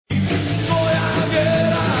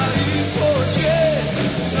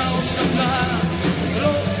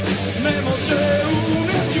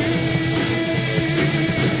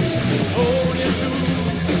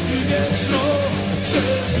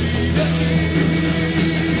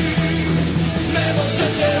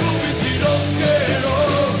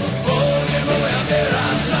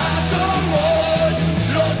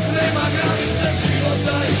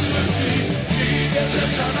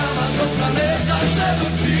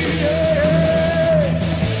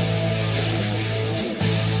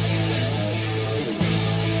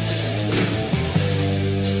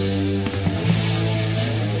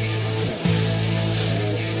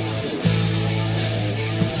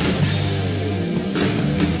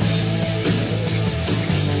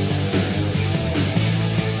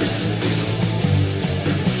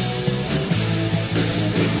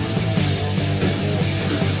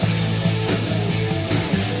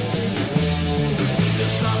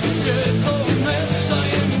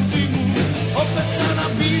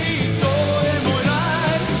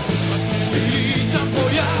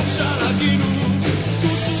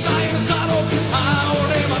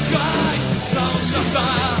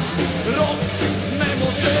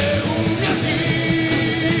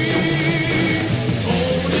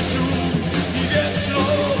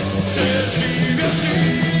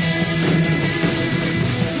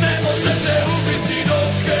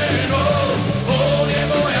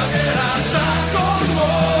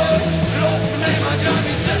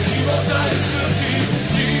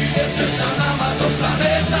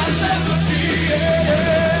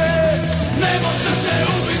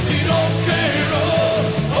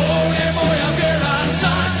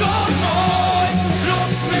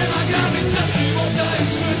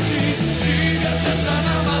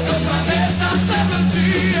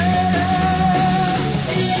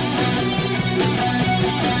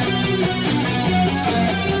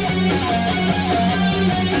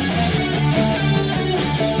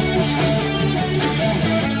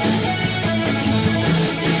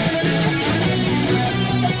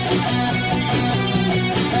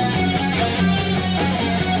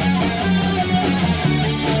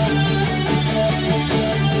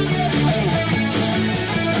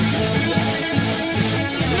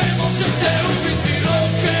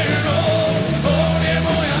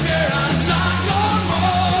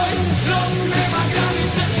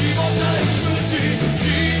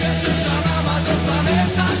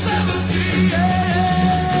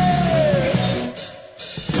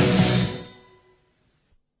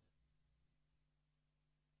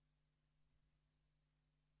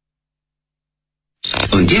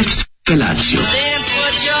Und jetzt Felatio.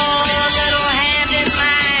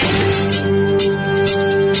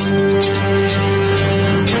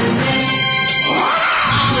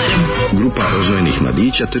 Grupa rozvojenih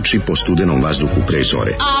mladića trči po studenom vazduhu pre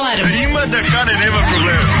zore. Alarm! Ima da kane, nema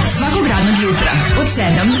problema. Svakog radnog jutra, od 7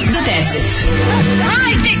 do 10.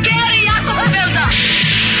 Hajde, Geri, jako se velda!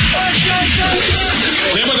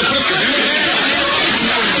 Nema da prska, nema da prska!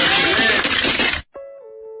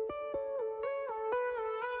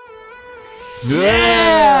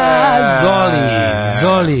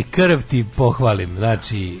 Zoli, krv ti pohvalim,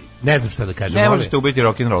 znači, ne znam šta da kažem. Ne možete ubiti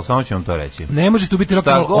rock'n'roll, samo ću vam to reći. Ne možete ubiti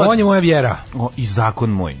rock'n'roll, on je moja vjera. I zakon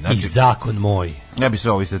moj. Znači, i zakon moj. Ja bi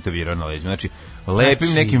sve ovo istetovirao na leđima, znači,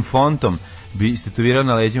 lepim nekim fontom bi istetovirao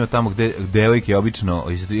na leđima tamo gde devojke obično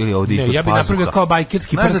ili ovdje ispod pazuha. Ja bi napravio kao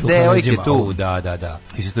bajkerski prsluk na leđima. Tu, da.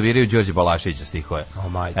 Istetoviraju Đorđe Balaševića stihove.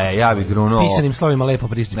 Ja bi grunuo... Pisanim slovima lepo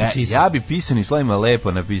ja bi pisanim slovima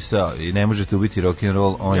lepo napisao i ne možete ubiti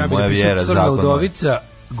rock'n'roll, on je moja vjera, zakon moj. Ja bi napisao Udovica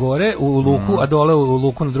gore u luku, a dole u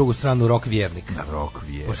luku na drugu stranu Rok vjernik. Rok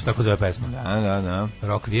vjernik. Pošto tako zove pesma. Da.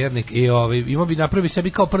 Rok vjernik. I imao bi napravi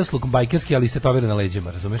sebi kao prsluk bajkerski, ali istetoviran na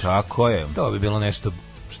leđima, razumeš? Tako je. To bi bilo nešto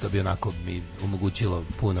što bi onako mi omogućilo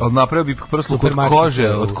puno. Ali napravio bih prsluk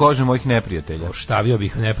od kože mojih neprijatelja. Štavio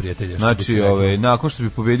bih neprijatelja. Znači, nakon što bi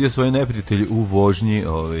pobedio svoje neprijatelje u vožnji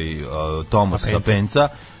Tomasa Penca,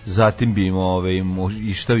 zatim bi im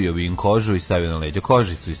ištavio bi im kožu i stavio na leđa,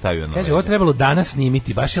 kožicu i stavio na leđa. Kaže, ovo trebalo danas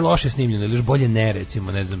snimiti, baš je loše snimljeno, ili još bolje ne,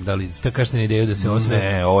 recimo, ne znam, da li ste kažete na ideju da se osveti?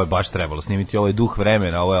 Ne, ovo je baš trebalo snimiti, ovo je duh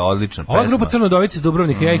vremena, ovo je odličan pesma. Ova grupa Crnodovici iz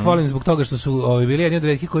Dubrovnika, ja ih volim zbog toga što su bili jedni od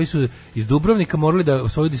retkih koji su iz Dubrovnika morali da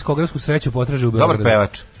svoju diskografsku sreću potraže u Beogradu.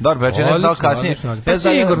 Dobar pevač, ja ne znam da li kasnije. Pa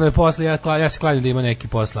sigurno je posle, ja se klanjam da ima neki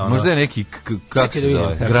posla. Možda je neki, kako se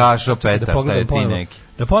zove, Grašo Petar, ti neki.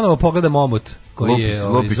 Da ponovo pogledam omut koji je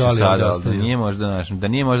Zoli sada, da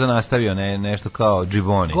nije možda nastavio nešto kao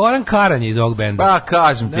Džiboni. Goran Karan je iz ovog benda. Pa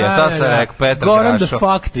kažem ti, šta sam rekao, Petar Goran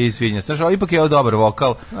Grašo i Svinja. Znaš, ovo ipak je dobar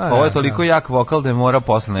vokal, ovo je toliko jak vokal da je mora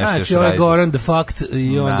posle nešto još raditi. Znači, ovo je Goran the Fact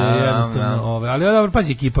i onda je jednostavno ali ovo je dobro,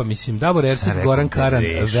 pazi ekipa, mislim, Davor Erceg, Goran Karan,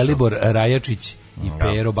 Velibor Rajačić i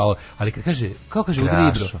Pero Bauer, ali kad kaže, kako kaže Udri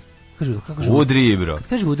Ibro? Udri Ibro. Kad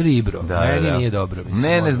kaže Udri Ibro, meni nije dobro.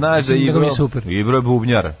 Ne znaš da Ibro je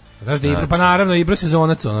bubnjar. Znaš da Ibro, pa naravno Ibro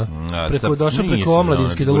sezonac, došao preko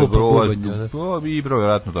omladinske da lupa bubanj. Ibro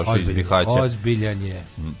vjerojatno došao iz Bihaća. Ozbiljan je.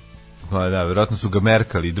 Da, vjerojatno su ga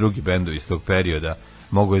merkali i drugi bendovi iz tog perioda.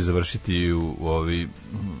 Mogu je završiti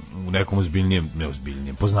u nekom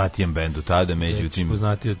neozbiljnijem, poznatijem bendu tada, međutim...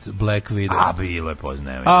 Poznati od Black Widow. A, bilo je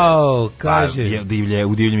poznaje. Kaže...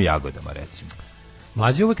 U divljim jagodama, recimo.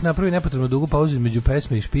 Mlađa uvijek napravi nepotrebno dugu pauzu između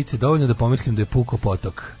pesme i špice, dovoljno da pomislim da je puko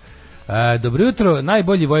potok. Dobro jutro,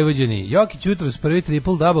 najbolji Vojvođani. Jokić jutro s prvi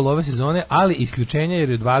triple-double ove sezone, ali isključenje jer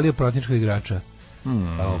je odvalio protivničkog igrača.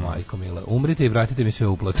 Majko mila, umrite i vratite mi sve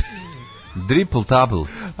uplate. Triple-double.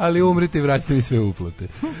 Ali umrite i vratite mi sve uplate.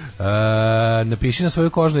 Napiši na svoju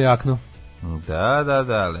kožnu jaknu. Da.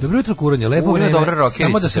 Dobro jutro, kuranje, lepo vreme,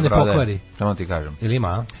 samo da se ne pokvari. Samo ti kažem. Ili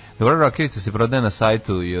ima? Dobra rokerica se prodaje na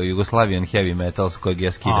sajtu Jugoslavian Heavy Metal, s kojeg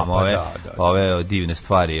ja skidam ove divne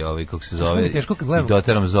stvari, kako se zove, i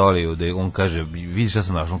doteram Zoliju, da on kaže, vidiš šta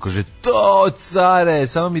sam našao, on kaže, to care,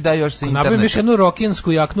 samo mi daj još sa interneta. Napravim još jednu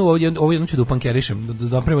rokinsku jaknu, ovo jednu ću da upankerišem,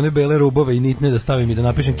 da napravim one bele rubove i nitne da stavim i da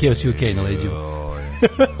napišem Chaos UK na leđima.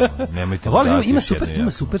 Nemojte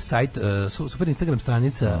ima super sajt, super Instagram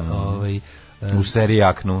stranica, u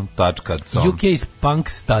serijaknu.com UK's Punk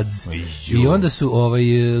Studs. I onda su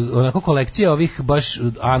onako kolekcija ovih baš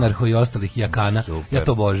anarho i ostalih jakana. Super. Ja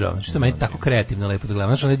to obožavam. Što je meni tako kreativno, lepo da gledam.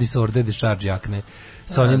 Znaš, one Disorder, Discharge jakne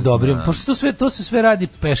sa onim dobrim. Pošto to se sve radi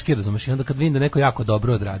peški, razumeš? I onda kad vidim da neko jako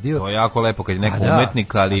dobro odradio. To je jako lepo kad je neko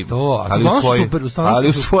umetnik, ali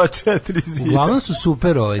u svoja 4 zida. Uglavnom su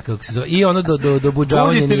super kako se zove. I ono do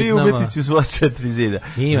buđavanja nitnama. Uđite vi umetnici u svoja 4 zida.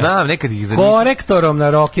 Znam, nekad ih zanima. Korektorom na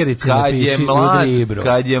rokerici napiši udri bro.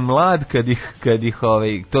 Kad je mlad, kad ih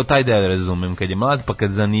to taj deo razumem. Kad je mlad, pa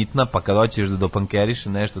kad zanitna, pa kad hoćeš da dopankeriše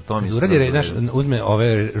nešto, to mi se uradi, uzme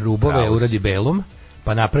ove rubove, uradi belum.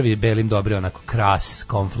 Pa napravi belim dobre onako Kras,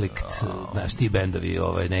 Konflikt, znaš, ti bendovi,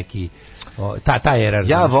 neki, ta era.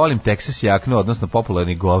 Ja volim Texas jaknu, odnosno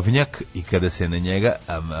popularni govnjak, i kada se na njega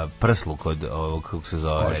prsluk od ovog, kako se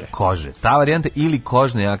zove, kože. Ta varijanta ili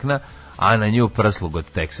kožna jakna, a na nju prslug od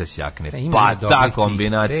Texas jakne. Pa ta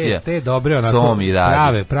kombinacija. Te dobre onako,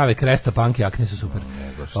 prave kresta punk jakne su super.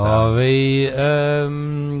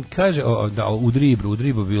 Kaže, u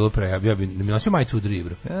dribru bilo pre, ja bi mi nosio majicu u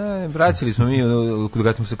dribru. Vraćali smo mi,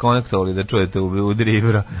 kada smo se konektovali da čujete u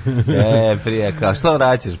dribru. Prije, kao, što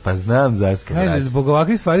vraćaš? Pa znam zašto vraćaš. Kaže, zbog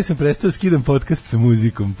ovakvih stvari sam prestao skidam podcast sa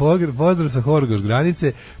muzikom. Pozdrav sa Horgoš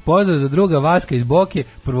granice, pozdrav za druga Vaska iz Boke,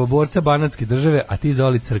 prvoborca Banatske države, a ti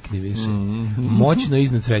Zoli crkni više. Moćno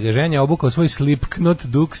iznad svega. Ženja obukao svoj Slipknot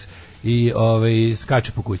Dux i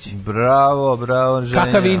skače po kući. Bravo, Ženja.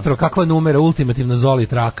 Kakav intro, kakva numera, ultimativna Zoli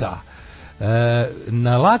traka.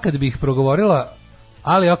 Na lakat bih progovorila,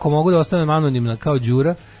 ali ako mogu da ostanem anonimna kao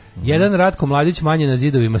Đura, jedan Ratko Mladić manje na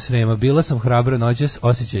zidovima Srema. Bila sam hrabra noćas,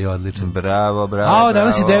 osjećaj odličan. Bravo.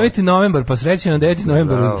 Danas je 9. novembar, pa srećan na 9.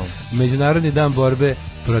 novembar, Međunarodni dan borbe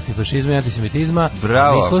protiv fašizma i antisemitizma.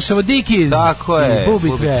 Bravo. Mi slušamo Dickies. Tako je.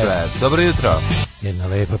 Booby Trap. Dobro jutro. Jedna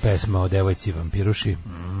lepa pesma o devojci vampiruši.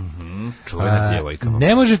 Čuvena djevojka.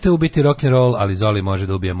 Ne možete ubiti rock'n'roll, ali Zoli može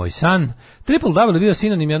da ubije moj san. Triple-double je bio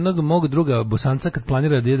sinonim jednog mog druga Bosanca kad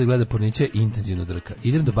planira da ide gleda porniće i intenzivno drka.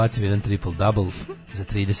 Idem da bacim jedan triple-double za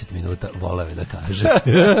 30 minuta, voleo je da kaže.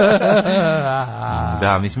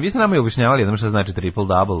 Da, mislim, vi ste nama i objašnjavali jednom šta znači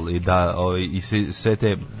triple-double i da i sve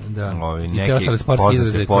te i te ostale sportske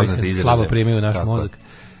izraze koji se slabo primaju u naš mozak.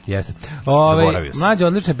 Jeste. Mlađa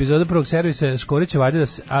odlična epizoda prvog servisa, Škorić je vadio da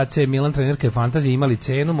AC Milan trenerke fantazije imali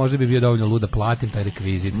cenu, možda bi bio dovoljno lud da platim taj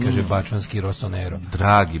rekvizit, kaže Bačvanski Rossonero.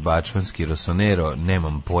 Dragi Bačvanski Rossonero,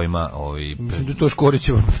 nemam pojma. Mislim da to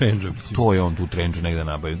Škorićeva trendža. To je on tu trendžu negde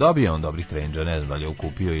nabavio. Dobio on dobrih trendža, ne znam da li je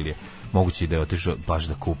ukupio ili je moguće da je otišao baš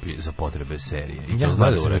da kupi za potrebe serije. Ja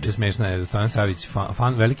znam da se reče smešna je Stojan Savić,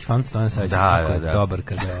 veliki fan Stojan Savić, kako je dobar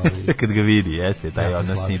kada kad ga vidi, jeste, taj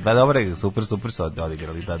odnos. Pa dobro, super su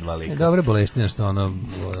odigrali ta dva lika. Dobre boleština što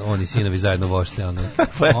oni sinovi zajedno vošte,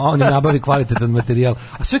 oni nabavi kvalitetan materijal.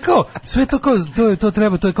 A sve to kao, to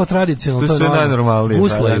treba, to je kao tradicionalno. To je sve najnormalnije.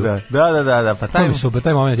 Da, pa taj mi super,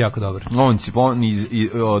 taj moment je jako dobar. On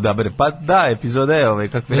odabere, pa da, epizoda je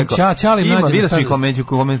kako bi rekao. Ima, vidio sam ih među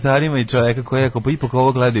komentarima i čovjeka koji je rekao, pa ipak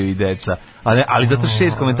ovo gledaju i deca. Ali zato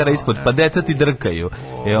 6 komentara ispod, pa deca ti drkaju.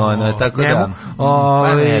 Tako da...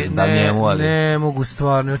 Ne mogu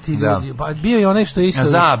stvarno, ti ljudi. Pa bio je onaj što je isto...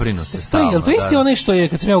 Zabrinu se stavno. Jel to isti onaj što je,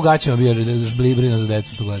 kad sam ja u gaćama bio, blibrino za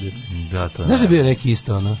decu što gledaju? Da, to je. Znaš da bio neki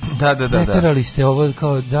isto, Da. Preterali ste ovo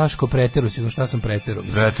kao Daško preteru si, šta sam preteru?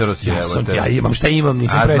 Preteru si, ja imam, šta imam,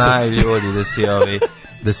 nisam preteru. A znaju ljudi da si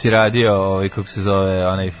da si radio, kako se zove,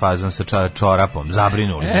 onaj fazon sa čorapom,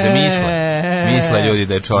 zabrinuli se, misle ljudi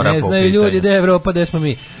da je čorap. Ne znaju ljudi da je Evropa, da smo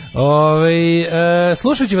mi.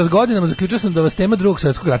 Slušajući vas godinama, zaključio sam da vas tema Drugog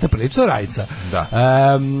svjetskog rata prilično rajca. Da.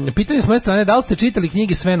 Pitanje s moje strane, da li ste čitali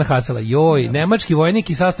knjige Svena Hasela? Joj, nemački vojnik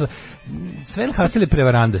i sastav. Sven Hasel je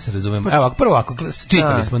prevarant, da se razumemo. Evo, prvo ako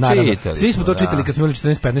čitali smo, naravno. Svi smo to čitali kad smo imali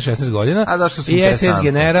 14, 15, 16 godina. I SS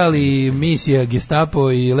general, i misija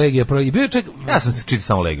Gestapo, i Legija Pro. I bio čak... Ja sam se čitao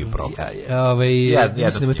samo Legiju Pro.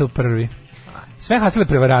 Mislim da je to prvi. Sven Hasel je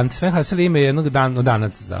prevarant. Sven Hasel ima jednog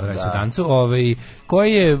danac, dancu,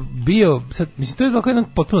 koji je bio, sad, mislim, to je bilo jedan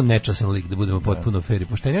potpuno nečasan lik, da budemo potpuno fair i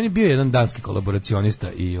pošteni. On je bio jedan danski kolaboracionista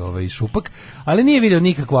i šupak, ali nije video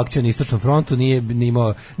nikakvu akciju na Istočnom frontu,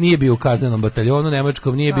 nije bio u kaznenom bataljonu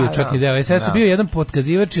nemačkom, nije bio čak ni deo SS-a, bio je jedan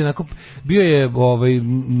potkazivač, bio je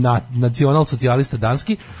nacional socijalista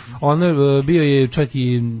danski, on bio je čak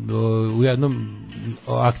i u jednom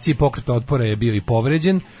akciji pokreta otpora je bio i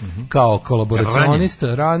povređen kao kolaboracionista.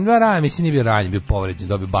 Mislim, nije bio ranjen, bio povređen,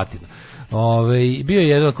 dobio batinu. Bio je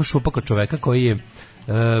jedan šupak od čoveka koji je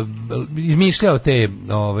izmišljao te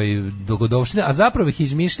dogodovštine, a zapravo ih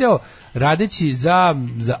izmišljao radeći za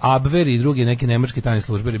Abwehr i druge neke nemačke tajne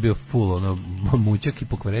službe, je bio full mućak i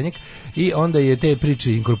pokvarenjak, i onda je te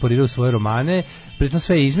priče inkorporirao u svoje romane, pritom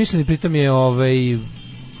sve je izmišljeno, pritom je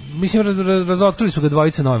mislim, razotkrili su ga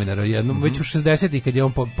dvojica novinara, jednom već u 60-ih kad je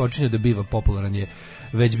on počinio da biva popularan, je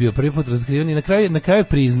već bio prvi put razotkrivan i na kraju je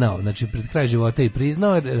priznao, znači pred kraj života je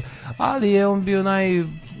priznao, ali je on bio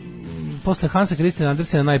posle Hansa Christiana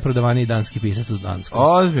Andersena najprodavaniji danski pisac u Danskoj.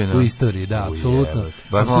 Ozbiljno? U istoriji, da, apsolutno.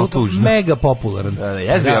 Apsolutno mega popularan.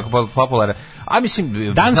 Jeste bio jako popularan. A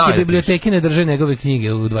mislim, danske biblioteke ne drže njegove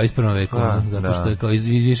knjige u 21. veku, zato što je kao iz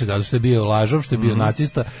više razloga, što je bio lažov, što je bio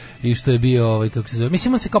nacista i što je bio kako se zove.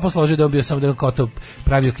 Mislim, on se kao posložio da on bio samo da on kao to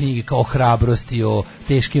pravio knjige kao o hrabrosti, o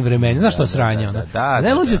teškim vremenima. Znaš što sranje ona?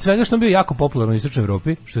 Ne luđe od svega što on bio jako popularan u Istočnoj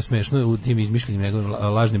Evropi, što je smešno u tim izmišljenim njegovim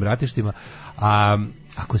lažnim ratištima. A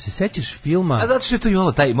ako se sećaš filma... A zato što je to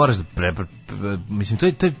imalo taj, moraš da mislim,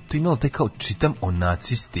 to je imalo taj kao čitam o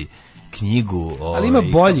nacisti knjigu. Ali ima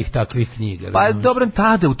boljih takvih knjiga. Pa dobro,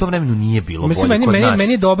 tada u to vremenu nije bilo bolje kod nas.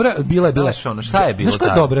 Meni je dobra, bila je. Šta je bilo tada? Znaš koja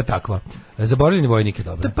je dobra takva? Zaboravljeni vojnik je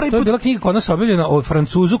dobra. To je bila knjiga kod nas objavljena o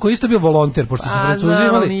Francuzu koji isto bio volonter, pošto su Francuzi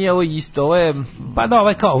imali... Nije ovo isto, ovo je... Pa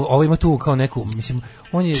da, ovo ima tu kao neku, mislim,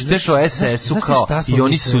 on je... Čiteš o SS-u kao, i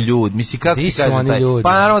oni su ljudi. Mislim, kako ti kažem taj...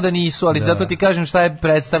 Pa naravno da nisu, ali zato ti kažem šta je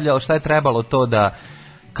predstavljalo, šta je trebalo to da...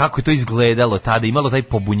 Kako je to izgledalo tada, imalo taj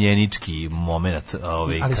pobunjenički moment,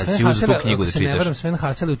 kad si uzeo tu knjigu da čitaš. Ne verujem, Sven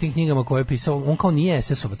Hasel u tim knjigama koje je pisao, on kao nije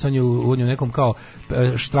SS-ovac, on je u nekom kao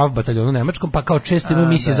štraf bataljonu nemačkom, pa kao često imaju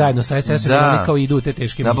misije zajedno sa SS-om, oni kao idu u te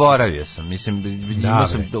teške misije. Zaboravio sam, mislim, imao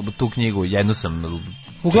sam tu knjigu, jednu sam...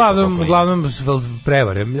 Uglavnom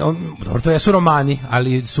prevare. Dobro, to jesu romani,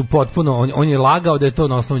 ali su potpuno, on je lagao da je to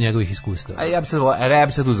na osnovu njegovih iskustva. A ja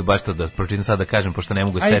bi sad uzeo baš to da pročitam sad da kažem, pošto ne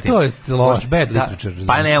mogu setiti. A i to je loš, bad literature.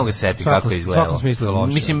 Pa ne mogu setiti kako je izgledalo. U svakom smislu je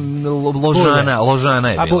loše. Mislim, ložana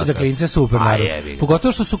je bila. A za klince super, naravno.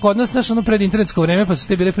 Pogotovo što su kod nas, znaš, pred internetsko vreme, pa su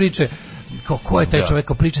te bile priče, kao ko je taj čovjek,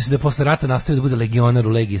 kao priča se da je posle rata nastavio da bude legionar u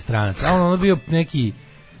Legiji stranaca. A ono bio neki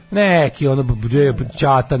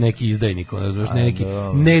čata, neki izdajnik, znaš, neki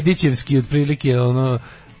Nedićevski otprilike,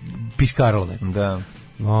 piskaralo neko. Da.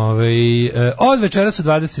 Od večera su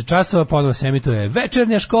 20 časova, ponovo se emituje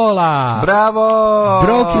Večernja škola. Bravo!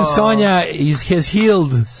 Broken Sonja has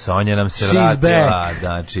healed. Sonja nam se vratila,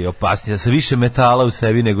 znači opasnija, sa više metala u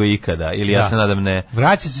sebi nego ikada, ili ja se nadam ne.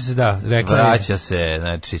 Vraća se, da, rekla je. Vraća se,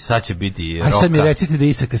 znači sad će biti roka. Aj sad mi recite da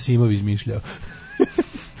Isak Asimov izmišljao.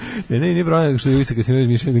 Nije problem što je Isak Asimov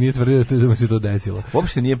izmišljao, nije tvrdio da mu se to desilo.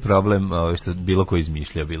 Uopšte nije problem što bilo ko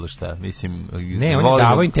izmišlja bilo šta. Mislim, ne, on je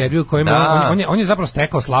davao intervju kojima on je zapravo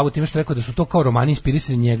stekao slavu time što rekao da su to kao romani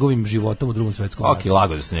inspirisani njegovim životom u Drugom svetskom ratu.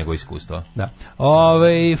 Lago da su njegove iskustva. Da.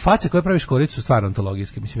 Face koje pravi Škorić su stvarno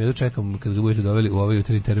antologijske. Mislim, ja čekam kad ga budete doveli u ovaj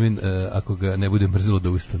jutarnji termin, ako ga ne bude mrzilo da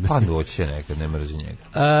ustane. Pa doći će nekad, ne mrzi njega.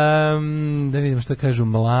 Da vidimo šta kažu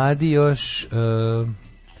mladi još...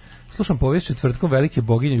 Slušam povijest četvrtkom velike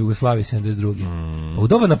boginje Jugoslavije 72. Pa u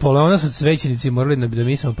doba Napoleona su svećenici morali da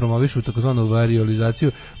mislimo promovišu takozvanu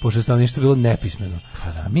variolizaciju, pošto je stanovništvo bilo nepismeno.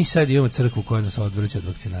 A mi sad imamo crkvu koja nas odvrće od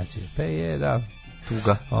vakcinacije. Pa je, da.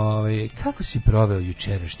 tuga. Kako si proveo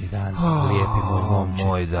jučerašnji dan, lijepi moj momče?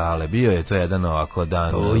 Moj dale, bio je to jedan ovako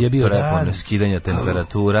dan. To je bio dan skidanja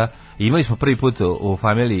temperatura. Imali smo prvi put u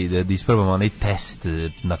familiji da isprobamo onaj test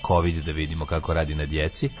na COVID da vidimo kako radi na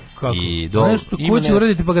djeci. Kako? Nešto kući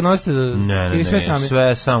uradite pa ga nosite ili sve sami?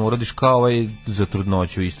 Sve sam uradiš kao za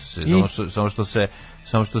trudnoću isto se.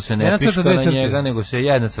 Samo što se ne piška na njega, nego se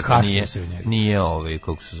jedna crta nije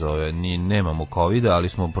kako se zove, nemamo COVID-a, ali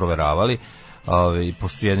smo proveravali.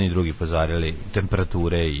 Pošto su jedni i drugi pozarili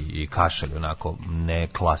temperature i kašalj, onako ne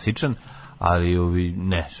klasičan, ali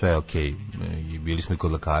ne, sve je okej. I bili smo i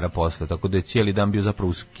kod lekara posle, tako da je cijeli dan bio zapravo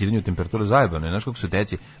u skidanju temperatura zajebano. Znaš kako su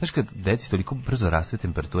deci, znaš kad deci toliko brzo raste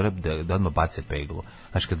temperatura da odmah bace peglu.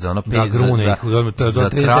 Znaš kad za ono peglu, za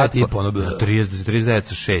 39,5 ono bilo. Za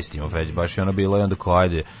 39,6 ima već, baš je ono bilo i onda ko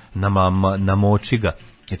ajde namoči ga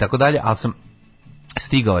i tako dalje, ali sam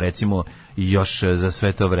stigao recimo još za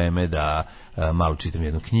sve to vreme da malo čitam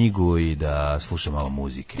jednu knjigu i da slušam malo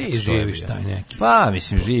muzike. Ti živiš taj neki. Pa,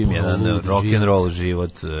 mislim, živim jedan rock'n'roll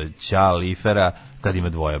život, ćao lifera, kad ima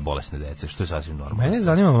dvoje bolesne dece, što je sasvim normalno. Mene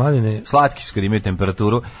zanima, mladine. Slatki su kad imaju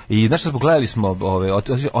temperaturu i znaš što smo gledali smo,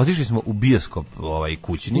 otišli smo u bioskop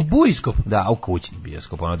kućni. U bujskop? Da, u kućni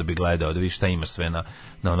bioskop, ono da bi gledao, da vidiš šta imaš sve na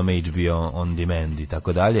onom HBO on demand i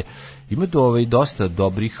tako dalje. Ima dosta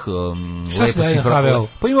dobrih lepo sinhronizovanih.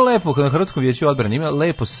 Pa ima lepo, na Hrvatskom vijeću odbrane ima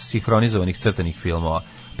lepo sinhronizovanih crtanih filmova.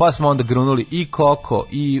 Pa smo onda grunuli i Koko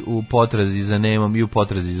i u potrazi za Nemom i u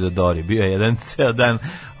potrazi za Dori. Bio je jedan ceo dan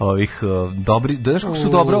ovih dobri, znaš kako su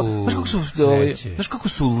dobro, znaš kako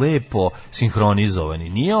su lepo sinhronizovani.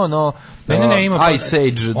 Nije ono Ice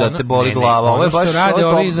Age da te boli glava. Ovo je baš što rade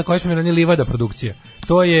ovi za koje smo mirani Livada produkcija.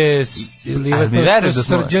 To je Livada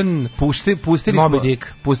Srđan Moby Dick.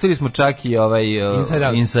 Pustili smo čak i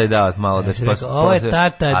Inside Out malo da se ovo je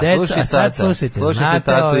tata, deca, a sad slušajte. Slušajte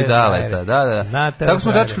tatu i Daleta, da. Tako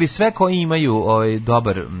smo začekali sve koji imaju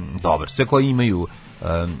dobar, sve koji imaju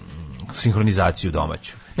sinhronizaciju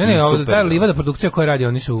domaću. Ne, ta Livada produkcija koja radi,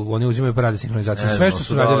 oni uzimaju pa rade sinhronizaciju. Sve što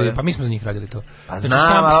su radili, pa mi smo za njih radili to. Pa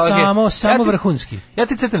znam, samo vrhunski. Ja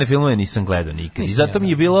te crtane filmove nisam gledao nikad. I zato mi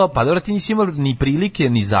je bilo, pa dobro, ti nisi imao ni prilike,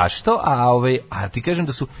 ni zašto, a ti kažem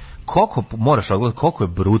da su koliko moraš odgledati, koliko je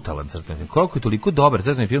brutalan crtani film, koliko je toliko dobar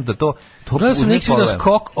crtani film da to gledao sam nekako da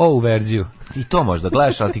skok ovu verziju. I to možda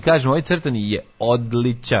gledaš, ali ti kažem, ovaj crtani je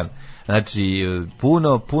odličan. Znači,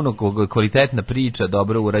 puno kvalitetna priča,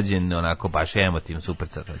 dobro urađen, onako baš emotivno, super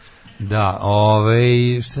crtani. Da,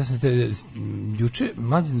 šta sam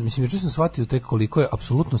juče sam shvatio tek koliko je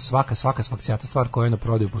apsolutno svaka svakcijata stvar koja je na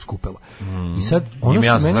prodaju poskupela. I sad, ono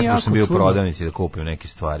što meni jako sam bio u prodavnici da kupim neke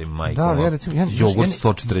stvari, majko, jogurt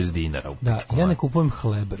 140 dinara u pičku. Ja ne kupujem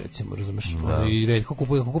hleb, recimo, razumeš, i redko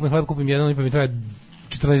kupujem hleb, kupim jedan i pa mi traje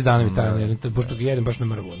 14 dana mi traje, pošto ga jedem baš na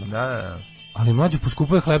mrvu. Da. Ali mlađe,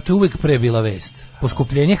 poskupuje hleb, to je uvek pre bila vest.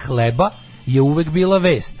 Poskupljenje hleba je uvek bila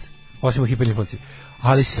vest, osim u hiperinflaciji.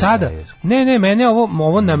 Ali sada,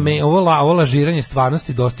 mene ovo lažiranje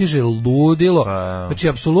stvarnosti dostiže ludilo. Znači,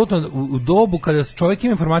 apsolutno, u dobu kada čovjek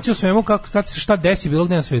ima informaciju o svemu, kad se šta desi bilo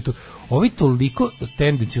gde na svetu, ovi toliko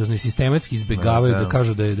tendenciozno i sistematski izbegavaju da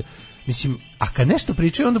kažu da je, mislim, a kad nešto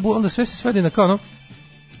pričaju, onda sve se svede na kao ono,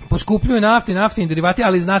 poskupljuju naftni derivati,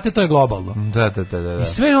 ali znate, to je globalno. Da. I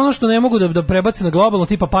sve ono što ne mogu da prebace na globalno,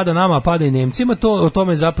 tipa pada nama, a pada i Nemcima, to o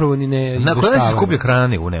tome zapravo ni ne izveštavamo. Kod nas je skuplja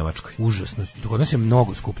hrana u Nemačkoj. Užasno, kod nas je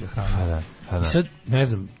mnogo skuplja hrana. I sad, ne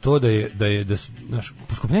znam, to da znaš,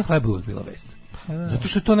 poskupljenje hleba je uvijek bila vest. Zato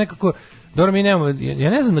što je to nekako, dobro, mi nemamo, ja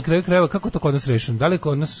ne znam na kraju krajeva kako to kod nas rešeno. Da li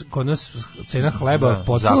kod nas cena hleba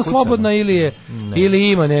potpuno slobodna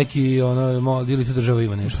ili ima neki, ili tu država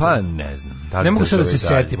ima nešto? Pa ne znam. Ne mogu se da se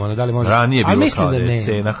setim, da li može. Ranije bilo kao da je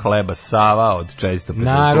cena hleba Sava od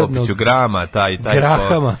 450 grama, taj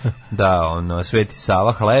grahama. Sveti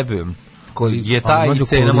Sava hleb, je taj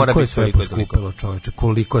cena mora biti sve poskupilo, čoveče,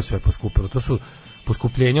 koliko je sve poskupilo. To su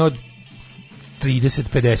poskupljenja od 30,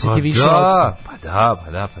 50 i više odsto. Pa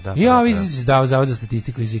da. Ja izdao Zavod za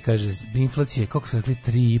statistiku i kaže, inflacija je, kako su rekli,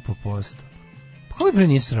 3,5%. Pa kako je pre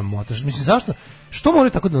nije sramota? Mislim, zašto? Što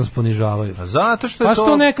moraju tako da nas ponižavaju? Pa zato što je to... Pa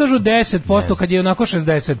što ne kažu 10% kad je onako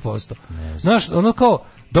 60%? Znaš, ono kao,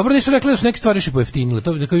 dobro nisu rekli da su neke stvari više pojeftinile,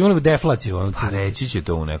 to da kao imali deflaciju. Pa reći će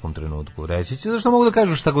to u nekom trenutku. Reći će zašto mogu da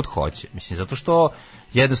kažu šta god hoće. Mislim, zato što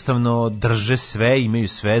jednostavno drže sve, imaju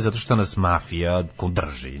sve, zato što nas mafija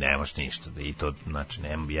drži i nemaš ništa. I to, znači,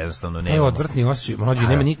 jednostavno nema. To je odvrtni osjećaj, mlađi,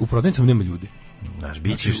 u prodavnicama nema ljudi. Znaš,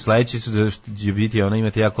 bit ćeš sledeći će biti,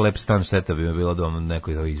 imate jako lep stan, šteta bi me bilo da on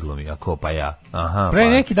neko to izlomi, ako pa ja. Pre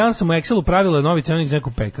neki dan sam u Excelu pravila novi cenovnik za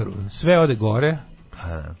neku pekaru. Sve ode gore,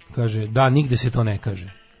 kaže, da, nigde se to ne kaže.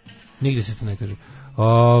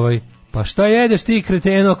 Pa šta jedeš ti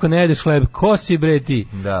kreteno ako ne jedeš hleb? Ko si bre ti?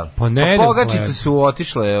 Da. Pa ne jedem pogačice hleb. su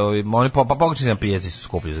otišle, oni pogačice na pijaci su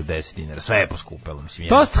skuplje za 10 dinara. Sve je poskupelo, mislim.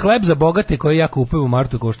 Tost hleb za bogate koji ja kupujem u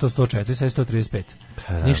martu košta 104, sad 135.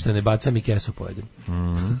 Ništa ne bacam i kesu pojedem.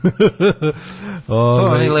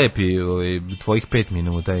 To je lepi tvojih 5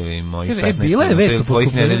 minuta ili mojih 15 minuta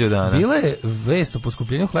tvojih nedelju dana. Bila je vest o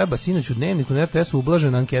poskupljenju hleba sinoć u Dnevniku na RTS-u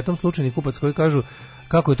ublažena anketom slučajnih kupac koji kažu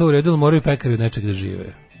kako je to uredilo, moraju pekari od nečeg da žive.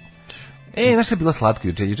 Znaš je bila slatko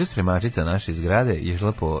juče spremačica naše zgrade je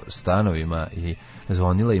išla po stanovima i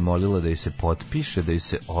zvonila i molila da joj se potpiše, da joj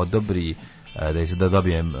se odobri, da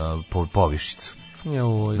dobijem povišicu.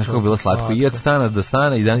 Znaš kako je bilo slatko, i od stana do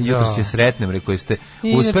stana i jutro se sretnem, rekao jeste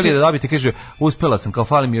uspeli da dobite, kaže, uspela sam, kao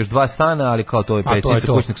fali mi još 2 stana, ali kao to je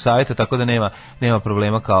predsjednica kućnog savjeta, tako da nema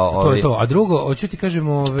problema kao to je to, a drugo, hoću ti kažem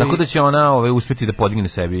tako da će ona uspjeti da podigne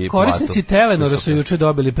sebi platu. Korisnici Telenora su juče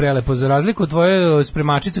dobili prelepo, za razliku od tvoje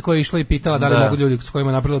spremačice koja je išla i pitala da li mogu ljudi s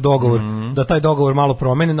kojima napravila dogovor, da taj dogovor malo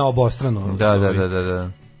promene na obostrano.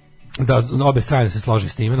 Da obe strane se slože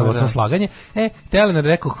s time, na obostrano slaganje. Telenor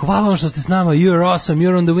rekao, hvala vam što ste s nama, you're awesome,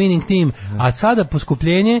 you're on the winning team. A sada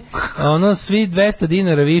poskupljenje, svi 200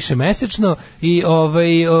 dinara više mesečno i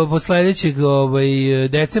od sledećeg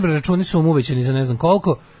decembra računi su uvećani za ne znam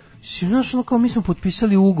koliko. Znaš, kao mi smo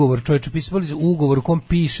potpisali ugovor, čovječe, pisali ugovor u kom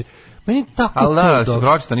piše. Meni tako to dobro. Ali da, se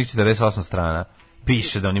pročita njih 48 strana.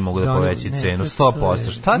 Piše da oni mogu da povećaju cenu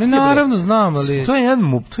 100%. Šta ti je? Naravno znam, ali to je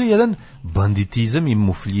jedan banditizam i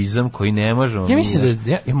mufljizam koji ne možemo. Ja mislim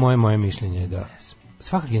da moje mišljenje je da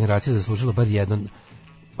svaka generacija zaslužila bar jedno,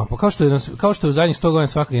 pa kao što je u zadnjih 100 godina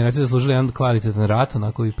svaka generacija zaslužila jedan kvalitetan rat,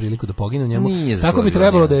 onako i priliku da pogine u njemu. Tako bi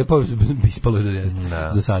trebalo da je ispalo da jeste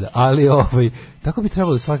za sada. Ali tako bi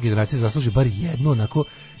trebalo da svaka generacija zasluži bar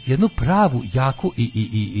jednu pravu, jaku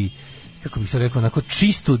i kako bih se rekao, onako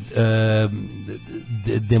čistu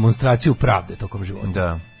demonstraciju pravde tokom života.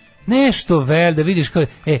 Da. Nešto da vidiš kao,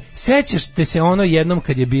 sećaš te se ono jednom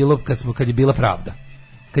kad je bila pravda.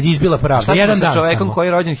 Kad je izbila pravda, jedan dan. Sa čovekom koji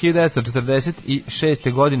je rođen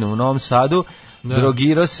 1946. godine u Novom Sadu,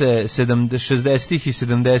 drogirao se 60-ih i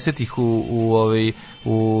 70-ih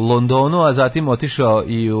u Londonu, a zatim otišao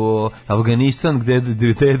i u Afganistan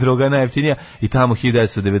gde je droga najjeftinija i tamo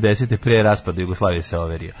 1990. pre raspada Jugoslavije se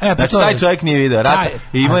overio. Znači taj čovjek nije video rata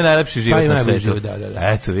i imao je najlepši život na svetu.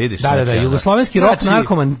 Eto, vidiš. Da, jugoslovenski rok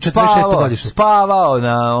narkoman 46. godište. Spavao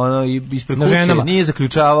ispred kuće, nije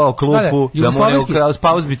zaključavao klupu, da mu ne ukrao,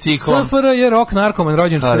 spavao s biciklom. SFR je rok narkoman,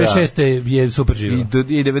 rođen 46. je super živio.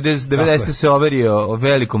 I 90. se overio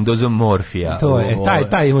velikom dozom morfija. To je,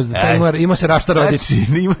 taj ima se raštan rodič.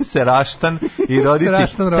 Ima se raštan i roditi.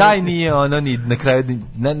 Taj nije ni na kraju,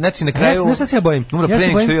 znači na kraju. Znaš šta se ja bojim?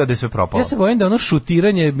 Da je sve propalo. Ja se bojim da ono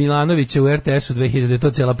šutiranje Milanovića u RTS-u 2000, da je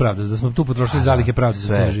to cijela pravda, da smo tu potrošili zalihe pravde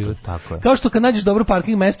za cijel život. Kao što kad nađeš dobro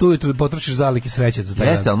parking mesto ujutru potrošiš zalihe sreće za taj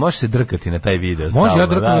dan. Jeste, ali možeš se drkati na taj video. Može, ja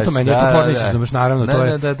drkam na to, meni je to porniče, znaš, naravno,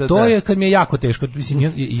 to je kad mi je jako teško,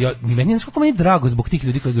 mislim, meni je skako meni drago zbog tih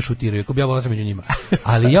ljudi koji ga šutiraju, ako bi ja volao sam među njima.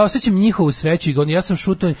 Ali ja osjećam njihovu sreću i ja sam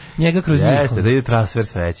šutao njega kroz njih. Jeste, da ide transfer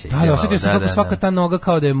sreće. Da, osjetio sam kako svaka ta noga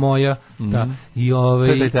kao da je moja. Da. I to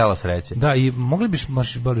je telo sreće. Da, i mogli bi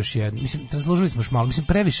još jedno. Mislim, razložili smo još malo. Mislim,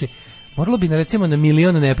 previše. Moralo bi recimo na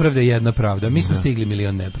milion nepravde jedna pravda. Mi smo stigli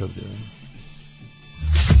milion nepravde.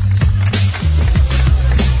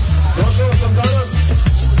 Došao sam danas,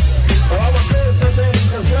 sa vama 5 da delim,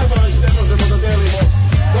 kad treba već ne možemo da delimo.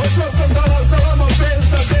 Došao sam danas sa vama 5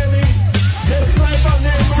 da delim, jer hleba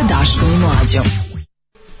nema. Sa Daškom i Mlađom.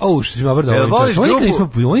 Što si dobro dobro.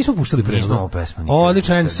 Oni nismo puštali pre.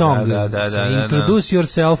 Odličan song. Introduce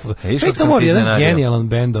Yourself. Fake No More, jedan genijalan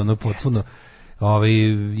bend, potpuno.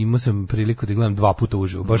 Imao sam priliku da gledam 2 puta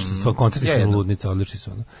uživo. Baš su koncerti su ludnica, odlični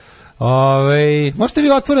su. Možete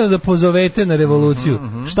vi otvoreno da pozovete na revoluciju.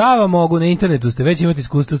 Šta vam mogu, na internetu ste, već imate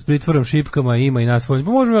iskustva s pritvorom, šipkama, ima i nas voljno.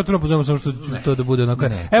 Pa možemo ja otvoreno pozovemo samo što to da bude onako.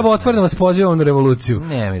 Evo, otvoreno vas pozivam na revoluciju.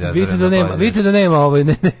 Vidite da nema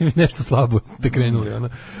nešto slabo ste krenuli.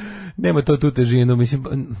 Nema to tu težinu,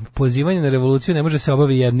 mislim, pozivanje na revoluciju ne može se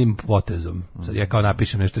obavi jednim potezom. Sad ja kao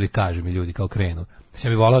napišem nešto ili kažem i ljudi kao krenu. Ja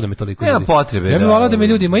bih volao da me toliko ljudi. Nema potrebe. Ja bih volao da me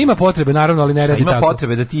ljudima ima potrebe, naravno, ali ne radi tako. Ima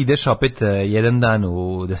potrebe da ti ideš opet jedan dan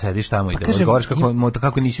da sediš tamo i da odgovoriš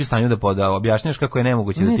kako nisi u stanju da objašnjaš kako je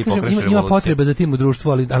nemoguće da ti pokreneš revoluciju. Ima potrebe za tim u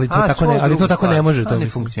društvu, ali to tako ne može. To ne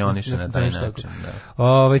funkcioniše na taj način.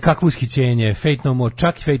 Kakvo ushićenje, Fate No More,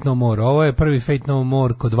 čak i Fate No More. Ovo je prvi Fate No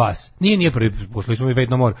More kod vas. Nije prvi, pošli smo i Fate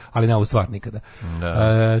No More, ali ne ovu stvar nikada.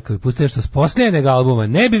 Kad bi pustili što s posljednjeg albuma,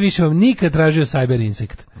 ne bi više vam nikad tražio Cyber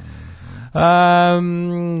Insect.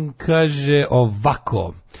 Kaže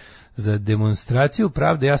ovako, Za demonstraciju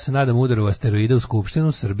pravde ja se nadam udaru asteroida u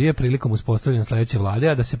Skupštinu Srbije prilikom uspostavljanja sledeće vlade,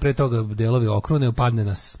 a da se pre toga delovi okrune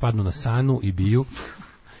padnu na Sanu i Biju.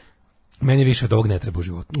 Meni više od ovog ne treba u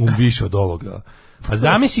životu. Više od ovoga. Pa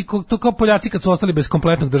zamisli to kao Poljaci kad su ostali bez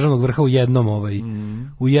kompletnog državnog vrha u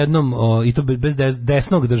jednom i to bez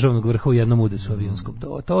desnog državnog vrha u jednom udesu avionskom.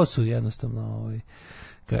 To su jednostavno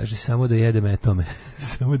kaže, samo da jedem etome.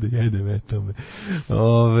 Samo da jedem etome.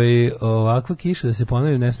 Ovakva kiša, da se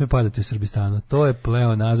ponovim, ne sme padati u Srbistanu. To je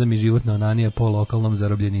pleonazam i životna onanija po lokalnom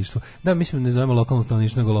zarobljeništvu. Da, mislim, ne zovemo lokalno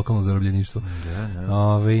stanovništvo, nego lokalno zarobljeništvo.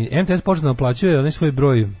 MTS počne da naplaćuje onaj svoj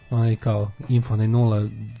broj, onaj kao info, onaj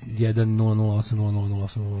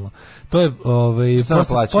 0100800800. To je,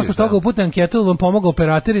 posle toga upute anketu, vam pomoga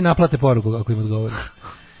operator i naplate poruku, ako im odgovori.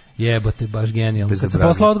 Jebote, baš genijalno. Kad se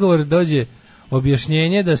posla odgovor, dođe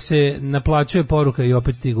objašnjenje da se naplaćuje poruka i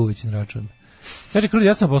opet stiga uvećan račun. Kaže, Krudi,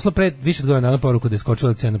 ja sam poslao pre više od godina dana poruku da je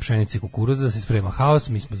skočila cena pšenice i kukuruza, da se sprema haos,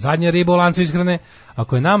 mi smo zadnja riba u lancu ishrane,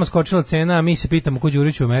 ako je nama skočila cena, a mi se pitamo ko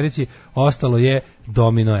Đurić u Americi, ostalo je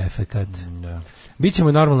domino efekat. Bićemo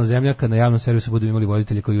i normalna zemlja kad na javnom servisu budu imali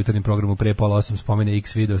voditelji koji u jutarnjem programu pre 7:30 spomene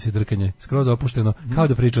X video i drkanje skroz opušteno, kao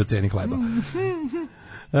da priča o ceni hleba.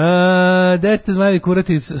 Gde ste zmajevi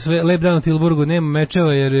kurati sve lep dan u Tilburgu, nema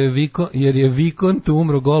mečeva jer je Vikont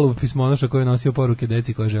umro golub pismonoša koji je nosio poruke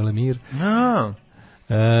deci koje žele mir.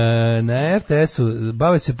 Na RTS-u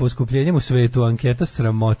bave se poskupljenjem u svetu, anketa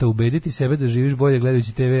sramota, ubediti sebe da živiš bolje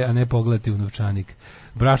gledajući TV, a ne pogledati u novčanik.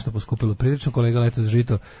 Brašno poskupilo prilično, kolega leto za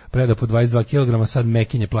žito preda po 22 kg, sad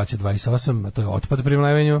mekinje plaća 28, a to je otpad pri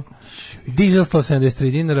mlevenju. Dizel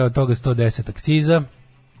 173 dinara, od toga 110 akciza.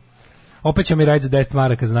 Opet će mi raditi za 10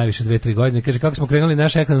 maraka za najviše 2-3 godine. Kaže, kako smo krenuli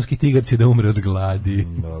naši ekonomski tigarci da umre od gladi.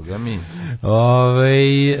 Boga mi.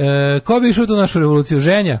 Ko bi išao u tu našu revoluciju?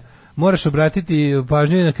 Ženja, moraš obratiti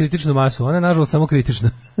pažnju na kritičnu masu. Ona je nažalost samo kritična,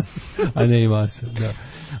 a ne i masa. Da.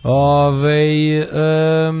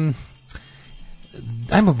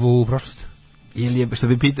 Ajmo u prošlost. Ili je, što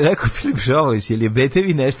bi rekao Filip Žovović, ili je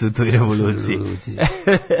BTV nešto u toj revoluciji?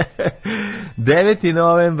 9.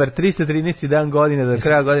 novembar, 313. dan godine, do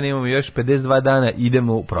kraja godine imamo još 52 dana,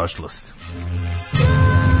 idemo u prošlost.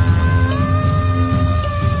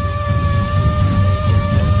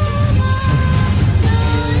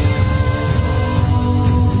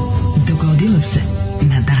 Dogodilo se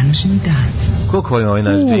na današnji dan. Koliko je ovaj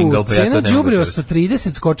naš džingl? Cena đubriva sa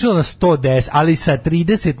 30 skočila na 110, ali sa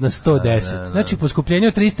 30 na 110. Znači, poskupljenje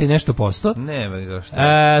od 300 i nešto posto. Nema ga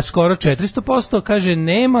šta. Skoro 400%, kaže,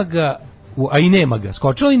 nema ga, a i nema ga,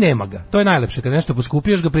 skočilo i nema ga. To je najlepše, kad nešto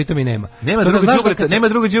poskupiješ ga, pritom i nema. Nema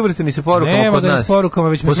drugo đubreta ni sa porukama kod nas. Nema ga s porukama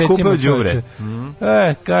već mesecima čoveče.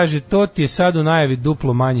 Kaže, to ti je sad u najavi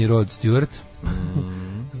duplo manji Rod Stewart.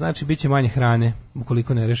 Znači, bit će manje hrane,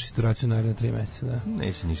 ukoliko ne reši situaciju naredne 3 meseca. Da.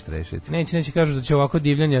 Neće ništa rešiti. Neće, kažu da će ovako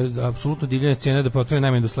divljanje, apsolutno divljanje scene da potraje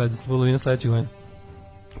najmanje do polovine sledećeg godina.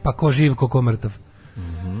 Pa ko živ, ko mrtav.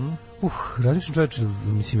 Različno čovječe,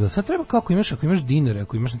 mislim, sad treba ako imaš dinare,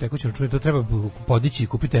 ako imaš na tekućem računu, to treba podići i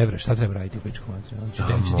kupiti evre, šta treba raditi u Pečku Matri?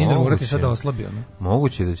 Će dinar morati sada oslabi, ono?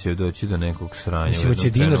 Moguće da će doći do nekog sranja. Mislim, će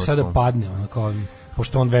dinar sada padne, ono, kao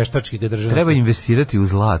pošto on veštački ga drže. Treba investirati u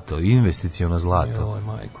zlato, investiciono zlato. Joj,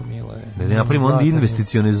 majko mila je. Da napravimo onda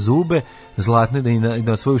investicione zube zlatne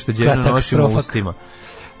da svoju ušteđevinu nosimo u ustima.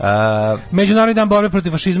 Međunarodni dan borbe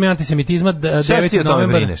protiv fašizma i antisemitizma, 9.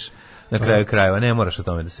 novembar. Na kraju krajeva, ne moraš o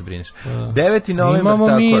tome da se brineš. 9. novembar, imamo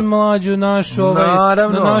tako. Mi Mlađu naš,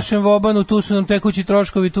 na našem Vobanu, tu su nam tekući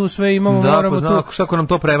troškovi, tu sve imamo, da, moramo tu. Šta ako nam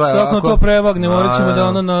to prevagne? Šta ako nam to prevagne, morat ćemo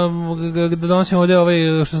da donosimo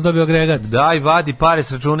ovdje što sam dobio agregat. Daj, vadi pare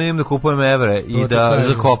s računa, idem da kupujem evre i da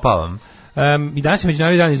zakopavam. I danas je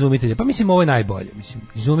Međunarodni dan izumitelja. Pa mislim ovo je najbolje. Mislim,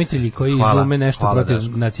 izumitelji koji izume nešto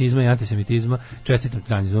protiv nacizma i antisemitizma. Čestitam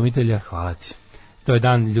dan izumitelja. Hvala ti. To je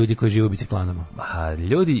dan ljudi koji žive u biciklanama.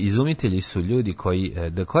 Ljudi izumitelji su ljudi koji,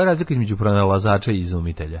 koja je razlika između pronalazača i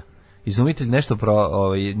izumitelja? Izumitelj nešto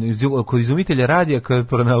kod izumitelja radi, a kod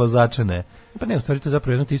pronalazača ne. Pa ne, u stvari to je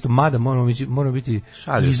zapravo jedno te isto, mada moramo biti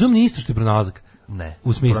izum nije isto što je pronalazak. Ne.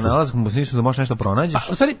 U smislu. Pronalazak u smislu da možeš nešto pronađeš.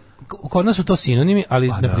 U stvari, kod nas su to sinonimi, ali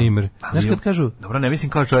na primjer, znaš kad kažu... Dobro, ne mislim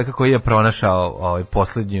kao čovjeka koji je pronašao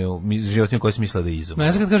poslednju životinju koju se mislila da je izum.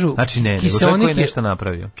 Znaš kad kažu... Znači ne, nego čovjek koji je nešto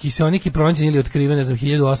napravio. Kiseonik je pronađen ili otkriven, ne znam,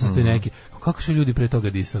 1800 i neki. Kako su ljudi pre toga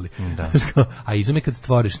disali? A izum je kad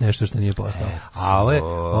stvoriš nešto što nije postalo. A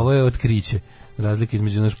ovo je otkriće. Razlika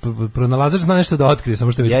između naš pronalazač zna nešto da otkrije,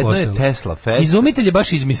 samo što je već postojalo. Jedno je Tesla Fest. Izumitelj je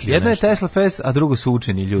baš izmislio. Jedno je Tesla Fest, a drugo su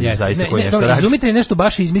učeni ljudi, zaista koji nešto radi. Izumitelj je nešto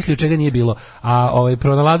baš izmislio čega nije bilo, a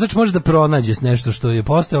pronalazač može da pronađe nešto što je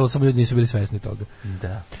postojalo, samo ljudi nisu bili svesni toga.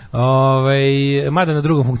 Da. Mada na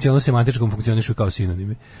drugom semantičkom funkcionišu kao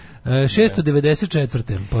sinonimi.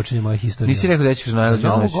 694. počinje moja historija. Nisi rekao da ćeš za najluđu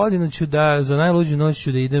noć? Za novu godinu ću za najluđu noć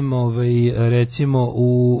ću da idem recimo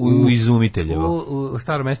u Izumiteljevo. U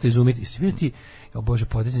staro mesto Izumitelj. Svi vidjeti, Bože,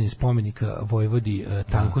 podizanje spomenika Vojvodi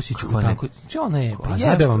Tankosiću u Tankosiću.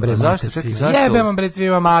 Jebe vam bre mater. Jebe vam bre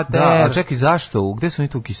svima mater. Da, a čekaj, zašto? Gde su oni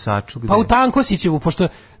tu u Kisaču? Pa u Tankosićevu, pošto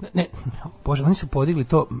Bože, oni su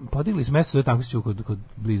podigli s mesta za Tankosiću kod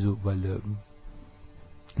blizu valjda.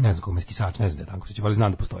 Ne znam kome Kisač, ne znam da je Tankosić, ali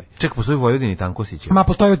znam da postoji. Čekaj, postoji u Vojvodini Tankosić? Ma,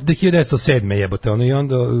 postoji od 1907. jebote, i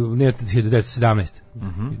onda, ne, 1917.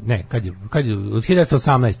 Ne, kad je, od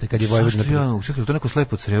 1918. kad je Vojvodina... Čekaj, to neko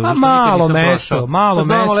slepo crevo? Ma, malo mesto,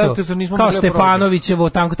 kao Stepanovićevo,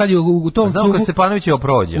 tad je u tom cugu... Znam kao Stepanovićevo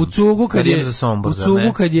prođem. U cugu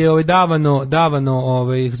kad je davano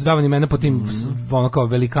imena po tim, kao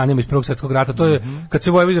velikanima iz Prvog svjetskog rata, to je kad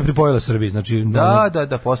se Vojvodina pripojila Srbiji, znači...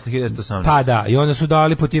 Da, posle 1918. Pa da, i onda su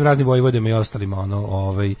dali po tim raznim vojvodima i ostalima,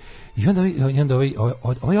 i onda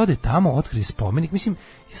ovaj ode tamo, otkrije spomenik, mislim,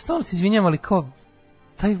 ja stvarno se izvinjam, ali kao,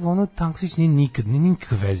 taj Tankosić nije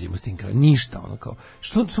nikakve veze s tim krajem, ništa, kao,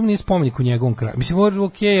 što mu nije spomenik u njegovom kraju, mislim,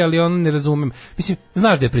 okej, ali ne razumem, mislim,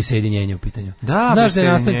 znaš da je prisjedinjenje u pitanju, znaš da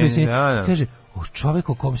je nastavak prisjedinjenja, kaže, o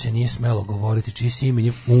čovjeku o kom se nije smelo govoriti, čiji si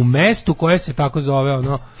ime, u mestu koje se tako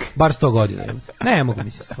zove, bar 100 godina. Ne mogu,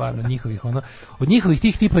 mislim, stvarno, od njihovih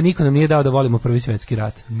tih tipa niko nam nije dao da volimo Prvi svjetski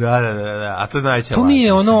rat. Da, a to najče. To mi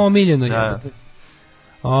je omiljeno.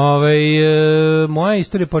 Moja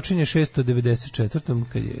istorija počinje 694.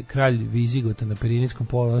 kad je kralj Vizigota na Pirinijskom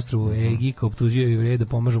poluostrvu Egika optužio Jevreje da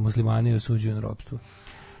pomažu muslimane i osuđuju na ropstvo.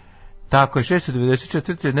 Tako je,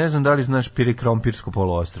 694. Ne znam da li znaš Pirej-Krompirsko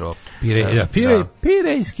poluostrvo.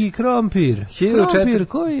 Pirejski krompir. Krompir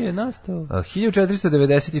koji je nastao?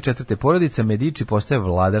 1494. porodica Medici postaje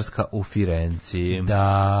vladarska u Firenci.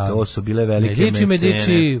 Da. To su bile velike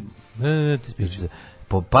Medici.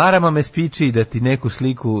 Po parama me spiči i da ti neku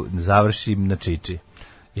sliku završim na čiči.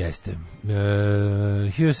 Jeste.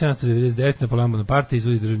 1799. Napoleon Bonaparte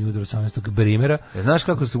izvodi državni udar 18. Brimera. Znaš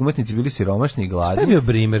kako su umetnici bili siromašni i gladni? Šta je bio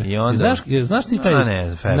Brimer? Znaš ti taj,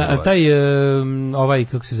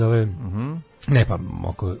 kako se zove... Ne, pa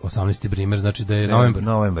oko 18. Brimer, znači da je novembar.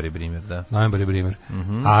 Novembar je Brimer, da. Novembar je Brimer.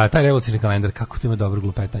 A taj revolucionarni kalendar, kako to ima dobro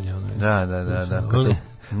glupetanje. Da.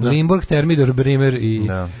 Limburg, Termidor, Brimer i...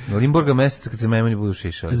 Da. Limburga meseca kad se memani budu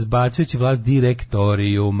šišali. Zbacujući vlast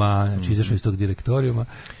direktorijuma, znači izašao iz tog direktorijuma.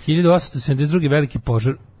 1872. veliki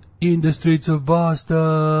požar in the streets of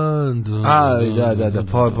Boston.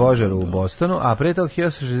 Požar u Bostonu, a pre toga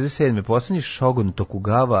 1867. Poslednji šogun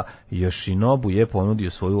Tokugawa Yoshinobu je ponudio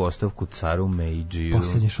svoju ostavku caru Meidžiju.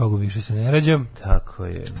 Poslednji šogun više se ne rađa. Tako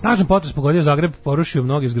je. Snažan potres pogodio Zagreb, porušio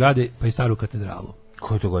mnoge zgrade, pa i staru katedralu.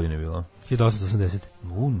 Koje to godine bilo? 1880.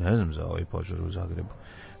 Ne znam za ovaj požar u Zagrebu.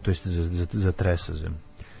 To jeste za Tresazem.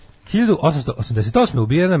 1888.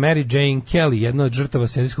 ubijena Mary Jane Kelly, jedna od žrtava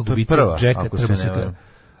serijskog ubica Jacka Trboseka.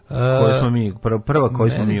 Koji smo mi, prva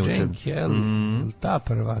koju smo mi učili. Mary Jane Kelly, ta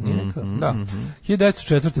prva, nije neka, da.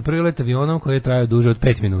 1904. prvi let avionom koji je trajao duže od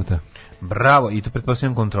 5 minuta. Bravo, i to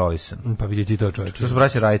pretpostavljam kontrolisan. Pa vidjeti to čovječe. To su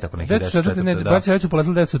braća Rajta ako neki 1904. Ne, braća Rajta su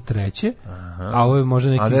poletili 1903. A ovo je možda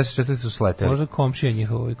neki... A 1904. su sleteli. Možda komšija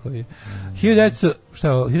njihovoj koji je...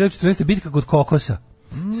 1940. bitka kod Kokosa.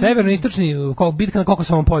 Severno-istočni, bitka na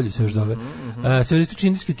Kokosovom polju se još zove. Severno-istočni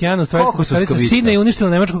Indijski okean, australijska krstarica Sidney je uništila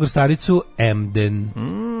nemačku krstaricu Emden.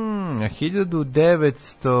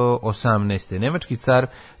 1918. Nemački car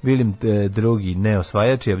Wilhelm II.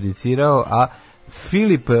 Neosvajač je abdicirao, a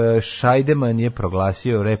Filip Scheidemann je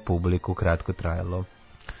proglasio republiku, kratko trajalo.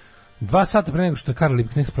 2 sata pre nego što je Karl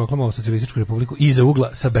Liebknecht proklamovao socijalističku republiku iza ugla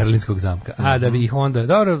sa Berlinskog zamka. A da bi ih onda,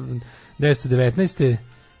 dobro, 1919.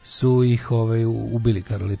 su ih ubili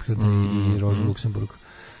Karl Liebknecht i Rozu Luksemburg.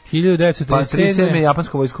 1937. Pa 37.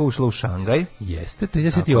 japanska vojska ušla u Šangaj. Jeste,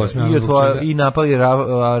 38. I napali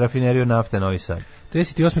rafineriju nafte Novi Sad.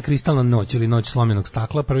 38. kristalna noć ili noć slomljenog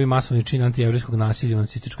stakla, prvi masovni čin antijevrijskog nasilja u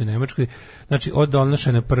nacističkoj Nemačkoj. Znači, od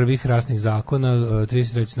donošenja prvih rasnih zakona,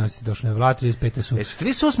 33. nacisti došli na vlast, 35. su...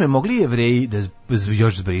 38. mogli Jevreji da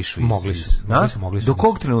još zbrišu? Mogli su. Do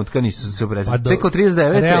kog trenutka nisu se obrezali? Teko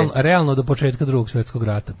 39. Realno do početka Drugog svjetskog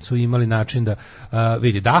rata su imali način da...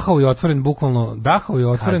 vidi, Dachau je otvoren, bukvalno,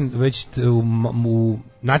 već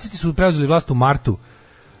nacisti su preuzeli vlast u martu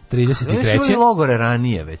 33. Oni su imali logore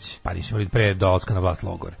ranije već. Pa nisu imali pre dolaska na vlast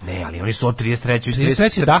logor. Ne, ali oni su od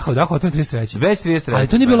 33. 33. Daho, to je 33. Već 33. Ali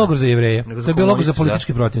to nije bio logor za Jevreje, to je bio logor za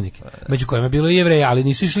političke protivnike. Među kojima je bilo i Jevreje, ali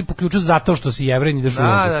nisu išli po ključu zato što si Jevrej ideš u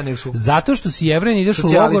logor. Zato što si Jevrej ideš u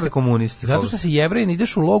logor. Zato što si Jevrej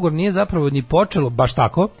ideš u logor nije zapravo ni počelo baš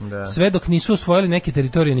tako, sve dok nisu osvojili neke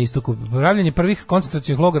teritorije na istoku. Pravljenje prvih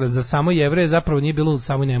koncentracionih logora za samo Jevreje zapravo nije bilo u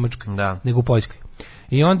samoj Nemačkoj, nego u Poljskoj.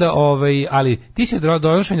 I onda, ali ti si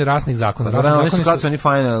donošenje rasnih zakona. Oni su kao oni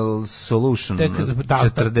final solution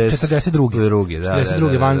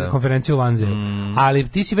 42. konferencija u Vanzeju. Ali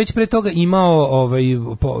ti si već pre toga imao,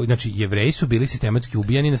 znači Jevreji su bili sistematski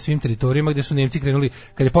ubijani na svim teritorijama gde su Nemci krenuli,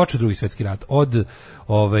 kad je počeo drugi svetski rat, od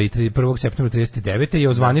 1. septembra 39. je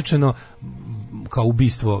ozvaničeno kao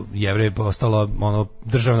ubistvo Jevreja postala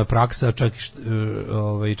državna praksa, čak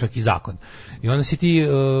i zakon. I onda si ti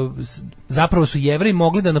zapravo su Jevreji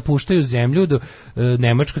mogli da napuštaju zemlju do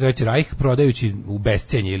Nemačku, Treći rajh, prodajući u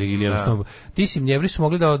bescenje ili jednostavno ti si Jevreji su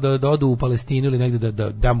mogli da odu u Palestinu ili negde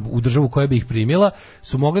da u državu koja bi ih primila,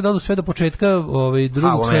 su mogli da odu sve do početka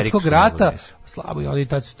drugog svetskog rata. Slabo, ali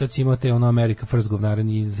tad si imao te Amerika First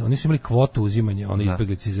govnareni, oni su imali kvotu uzimanja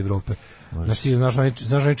izbeglice iz Evrope. Znaš,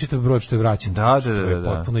 oni čitav broj što je vraćen. Da.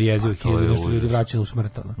 Potpuno jezivo, nešto ljudi vraćeno u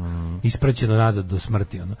smrt, ispraćeno nazad do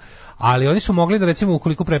smrti. Ali oni su mogli da, recimo,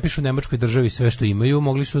 ukoliko prepišu Nemačkoj državi sve što imaju,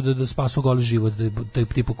 mogli su da spasu goli život, da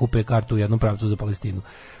tipa kupe kartu u jednom pravcu za Palestinu.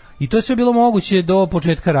 I to je sve bilo moguće do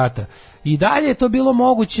početka rata. I dalje je to bilo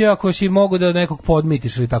moguće ako si mogu da nekog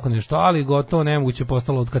podmitiš ili tako nešto, ali gotovo nemoguće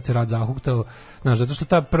postalo od kad se rat zahuktao. Znaš, zato što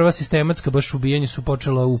ta prva sistematska baš ubijanje su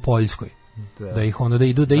počela u Poljskoj. Da ih da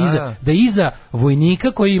idu da iza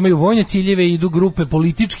vojnika koji imaju vojne ciljeve idu grupe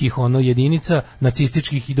političkih jedinica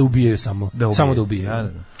nacističkih i da ubijaju samo da ubijaju.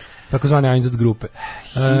 Takozvane Einsatzgruppe.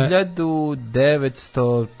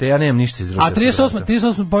 1900, ja nemam ništa iz A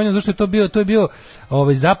 38 pominjam zašto je to je bio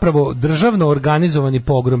zapravo državno organizovani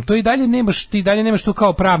pogrom. To i dalje nemaš tu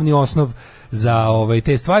kao pravni osnov za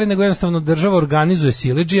te stvari, nego jednostavno država organizuje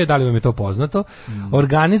siledžije, da li vam je to poznato,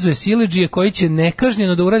 organizuje siledžije koji će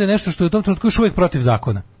nekažnjeno da urade nešto što je u tom trenutku još uvijek protiv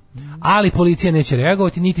zakona. Ali policija neće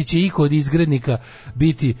reagovati, niti će iko od izgrednika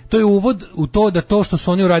biti. To je uvod u to da to što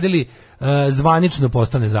su oni uradili zvanično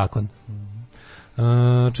postane zakon.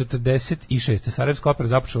 46. Sarajevska opera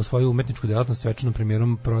započela svoju umetničku djelatnost svečanom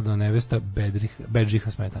premijerom Prodana nevesta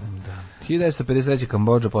Bedžiha Smetana. 1953.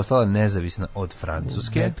 Kambodža postala nezavisna od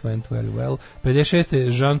Francuske. That went very well. 56.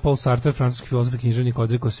 Jean-Paul Sartre, francuski filozof i književnik,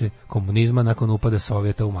 odrekao se komunizma nakon upada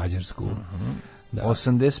Sovjeta u Mađarsku. Da.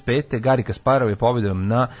 85. Gari Kasparov je pobjedom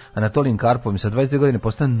na Anatolijem Karpovom sa 22 godine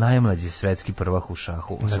postao najmlađi svetski prvak u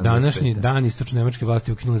šahu. 85. Na današnji dan istočno-nemačke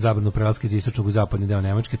vlasti ukinule zabranu prelaska iz istočnog u zapadni deo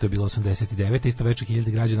Nemačke, to je bilo 89. Isto veće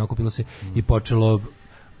 1000 građana okupilo se i počelo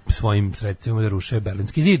svojim sredstvima da ruše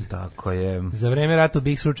Berlinski zid. Tako je. Za vreme rata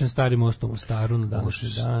bih sručen starim mostom u Staru na današnji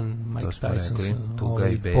dan. Mike Tyson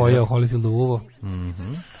pojeo Holyfieldovo uvo.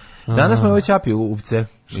 Danas smo ovaj čapi uvce.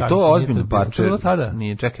 I to ozbiljno parče.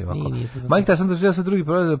 Nije, čekaj ovako. Mike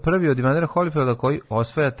Tyson prvi od Evanera Holyfielda koji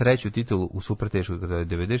osvaja treću titulu u superteškoj kategoriji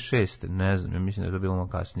 96. Ne znam, ja mislim da je to bilo malo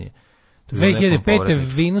kasnije.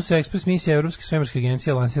 2005. Venus Express misija Evropske svemirske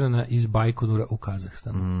agencije lansirana iz Bajkonura u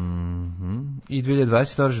Kazahstanu. I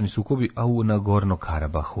 2020. oružani sukobi u Nagorno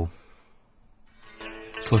Karabahu.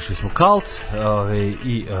 Slušali smo Cult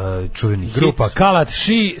i čuveni hit. Grupa Kalat,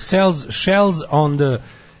 she sells shells on the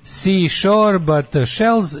seashore, but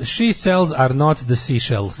she sells are not the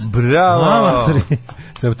seashells. Bravo!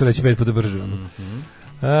 Treba to reći 5 puta brže.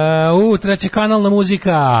 Treća kanalna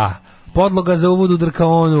muzika, podloga za uvod u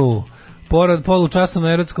drkaonu, polučasno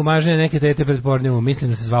erotsko maženje neke tete pred pornjevom, mislim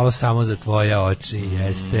da se zvalo Samo za tvoje oči,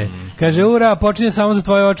 jeste. Kaže, ura, počinje Samo za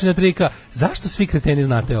tvoje oči na trika. Zašto svi kreteni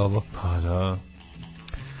znate ovo? Pa da.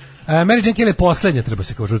 Mary Jane Kelly je poslednja, treba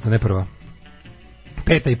se kao žuta, ne prva.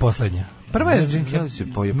 Peta i poslednja. Prva je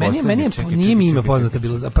meni nije mi ime poznato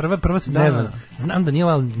bilo. Za prva se ne znam. Znam da nije,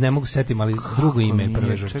 ali ne mogu setim, ali drugo ime je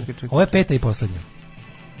prve žrtve. Ovo je peta i poslednja.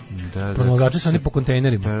 Pronalazači su oni po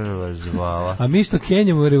kontejnerima. Prva zvala. A mi što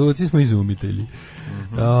kenjamo u revoluciji smo izumitelji.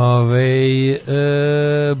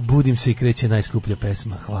 Budim se i kreće najskuplja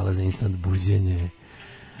pesma. Hvala za instant buđenje.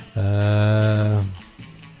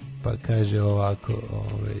 Pa kaže ovako,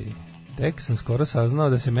 tek sam skoro saznao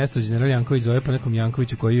da se mesto general Janković zove po nekom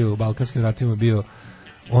Jankoviću koji je u Balkanskim ratima bio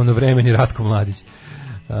vremeni Ratko Mladić.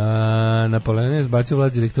 Napoleon je izbacio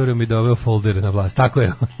vlast direktorijom i doveo foldere na vlast. Tako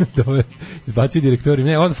je, izbacio direktorijom,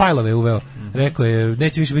 ne, on fajlove uveo. Rekao je,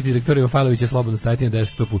 neće više biti direktorijom, fajlovi će slobodno stajati na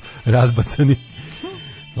desktopu razbacani.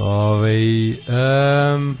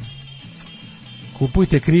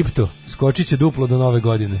 Kupujte kripto, skočit će duplo do nove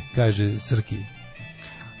godine, kaže Srki.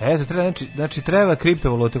 Eto, znači treba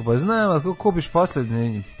kriptovalute, pa znam, ali kako kupiš posle,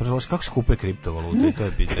 kako se kupe kriptovalute, to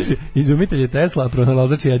je pitanje. Izumitelj je Tesla, a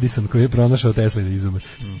pronalazač je Edison koji je pronašao Tesla da izume.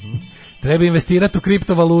 Treba investirati u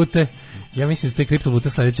kriptovalute. Ja mislim da ste kriptovalute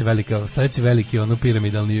sledeći veliki ono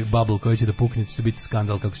piramidalni bubble koji će da pukne, će biti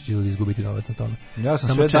skandal kako će ljudi izgubiti novac na tome. Ja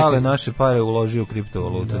sam sve dale naše pare uložio u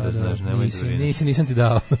kriptovalute, da znaš, nemoj da vidim. Nisam ti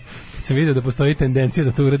dao. Kad sam vidio da postoji tendencija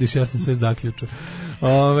da to uradiš, ja sam sve zaključio.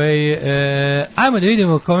 Ajmo da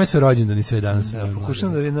vidimo kome su rođendani sve danas.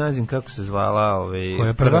 Pokušam da nađem kako se zvala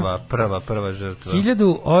prva žrtva.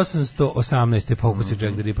 1818. Pokusi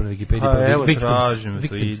Jack the Ripper na Wikipediji. Evo tražim,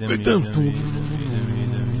 to idem.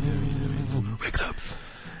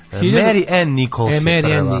 Mary Ann Nichols je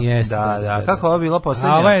prva. Da, kako ovo bilo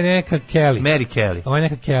poslednja? A ova je neka Kelly. Mary Kelly. Ova je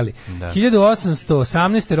neka Kelly.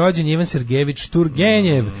 1818. rođen Ivan Sergejević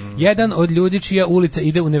Turgenjev, jedan od ljudi čija ulica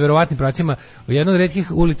ide u neverovatnim pravcima, jedna od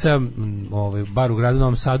retkih ulica, bar u gradu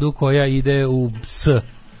Novom Sadu, koja ide u S.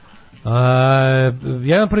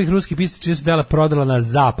 Jedan od prvih ruskih pisaca čija su dela prodala na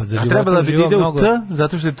zapad. Za trebala bi da ide u T,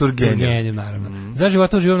 zato što je Turgenjev. Naravno. Za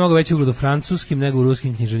života uživa mnogo veći ugled u francuskim nego u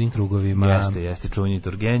ruskim književnim krugovima. Jeste, čuveni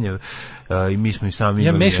Turgenjev. I mi smo i sami imali...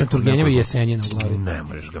 Ja mešam Turgenjeva i Jesenjina u glavi. Ne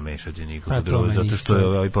možeš ga mešati nikako drugo, zato što je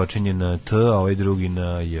ovaj počinje na T, a ovaj drugi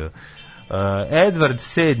na J. Edward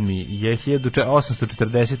VII je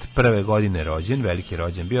 1841. godine rođen, veliki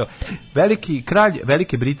rođen bio, veliki kralj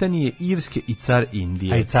Velike Britanije, Irske i car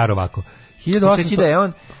Indije. A i car ovako. 1800... da je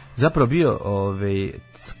on zapravo bio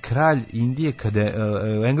kralj Indije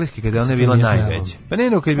engleski kada je ona bila najveća. Pa ne,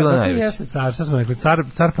 kada je bila najveća. Jeste car, šta smo rekli,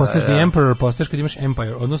 car postaješ the emperor, postaješ kad imaš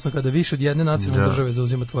empire, odnosno kada više od jedne nacionalne države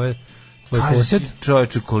zauzima tvoj posjed.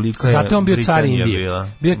 Čovječe, koliko je zato on bio car Britanija Indije. Bila.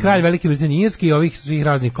 Bio je kralj Velike Britanije i ovih svih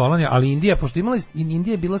raznih kolonija, ali Indija, pošto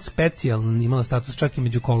Indija je bila specijalna, imala status čak i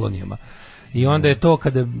među kolonijama. I onda je to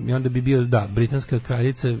onda bi bio, britanska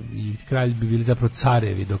kraljica i kralj bi bili zapravo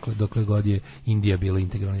carevi dokle god je Indija bila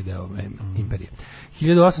integralni deo imperije.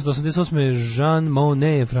 1888. Jean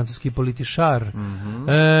Monnet, francuski političar.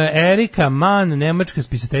 Erika Mann, nemačka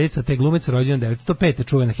spisateljica te glumica, rođena 1905.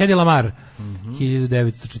 čuvena. Hedy Lamarr,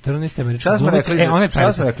 1914. američka glumica.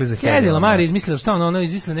 Šta smo rekli za Hedy Lamarr je izmislila, ona je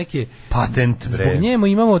izmislila neke patent. Zbog njemu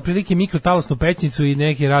imamo otprilike mikrotalasnu pećnicu i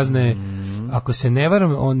neke razne, ako se ne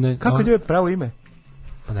varam, kako je pravo ime?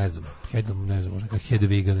 Pa ne znam, možda kao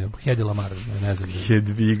Hedviga, Hedy Lamarr, ne znam.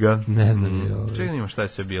 Hedviga. Ne znam. Čekaj, nima šta je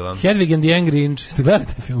sve bila. Hedvig and the Angry Inch. Ste gledali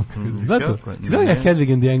taj film? Gledali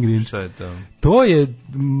Hedvig and the Angry Inch? Šta je to? To je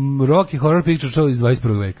Rocky Horror Picture Show iz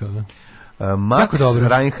 21. veka. Max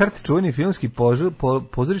Reinhardt, čuveni filmski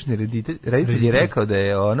pozorišni reditelj, je rekao da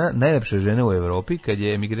je ona najlepša žena u Evropi kad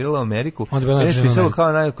je emigrirala u Ameriku. On je bila najlepša žena.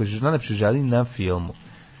 Kao najlepša žena na filmu.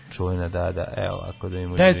 Čuvena, evo, ako da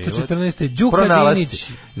imamo 1914. Đuka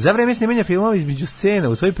Dinić. Za vreme snimanja filmova između scena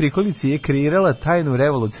u svojoj prikolici je kreirala tajnu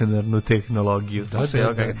revolucionarnu tehnologiju.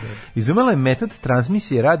 Izumela je metod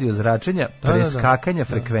transmisije radiozračenja preskakanja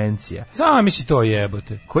frekvencija. Zamisli to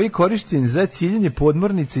jebote. Koji je korišten za ciljanje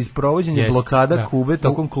podmornice i sprovođenje blokada Kube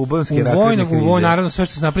tokom kubanske raketne krize. U naravno, sve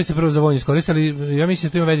što se napravi se prvo za vojno iskoristili, ja mislim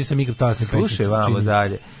da to ima veze sa mikrotalasnim pećnicom. Slušaj, vamo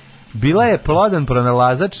dalje. Bila je plodan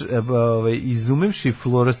pronalazač izumevši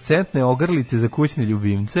fluorescentne ogrlice za kućne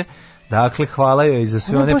ljubimce. Dakle, hvala joj za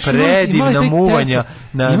sve one predivna muvanja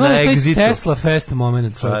na Exitu. Imala je taj Tesla Fest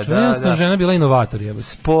moment. Jednostavno žena bila inovator.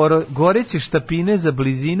 Sporo goreće štapine za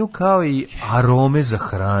blizinu kao i arome za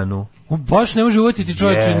hranu. Baš ne može uvatiti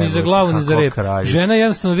čovječe ni za glavu ni za rep. Žena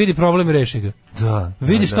jednostavno vidi problem i reši ga.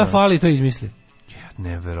 Vidi šta fali i to izmisli.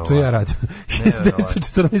 Neverovatno. To ja radim.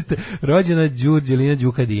 1914. rođena Đurđelina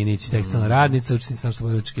Đuka Dinić, tekstilna radnica, učesnica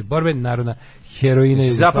narodnooslobodilačke borbe, narodna heroina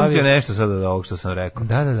Jugoslavije. Zapamtio nešto sada od ovog što sam rekao.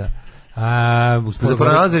 Da.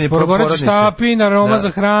 Sporogoreć štapin, aroma za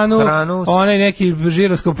hranu, onaj neki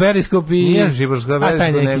žiroskop, periskop i... Nije žiroskop,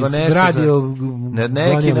 periskop, nego nešto na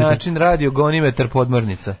neki način radio gonimetar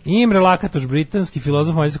podmornica. Imre Lakatoš, britanski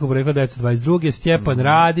filozof mađarskog porekla 1922. Stjepan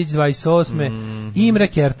Radić, 28. Imre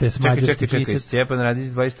Kertes, mađarski pisac. Čekaj, Stjepan Radić,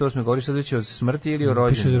 28. Govoriš sad već o smrti ili o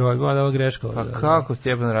rođenju? Piše da ovo je greška. Pa kako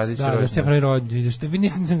Stjepan Radić rođen? Da, Stjepan je rođen,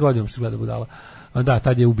 nisam godinom što gleda budala. Da,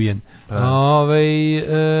 tad je ubijen.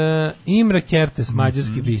 Imre Kertes,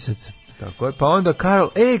 mađarski pisac. Tako je, pa onda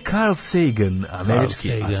Carl Sagan,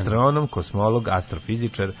 američki astronom, kosmolog,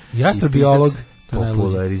 astrofizičar i astrobiolog,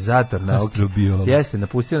 popularizator nauke. Jeste,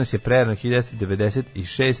 napustio nas je prerano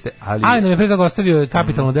 1996. Ali nam je pre toga ostavio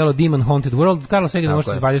kapitalno delo Demon Haunted World. Carl Sagan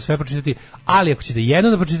možete valjda sve pročitati, ali ako ćete jedno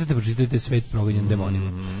da pročitate Svet progonjen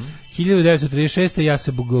demonima. 1936. ja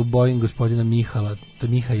se bojim gospodina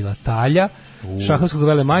Mihaila Talja, šahovskog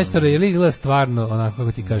velemajstora, jer izgleda stvarno, onako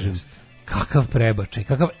kako ti kažem, Kakav prebačaj,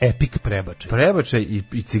 kakav epik prebačaj. Prebačaj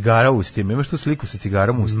i cigara u ustima. Imaš tu sliku sa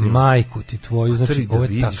cigarom u ustima? Majku ti tvoju, znači ovo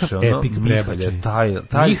je takav epik prebačaj.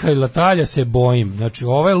 Mihajla Talja se bojim. Znači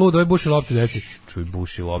ovo je lud, ovo je buši lopti, deci. Čuj,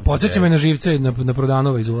 buši lopti. Podsjeća me na živce na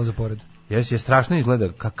Prodanova iz ulaza pored. Je strašno izgleda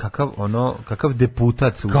kakav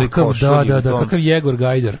deputat u toj košulji. Da, kakav Jegor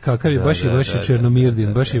Gajdar, kakav je baš je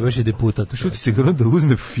Černomirdin, baš je deputat. Šuti se gledam da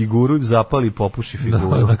uzme figuru, zapali i popuši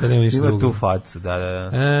figuru. Da, kad nema ništa drugo. Ima tu facu, da.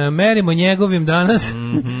 Merimo njegovim danas,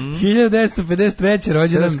 1953.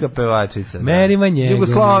 rođendan. Srpska pevačica. Merimo njegovim.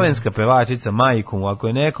 Jugoslovenska pevačica, majkom. Ako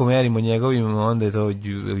je neko Merimo njegovim, onda je to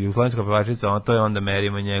jugoslovenska pevačica, to je onda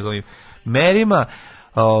Merimo njegovim. Merima,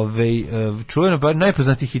 čujeno, pa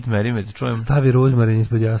najpoznatiji hit Merime, čujem. Stavi rozmarin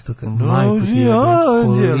ispod jastuka.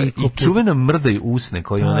 I čuvena mrdaj usne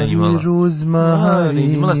koje ona imala. Stavi rozmarin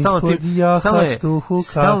ispod jastuka.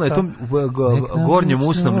 Stalno je tom gornjom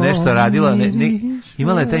usnom nešto radila,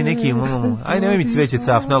 imala je taj neki, aj nemoj mi cveće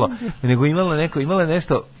cafnalo, nego imala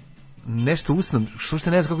nešto usno, što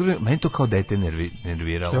ste ne znam kako, meni to kao dete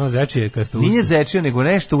nerviralo. Što je ono zečije kad ste usno? Nije zečije, nego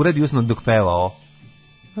nešto uradi usno dok peva ovo.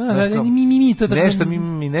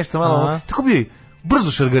 Nešto malo, tako bi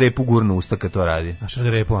brzo šargarepu gurno usta kad to radi. A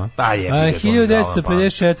šargarepu, a? Pa je.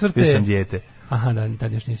 1954. Ja sam dijete. Aha, da,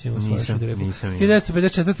 tad još nisi imao svoju šargarepu.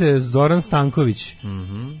 1954. Zoran Stanković,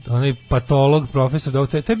 onaj patolog, profesor,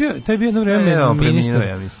 to je bio jedno vreme ministar.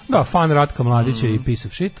 Da, fan Ratka Mladića i piece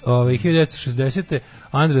of shit. 1960.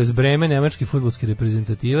 Andreas Breme, nemački fudbalski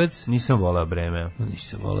reprezentativac. Nisam voleo Breme.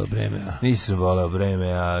 Nisam voleo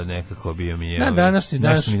Breme, a nekako bio mi je... Na današnji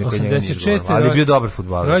dan, 86. Ali je bio dobar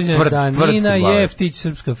fudbaler. Rođendan Nina Jeftić,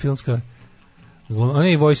 srpska filmska... Ona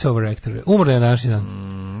je voice over actor. Umrla je na današnji dan.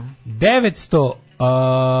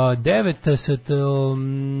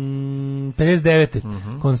 959.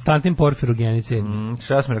 Konstantin Porfirogenik.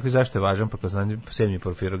 Šta smo rekli, zašto je važan Konstantin VII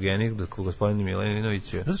Porfirogenik, gospodin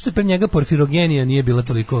Milinović? Zato što je pre njega porfirogenija nije bila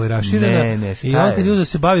toliko raširena. I on kad uzeo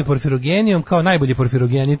se bavi porfirogenijom kao najbolji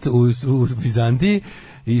porfirogenit u Vizantiji,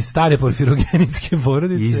 iz stare porfirogenitske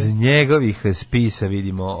porodice. Iz njegovih spisa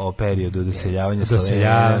vidimo o periodu doseljavanja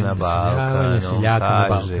Slovenije na Balkan.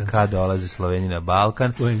 Kaže, kad dolaze Sloveniji na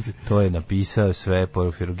Balkan, to je napisao sve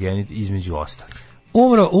porfirogenit između ostalih.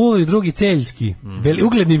 Umro Ulrich II Celjski,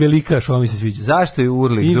 ugledni velikaš, ovo mi se sviđa. Zašto je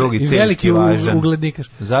Ulrich II Celjski važan? Uglednikaš.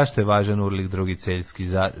 Zašto je važan Ulrich II Celjski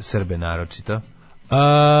za Srbe naročito?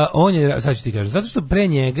 On je, sad ću ti kažem, zato što pre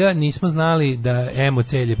njega nismo znali da Emo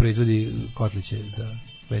Celje proizvodi kotliće za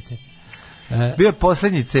WC. Bio je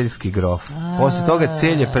poslednji celjski grof. Posle toga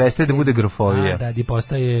Celje prestaje da bude grofovija. Da, di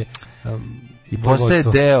postaje i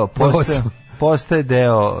postaje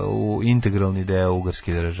deo integralni deo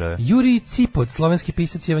ugarske države. Jurij Cipot, slovenski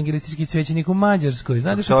pisac i evangelistički svećenik u Mađarskoj.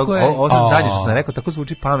 Znate što ko je? Ovo zadnje što sam rekao, tako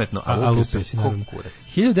zvuči pametno, a lupio se naravno.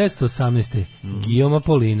 1918. Guillaume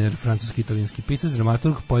Apollinaire, francuski-italijanski pisac,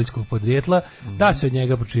 dramaturg poljskog podrijetla, da se od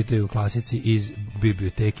njega pročitaju klasici iz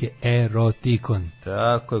biblioteke Erotikon.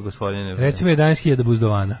 Tako je, gospodine. Recimo 11.000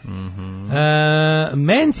 buzdovana.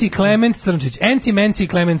 Menci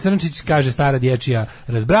Klement Crnčić, kaže stara dječja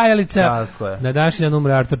razbrajalica. Tako je. Na današnji dan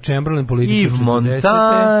umre Arthur Chamberlain, političar 40. Yves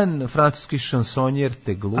Montand, francuski šansonjer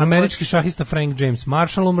te glumač. Američki šahista Frank James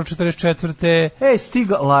Marshall umre 44.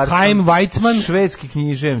 Stig Larsson, Chaim Weizmann, švedski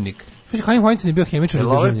književnik. Chaim Weizmann je bio hemičar i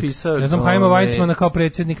državnik. Ja znam Chaima Weizmana kao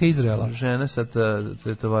predsjednika Izraela. Žena sa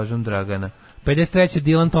tetovažom Dragana. 53.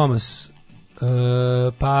 Dylan Thomas.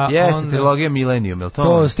 Jeste, trilogija Millennium, je li to?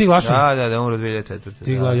 To, Stig Larsson. Da, umro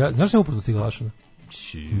 2004. Znaš što je upravo Stig Larsson?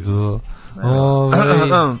 Da.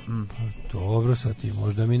 Dobro, sad ti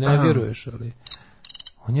možda mi ne vjeruješ, ali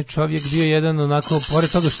on je čovjek bio jedan onako,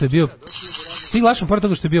 pored toga što je bio Stig Larsson, pored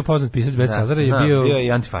toga što je bio poznat pisac bestsellera, je bio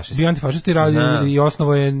i antifašist. Bio antifašist i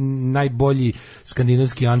osnovao je najbolji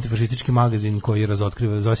skandinavski antifašistički magazin koji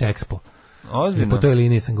razotkriva, zove se Expo. Ozbiljno. Po toj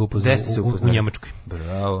liniji sam ga upoznao u Njemačkoj.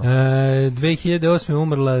 Bravo. 2008.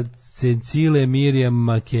 umrla Cecile Mirjam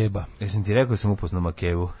Makeba. Jesam ti rekao da sam upoznao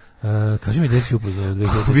Makebu? Kaži mi gde si upoznao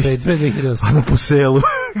 2008. Pa na poselu.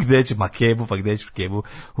 Gde će Makebu, pa gde će Makebu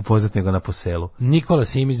upoznat nego na poselu. Nikola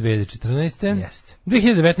Simić 2014. Jeste.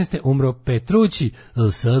 2019. umro Petrući.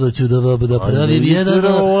 Sada ću da vam napravim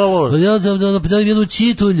jednu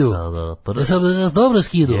čitulju. Ja sam nas dobro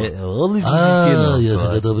skinuo. Ja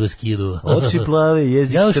sam ga dobro skinuo. Oči plave,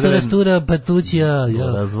 jezik crven. Ja što rastura Petrućija.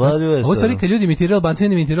 Razvaljuje se. Ovo stvari kad ljudi imitiraju Albanci,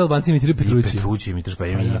 ne imitiraju Albanci, imitiraju Petrući. Petrući imitiraš, pa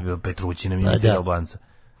Petrući nam imitiraju Albanca.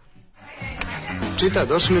 Čita,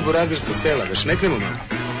 došli mi burazir sa sela, već ne krenemo malo.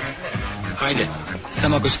 Hajde,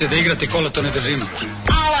 samo ako ćete da igrate kola, to ne držimo.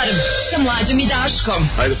 Alarm sa Mlađom i Daškom.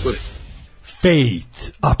 Hajde, puri.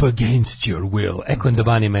 Fate up against your will. Echo and the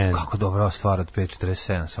Bunny Man. Kako dobra stvar od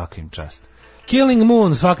 5.47, svakim čast. Killing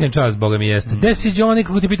Moon, svakim čast, boga mi jeste. Desi Johnny,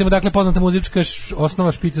 kako ti pitamo, dakle, poznata muzička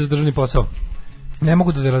osnova špica za državni posao. Ne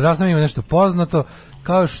mogu da razaznam, ima nešto poznato,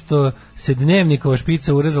 kao što se Dnevnikova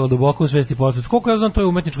špica urezala duboko u svesti podstat. Koliko ja znam, to je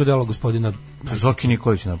umetničko delo gospodina Zoki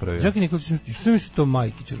Nikolić napravio. Zoki Nikolić, što misli to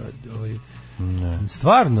Majkić radi? Ne.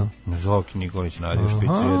 Stvarno? Zoki Nikolić naravio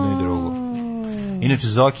špicu jedno i drugo. Inače,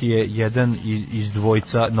 Zoki je jedan iz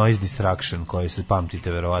dvojca Noise Distraction, koji se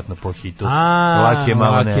pamtite verovatno po hitu. Lak je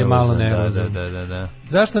malo nervozan. Da.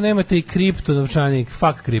 Zašto nemate i kripto novčanik?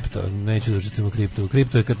 Fuck kripto, neću da učestim u kripto.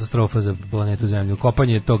 Kripto je katastrofa za planetu Zemlju.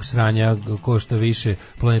 Kopanje tog sranja košta više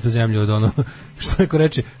planetu Zemlju od ono, što neko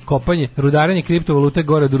reče, kopanje, rudarenje kriptovalute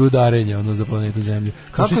gore od rudarenja za planetu Zemlju.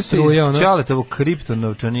 Kako se iz Ćaletovo kripto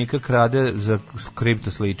novčanika krade za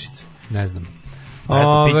kripto sličice? Ne znam.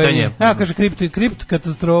 Pitanje. Kaže kripto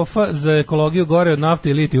katastrofa za ekologiju gore od nafte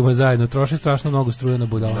i litijuma zajedno. Troši strašno mnogo struje na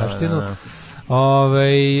budalaštinu.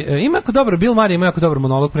 Ima jako dobro, Bill Murray ima jako dobar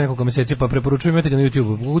monolog pre nekoliko meseci, pa preporučujem, imate ga na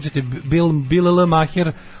YouTube. Ugućete Bill L.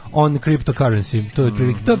 Maher on cryptocurrency.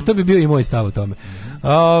 To bi bio i moj stav o tome.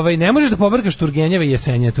 Ne možeš da pobrkaš Turgenjeva i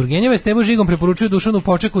Jesenja. Turgenjeva je s Temo Žigom preporučuju Dušanu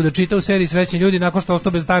Počeku da čita u seriji Srećni ljudi nakon što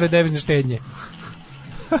ostao bez stare devizne štednje.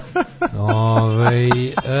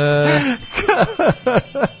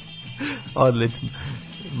 Odlično.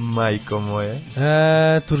 Majko moje.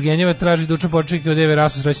 Turgenjeva traži Dušan Poček od Eve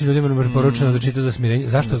Rasu Srećnim ljudima preporučeno da čita za smirenje.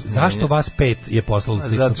 Zašto vas 5 je poslalo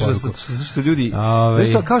sličnu poruku? Zato što ljudi,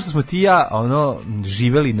 kao što smo ti i ja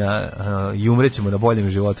živeli i umrećemo na boljem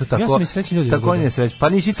životu, tako, ja sam i srećni ljudi. Tako on je srećan. Pa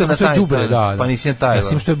nisi to na taj. Pa nisi na taj. Ja s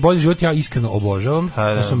tim što je bolji život ja iskreno obožavam.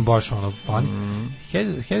 Ja sam baš fan.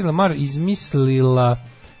 Hedy Lamar izmislila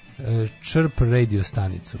Chirp radio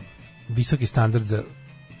stanicu. Visoki standard za,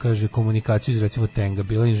 kaže, komunikaciju iz recimo Tenga.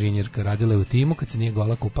 Bila inženjerka, radila je u timu kad se nije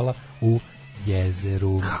gola kupala u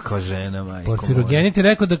jezeru. Kakva žena, majko. Porfirogenit je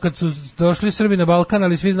rekao da kad su došli Srbi na Balkan,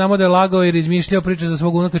 ali svi znamo da je lagao i izmišljao priče za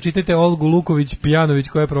svog unuka, čitajte Olgu Luković-Pijanović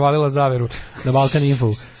koja je provalila zaveru na Balkan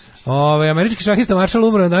Info. Američki šahista Marshall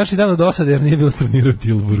umro na današnji dan od dosade jer nije bilo turnira u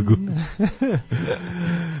Tilburgu.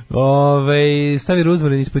 Stavi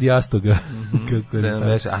ruzmarin ispod jastoga.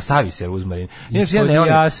 A stavi se ruzmarin. Ispod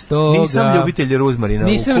jastoga. Nisam ljubitelj ruzmarina.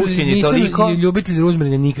 Nisam ljubitelj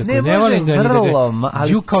ruzmarina nikako. Ne volim ga.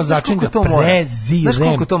 Kao začin ga prezirem. Znaš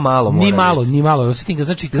koliko to malo mora? Ni malo. Osjetim ga,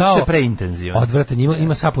 znači kao se preintenzivan. Odvratan,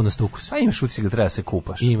 ima sapunast ukus. Pa imaš utisak da treba se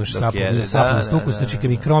kupaš. Imaš sapunast ukus, znači kad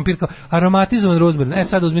mi krompir kao aromatizovan ruzmarin.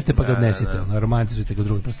 Sad uzmite pa ga odnesite, aromatizujte ga u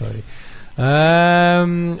drugoj prostoriji.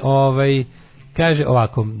 Kaže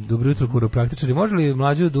ovako, dobro jutro kuropraktičari, može li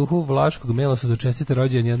mlađu duhu Vlaškog Melosa da čestite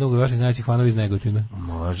rođendan jednog od vaših najvećih fanova iz Negotina?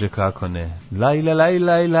 Može, kako ne. Laj,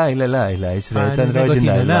 sretan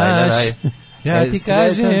rođendan, laj. Ja ti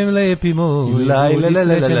kažem, lepi moj, budi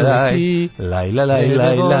srećan lepi. Laj,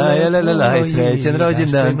 srećan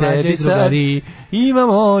rođendan tebi sad.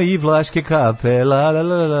 Imamo i vlaške kape,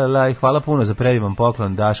 laj. Hvala puno za predivan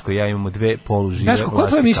poklon, Daško, ja imamo 2 polužive vlaške kape. Daško, ko je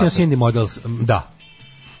tvoje mišljenje o Cindy Models?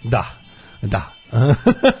 Da.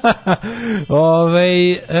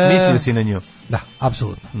 Mislio si na nju? Da,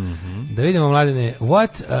 apsolutno. Da vidimo, Mladene, what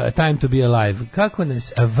a time to be alive. Kako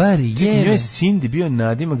nas varijeme. Čekaj, njoj je Cindy bio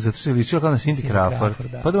nadimak zato što je ličila kao na Cindy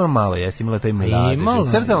Crawford. Da. Pa dobro malo jeste, imala taj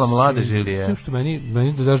mladež. Crtala mladež ili je? Sve što meni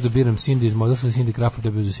da daš da biram Cindy iz Models ili Cindy Crawford,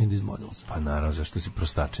 da bi za Cindy iz Models. Pa naravno, zašto si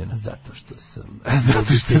prostačena? Zato što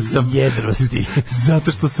sam jedrosti.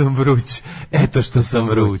 Zato što sam vruć. Eto što sam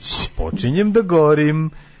vruć. Počinjem da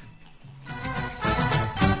gorim.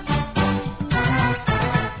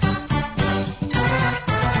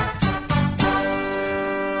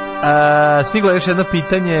 Stiglo je još jedno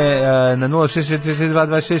pitanje na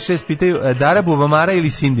 066622666, pitaju Dara Buvamara ili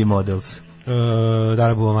Cindy Models?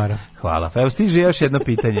 Dara Buvamara. Hvala. Pa evo stiže još jedno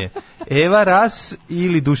pitanje. Eva Ras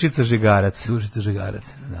ili Dušica Žegarac? Dušica Žegarac.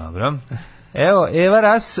 Dobro. Evo, Eva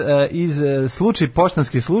Ras iz Slučaj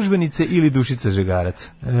poštanske službenice ili Dušica Žegarac?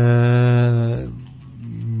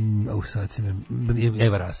 Sad si me...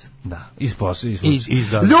 Eva Ras. Da,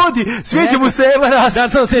 ljudi, sviđa mu se Eva Ras. Da,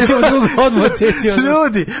 sad odsjećamo drugu odmah,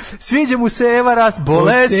 ljudi, sviđa mu se Eva Ras,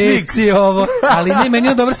 bolesnik. Ovo, ali ne, meni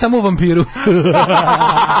je dobro samo u Vampiru.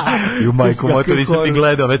 Ju majko, moto nisam ti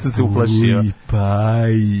gledao, već sam se uplašio. Uj,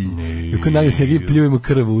 paj. Kako nadam se, vi pljujemo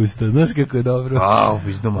krv u usta, znaš kako je dobro.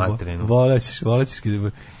 Bizno materinu. Volećeš.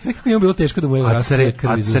 Sve kako je bilo teško da mu Eva Ras krv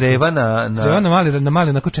iz usta. A creva na mali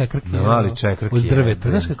onako čekrk. Na mali čekrk. Od drveta,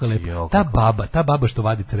 znaš kako je lepo. Ta baba što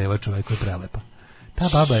vadi creva, čovjek, je prelepa. Ta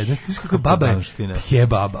baba je, znaš kako baba je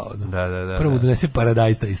baba. Da. Prvo donese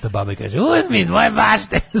paradajz, ta ista baba i kaže, uzmi iz moje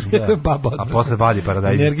bašte. Kako je baba. A posle vadi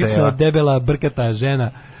paradajz iz ceva. Energična, debela, brkata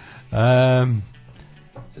žena.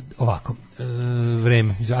 Ovako,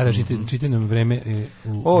 vreme. Čitaj nam vreme.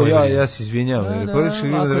 Ja se izvinjam.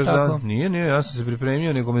 Nije, ja sam se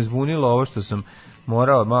pripremio, nego me zbunilo ovo što sam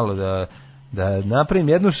morao malo da napravim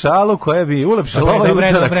jednu šalu koja bi ulepšala ovaj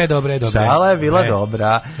utorak. Dobre. Šala je bila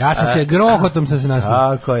dobra. Ja sam se grohotom sam se nasmeo.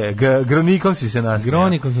 Tako je, gronikom si se nasmeo.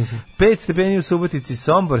 Gronikom sam se. 5 stepeni u Subotici,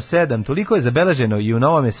 Sombor 7, toliko je zabeleženo i u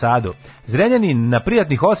Novom Sadu. Zrenjanin na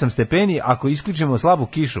prijatnih 8 stepeni ako isključimo slabu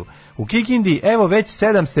kišu. U Kikindi evo već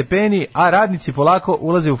 7 stepeni, a radnici polako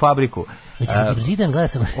ulaze u fabriku.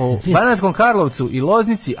 U Banatskom Karlovcu i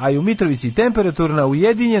Loznici, a i u Mitrovici temperaturna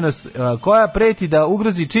ujedinjenost koja preti da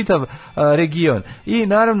ugrozi čitav region. I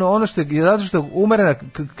naravno ono što je zato što umerena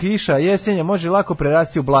kiša jesenja može lako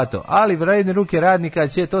prerasti u blato, ali vredne ruke radnika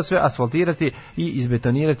će to sve asfaltirati i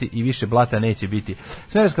izbetonirati i više blata neće biti.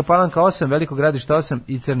 Smederevska Palanka 8, Veliko Gradište 8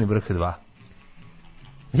 i Crni Vrh 2.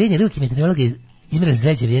 Vredne ruke meteorologe izmeraš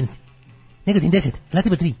zveće vrijednosti. Negotin 10,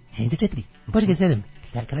 Zlatibor 3, Sjenica 4, Požega 7,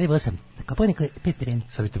 Kraljevo 8, Koponik 5 stepeni.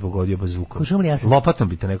 Sad bi te pogodio bazukom. Kuršumlija 8. Lopatom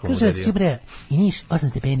bi te nekom udario. Kruševac, Ćuprija i Niš 8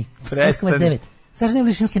 stepeni. Leskovac 9. Zašto ne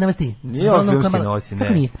voliš filmske novosti? Nije ovo filmske novosti, ne.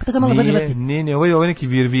 Kako nije? Pa tako malo brže vrti. Nije, ovo je neki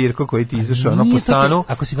virko koji ti izašao po stanu.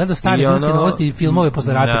 Ako si gledao stare filmske novosti i filmove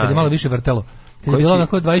posle rata, kad je malo više vrtelo. Kad je bilo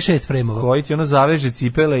onako 26 frejmova. Koji ti zaveže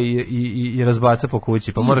cipele i razbaca po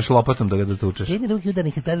kući, pa moraš lopatom da ga dotučeš. Jedni ruki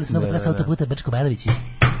udarnik stavili su novu trasu autoputa Brčko-Banović.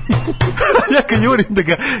 Ja ga jurim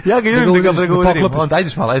da ga pregovorim. Onda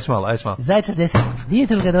ajdeš malo. Zaječar 10,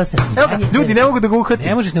 Dimitrovgrad 8. Ljudi, ne mogu da ga uhvatim.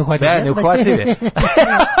 Ne možeš ne uhvatiti. Ne uhvatljive.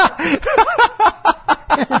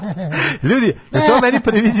 Ljudi, da se ovo meni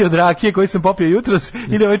previđe od rakije koji sam popio jutros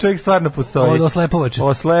ili ovaj čovjek stvarno postoji? Od oslepovače.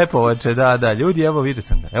 Oslepovače, da. Ljudi, evo vidio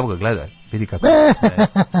sam ga. Evo ga, gledaj. Vidi kako se smeje.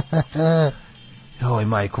 Oj,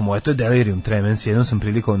 majko moja, to je delirium tremens. Jednom sam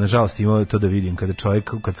prilikom, nažalost, imao to da vidim kada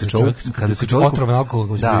se čovjek otrovan alkohol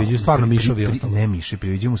koji se priviđaju, stvarno mišovi ostalo. Ne miši,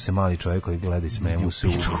 priviđu mu se mali čovjek koji gleda i smeje mu se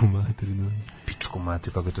u pičku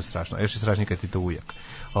materinu, kako je to strašno. Još je strašnije kad ti to ujak.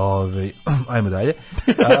 Ajmo dalje.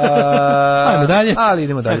 Ali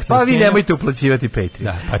idemo dalje. Pa vi nemojte uplaćivati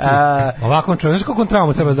Patreon. Ovako čovjek, znaš koliko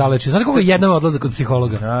traumu treba zaleći? Znate koliko je jedan odlazak kod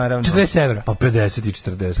psihologa? 40 evra. Pa 50 i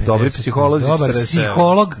 40. Dobri psiholozi 40 evra. Dobar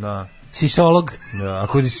psiholog. Sisolog.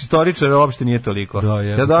 Ako je istoričar, uopšte nije toliko.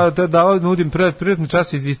 Da nudim privatni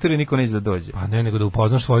čas iz istorije, niko neće da dođe. Pa ne, nego da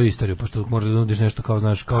upoznaš svoju istoriju, pošto možeš da nudiš nešto kao,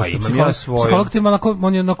 znaš, kao što psiholog ti ima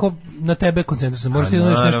on je onako na tebe koncentrisan, možeš ti da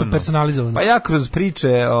nudiš nešto personalizovano. Pa ja kroz priče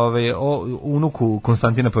o unuku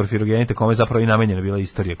Konstantina Porfirogenita, kome je zapravo i namenjena bila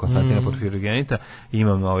istorija Konstantina Porfirogenita,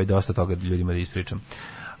 imam dosta toga ljudima da ispričam.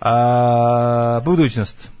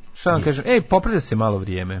 Budućnost. Šta vam kažem? Popravlja se malo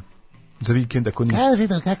vrijeme. Za vikend ako ništa.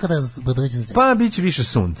 Kako da budućnost? Pa biće više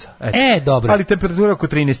sunca. Dobro. Ali temperatura oko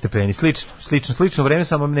 13 stepeni. Slično vreme,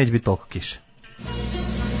 samo neće biti toliko kiše.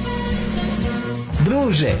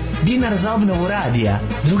 Druže, dinar za obnovu radija.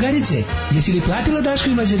 Drugarice, jesi li platila Daško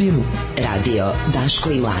i Mlađarinu? Radio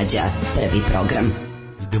Daško i Mlađa, prvi program.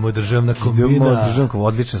 Idemo državna kombina.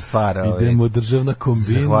 Odlična stvar. Idemo državna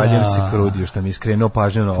kombina. Zahvaljujem se Krudiju što mi je skrenuo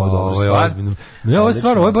pažnju na ovu stvar. Ova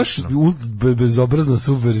stvar, ovo je baš bezobrazna,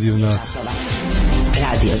 subverzivna.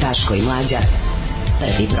 Radio Daško i Mlađa,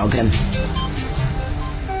 prvi program.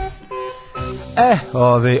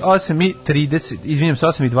 8:30, izvinjam se,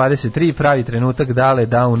 8:23, pravi trenutak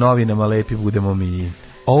da u novinama lepi budemo mi.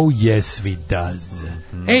 Oh yes, we does.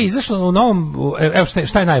 Izašlo u novom, evo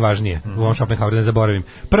šta je najvažnije u ovom Schopenhaueru, ne zaboravim.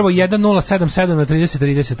 Prvo 1077 na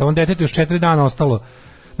 3030, ovom detetu još 4 dana ostalo.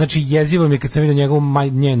 Znači jezivo mi je kad sam vidio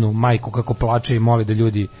njenu majku kako plače i moli da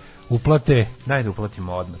ljudi uplate. Daj da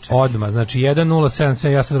uplatimo odmah. Znači 1077,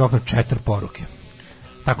 ja sam roknuo 4 poruke.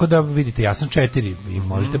 Tako da vidite, ja sam 4, vi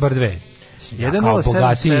možete bar 2. Ja kao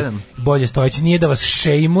bogati, bolje stojeći, nije da vas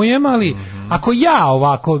šejmujem, ali ako ja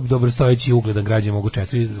ovako dobro stojeći i ugledan građan mogu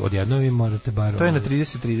 4 odjedno, vi morate bar... To je na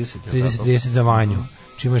 30-30. 30-30 za Vanju.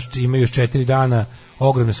 Imaju još 4 dana,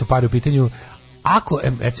 ogromne su pare u pitanju. Ako,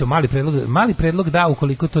 recimo, mali predlog da,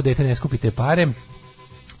 ukoliko to dete ne skupite pare,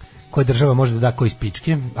 koje država može da da koji iz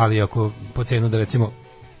pičke, ali ako po cenu da recimo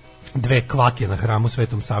 2 kvake na hramu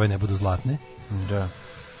Svetom Save ne budu zlatne. Da.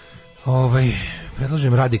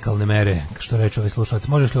 Predlažem radikalne mere, što reče ovaj slušalac.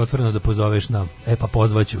 Možeš li otvoreno da pozoveš na, pa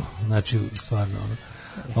pozvaću, znači stvarno.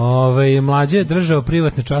 Mlađe je držao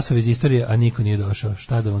privatne časove iz istorije, a niko nije došao.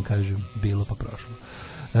 Šta da vam kažem, bilo pa prošlo.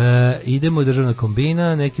 Idemo državna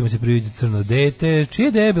kombina, nekima se priviđa crno dete. Čija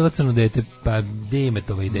ideja je bila crno dete? Pa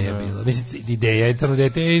Dimetova ideja bila. Mislim, ideja je crno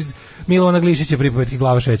dete iz Milona Glišića pripovetke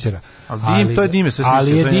Glava šećera. To je Dime sve smislio.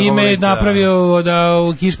 Ali je Dime napravio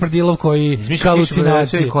Kišprdilov koji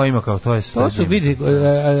halucinacije. Ko ima kao to je sve. To su vidi.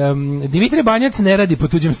 Dimitrij Banjac ne radi po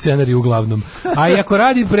tuđem scenariju uglavnom. A i ako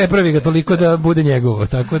radi, prepravi ga toliko da bude njegovo.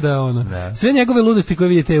 Tako da sve njegove ludosti koje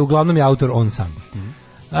vidite uglavnom je autor on sam.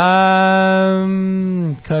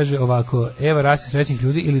 Kaže ovako, Eva Rasi srećnih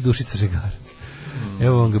ljudi ili Dušica Žegarac.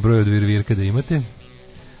 Evo vam ga broj od Virvirka da imate.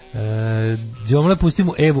 Đomle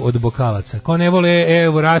pustimo Evu od Bokalaca. Ko ne vole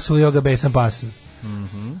Evu Rasu, joga besan pas.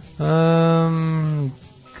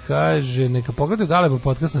 Kaže, neka pogledaju Galeba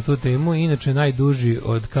podcast na tu temu, inače najduži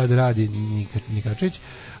od kad radi Nikačić.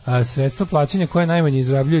 Sredstva plaćanja koje najmanje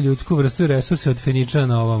izrabljuje ljudsku vrstu i resurse od Feničana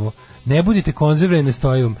na ovamo. Ne budite konzerve, ne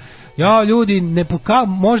stoji vam. Ja, ljudi,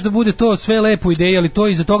 možda bude to sve lepo ideja, ali to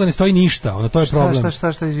iza toga ne stoji ništa, to je problem. Šta,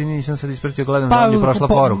 izvini, nisam sad ispratio, gledam da vam je prošla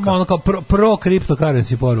poruka. Ono kao pro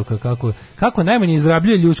cryptocurrency poruka, kako najmanje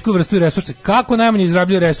izrabljuje ljudsku vrstu i resurse, kako najmanje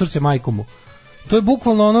izrabljuje resurse majkomu. To je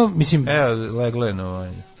bukvalno ono, mislim... Legle.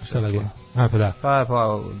 Šta je leglo? Pa da.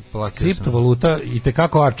 Pa kriptovaluta i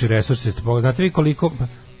tekako arči resurse. Znate vi koliko...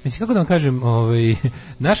 Mislim, kako da vam kažem,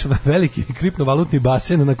 naš veliki kriptovalutni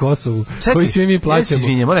basen na Kosovu, koji svi mi plaćamo...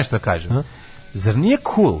 Izvinjamo, nešto da kažem. Zar nije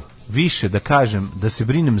cool više da kažem da se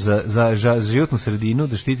brinem za životnu sredinu,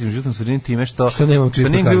 da štitim životnu sredinu time što nemam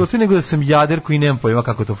kriptovalutu, nego da sam jader koji nemam pojma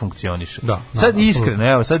kako to funkcioniše. Sad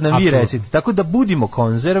iskreno, evo, sad nam vi recite. Tako da budimo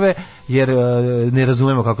konzerve, jer ne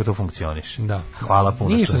razumemo kako to funkcioniše. Hvala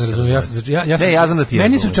puno. Ništa ne razumem. Ja znam da ti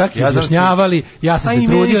meni su čak i objašnjavali, ja sam se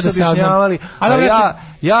trudio da saznam.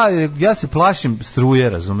 Ja se plašim struje,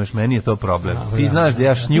 razumeš, meni je to problem. Ti znaš da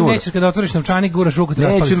ja šnjur. Nećeš kada otvoriš novčanik, guraš ruku, te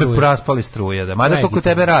raspali struje. Neću me raspali struje, da. Mada to kod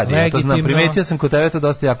tebe radi. Ja to znam, primetio sam kod tebe to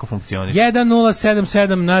dosta jako funkcioniše.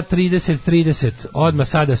 1077 na 3030. Odmah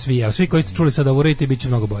sada svi. Svi koji ste čuli sada uradite, bit će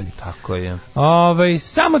mnogo bolje. Tako je.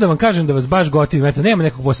 Samo da vam kažem da vas baš gotivim. Eto, nema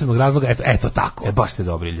nekog posebnog razloga. Eto tako. Baš ste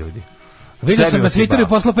dobri ljudi. Vidio sam na Twitteru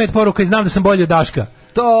poslao 5 poruka i znam da sam bolji od Daška.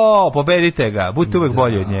 To, pobedite ga. Budite uvek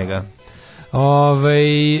bolji od njega.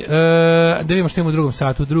 Da vidimo što imamo u drugom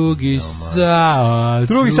satu. Drugi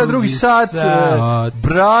sat.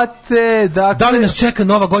 Brate, dakle... Da li nas čeka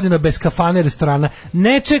nova godina bez kafane restorana?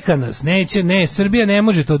 Ne čeka nas, Srbija ne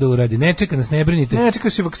može to da uradi. Ne čeka nas, ne brinite. Ne čeka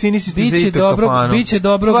se, vakcinisite se i u kafanu. Biće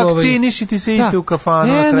dobro. Vakcinišite se i u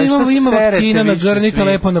kafanu. Ima vakcina, nagrnite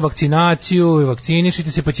lepo na vakcinaciju,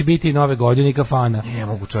 vakcinišite se pa će biti i nove godine i kafana. Ne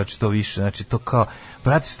mogu čovječe to više, znači to kao...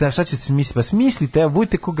 Brate, šta ćete misliti? Pa smislite,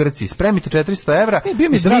 budite ko Grci, spremite 400 evra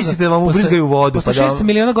i smislite da vam ubrizgaju vodu. Posle 600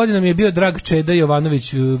 miliona godina mi je bio drag Čeda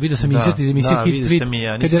Jovanović, vidio sam iz emisije Hit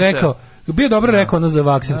Tweet, kad je rekao, bio dobro rekao ono za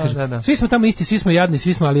vakser, kaže, svi smo tamo isti, svi smo jadni,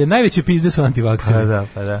 svi smo, ali najveće pizde su antivakseri.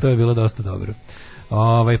 To je bilo dosta dobro.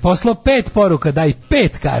 Poslao 5 poruka, daj 5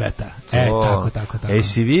 karata. Tako.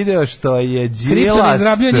 Si video što je Đilast... Kripto ne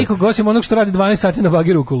izrabljuje nikog, osim onog što radi 12 sati na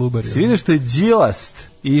bageru u Kolubari. Si video što je Đilast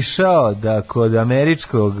išao da kod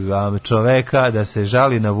američkog čoveka da se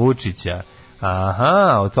žali na Vučića.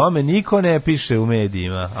 Aha, o tome niko ne piše u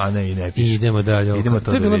medijima, a ne i ne piše. Idemo dalje.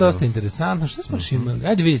 To je bilo dosta interesantno. Što smo imali?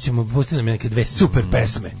 Ajde vidjet ćemo, pustiti nam neke 2 super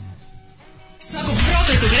pesme. Svakog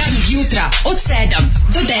prokletog radnog jutra od 7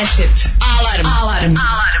 do 10. Alarm.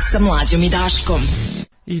 Sa Mlađom i Daškom.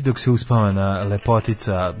 I dok se uspavana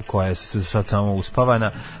lepotica, koja je sad samo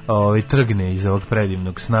uspavana, trgne iz ovog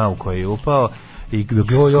predivnog sna u koji je upao, i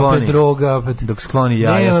dok skloni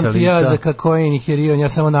jaja sa lica. Nemam ti ja za kakoin i herion, ja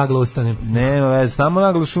samo naglo ustanem. Nema veze, samo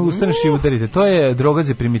naglo ustaneš i udarite. To je droga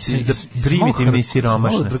za primitivne i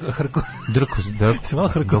siromašne.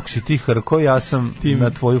 Dok si ti hrko, ja sam na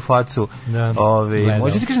tvoju facu.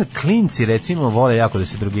 Možete ti kažem, klinci recimo vole jako da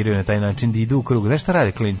se drogiraju na taj način, da idu u krug. Znaš šta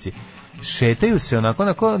rade klinci? Šetaju se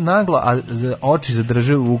onako naglo, a oči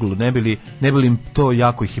zadrže u uglu, ne bi li im to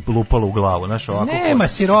jako ih lupalo u glavu, znaš, ovako. Nema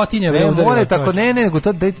sirotinja, nego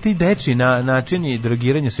to ti deči načini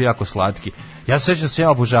drogiranja su jako slatki. Ja se sećam da sam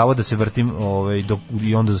obožavao da se vrtim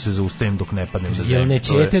i onda da se zaustavim dok ne padnem za zemlju. Jel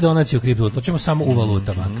nećete donaciju kripto, to ćemo samo u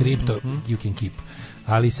valutama, kripto you can keep.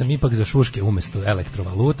 Ali sam ipak za šuške umesto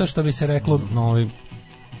elektrovaluta, što bi se reklo,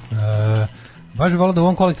 Baš bi volao da u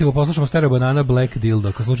ovom kolektivu poslušamo Stereo Banana Black Dildo,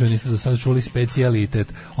 ako slučajno niste do sada čuli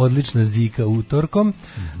specijalitet, odlična zika utorkom.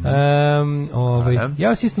 Ja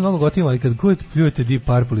vas isto mnogo gotivim, ali kad god pljujete Deep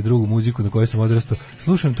Purple i drugu muziku na kojoj sam odrastao,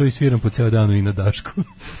 slušam to i sviram po ceo danu i na Dašku.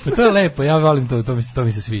 Pa to je lepo, ja volim to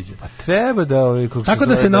mi se sviđa. Pa treba da tako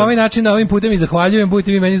da se na ovaj način, na ovim putem i zahvaljujem,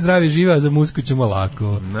 budite vi meni zdravi i živi, a za muziku ćemo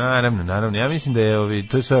lako. Naravno, ja mislim da je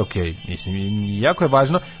to je sve okej. Mislim, jako je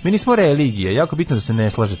važno, mi nismo religije, jako bitno da se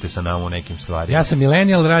ne slažete sa nama u nekim stvarima. Ja sam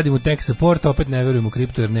millennial, radim u tech support, opet ne verujem u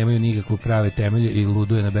kripto jer nemaju nikakve prave temelje i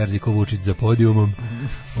luduje na berzi ko Vučić za podijumom.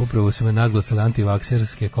 Upravo su me nadglasali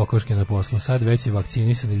antivakserske kokoške na poslu. Sad već i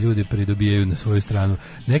vakcinisani ljudi pridobijaju na svoju stranu.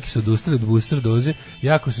 Neki su odustali od booster doze,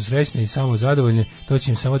 jako su srećni i samo zadovoljni, to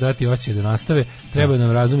će im samo dati osjećaj da nastave. Treba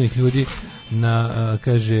nam razumnih ljudi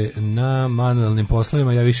na manuelnim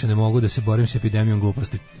poslovima, ja više ne mogu da se borim s epidemijom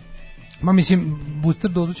gluposti. Ma mislim,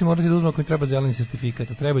 booster dozu će morati da uzme ako im treba zeleni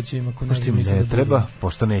sertifikat, a treba će im ako ne treba,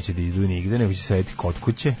 pošto neće da idu nigde, nego će sedeti kod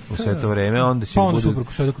kuće u sve to vreme, onda će onda super,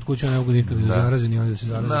 ko sede kod kuće, ne mogu nikada da zaraze, ni onda da se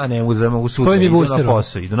zaraze. Ne mogu da mogu sutra,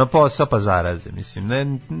 idu na posao pa zaraze, mislim,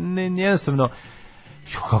 ne jednostavno,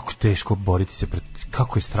 kako teško boriti se protiv,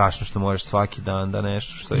 kako je strašno što možeš svaki dan da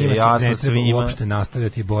nešto što je jasno svima. Ne treba uopšte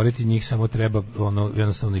nastavljati i boriti, njih samo treba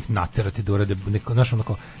jednostavno ih naterati da urade,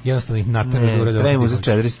 jednostavno ih nateraš da urade. Treba im uzeti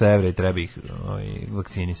 400 evra i treba ih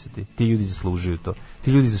vakcinisati. Ti ljudi zaslužuju to.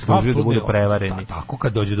 Ti ljudi zaslužuju da budu prevareni. Tako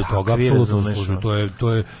kad dođe do toga, apsolutno zaslužuju.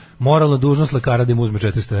 To je moralna dužnost lekara da im uzme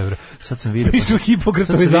 400 evra. Sad sam vidio,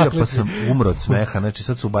 pa sam umro od smeha. Znači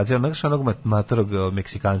sad su ubacili onog matorog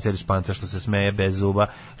Meksikanca ili Španca što se smeje bez zuba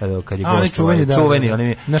kad je čuveni.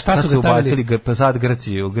 Oni sad su ubacili, pa sad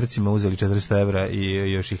Grcima uzeli 400 evra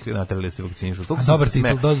i još ih naterali da se vakcinišu.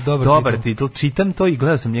 Dobar titl. Čitam to i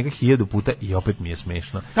gledao sam njega 1000 puta i opet mi je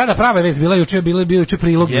smešno. Da, prava vest bila juče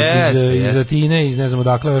prilog iz Atine, iz ne znam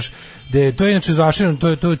odakle još. To je inače zašireno, to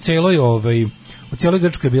je u cijeloj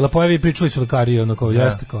Grčkoj je bila pojava i pričali su lekari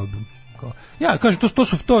jeste kao ja kažem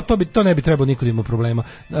to ne bi trebalo niko da ima problema.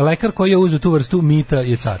 Lekar koji je uzeo tu vrstu mita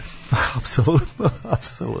je car. Apsolutno.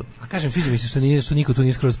 A kažem, sviđa mi se što niko tu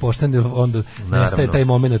nije skroz pošten, onda nestaje taj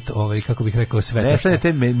moment, kako bih rekao, sveta. Nestaje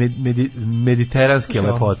te mediteranske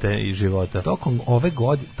lepote i života. Tokom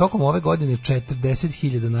ove godine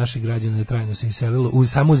 40.000 naših građana je trajno se iselilo u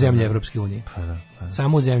samu zemlje Evropske unije.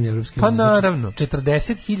 Samo u zemlje Evropske unije. Pa naravno.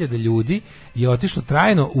 40.000 ljudi je otišlo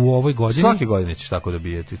trajno u ovoj godini. Svake godine ćeš tako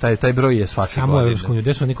dobijeti. Taj broj je svake godine. Samo u Evropsku uniju.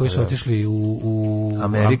 Gde su oni koji su otišli u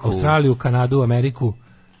Ameriku, Australiju, Kanadu, Ameriku?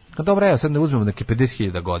 Pa dobro, ja sad ne uzmemo neke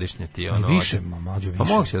 50.000 godišnje ti više, Mlađo, više. Pa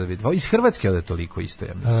mogu se da vidi. Iz Hrvatske ode toliko isto,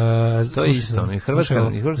 ja mislim. To je isto, i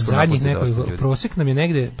Hrvatska zadnjih nekoliko, prosjek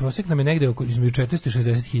nam je negde oko između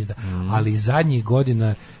 460.000, ali zadnjih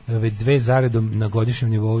godina već dve zaredom na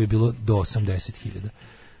godišnjem nivou je bilo do 80.000.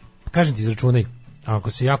 Kažem ti, izračunaj, ako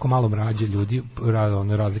se jako malo mrađe ljudi,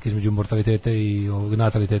 razlika između mortaliteta i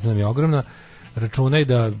nataliteta nam je ogromna, računaj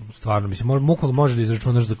da stvarno, mislim, može da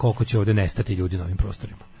izračunaš za koliko će ovde nestati ljudi na ovim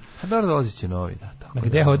prostorima. A da dolazit će novi, da. Ma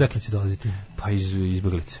gde odakle će dolaziti? Pa iz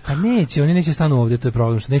izbeglice. Pa neće, oni neće stanu ovde, to je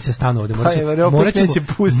problem, što neće stanu ovde. Morat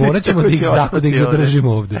ćemo da ih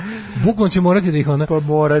zadržimo ovde. Bukvalno će morati da ih Pa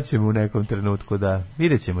morat ćemo u nekom trenutku, da.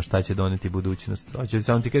 Vidjet ćemo šta će doneti budućnost. Hoću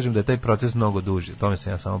samo ti kažem da je taj proces mnogo duži. O tome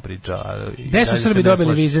sam ja samo pričao. Gde su Srbi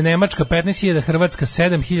dobili vize? Nemačka 15.000, Hrvatska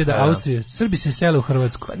 7.000, Austrija. Srbi se sele u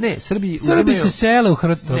Hrvatsku. Pa ne, Srbi se sele u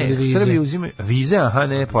Hrvatsku. Srbi uzimaju vize,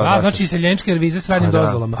 pa znači iseljenčke vize s radnim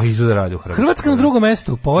dozvolama. Pa idu da rade u Hrvatskoj. Hrvatska na drugom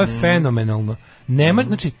mestu, pa ovo je fenomenalno. Nema,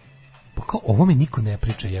 znači, pa kao ovome niko ne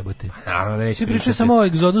priča, jebote. Svi pričaju samo o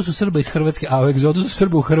egzodusu Srba iz Hrvatske, a o egzodusu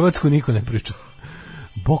Srba u Hrvatsku niko ne priča.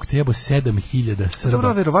 Bog te jebo 7.000 Srba.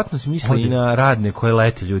 Dobro, verovatno se misli i na radne koje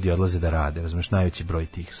leti ljudi odlaze da rade, razumeš, najveći broj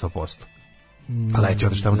tih, 100%. Pa leti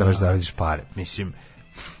odeš tamo da zaradiš pare, mislim.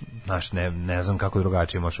 Znaš, ne znam kako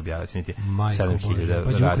drugačije možeš objaviti, niti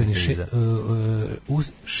 7.000 radnih viza.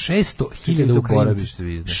 600.000 Ukrajinaca.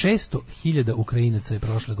 600.000 Ukrajinaca je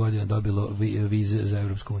prošle godine dobilo vize za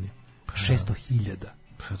Evropsku uniju. 600.000.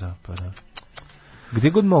 Pa da. Gdje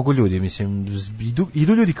god mogu ljudi, mislim,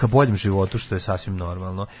 idu ljudi ka boljem životu, što je sasvim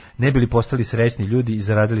normalno. Ne bili postali srećni ljudi i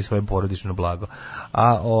zaradili svoje porodično blago.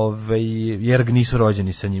 Jer nisu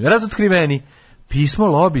rođeni sa njim. Razotkriveni. Pismo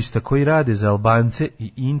lobista koji rade za Albance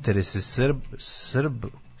i interese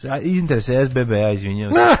interese SBB-a,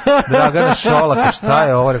 izvinjavam se. Dragana Šolaka, šta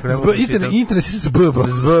je ovo? Interese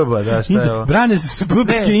SBB-a. Da, šta je ovo? Brane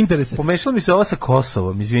SBB-ske interese. Pomešalo mi se ovo sa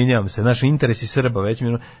Kosovom, izvinjavam se. Naši interesi Srba, već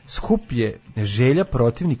mi skup je želja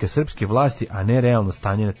protivnika srpske vlasti, a ne realno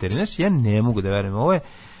stanje na terenu. Znači, ja ne mogu da verujem. Ovo je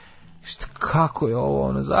Kako je ovo,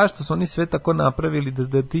 ono, zašto su oni sve tako napravili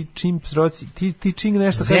da ti čim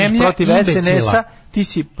nešto kažeš protiv SNS-a, ti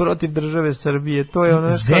si protiv države Srbije, to je ono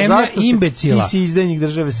što zemlja imbecila. Ti si izdajnik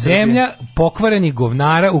države Srbije. Zemlja pokvarenih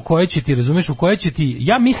govnara u kojoj će ti, razumeš, u kojoj će ti,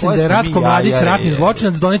 ja mislim da je Ratko Mladić ratni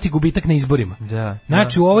zločinac doneti gubitak na izborima.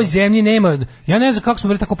 Znači u ovoj zemlji nema, ja ne znam kako smo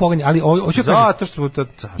bili tako pogani, ali hoću kažem,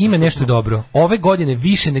 ima nešto dobro. Ove godine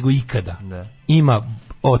više nego ikada ima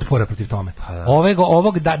otpora protiv tome.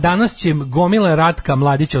 Danas će gomila Ratka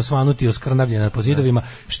Mladića osvanuti oskrnavljena po zidovima,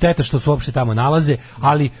 šteta što su uopšte tamo nalaze,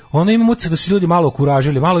 ali ono ima utisak da su ljudi malo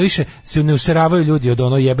okuražili, malo više se ne useravaju ljudi od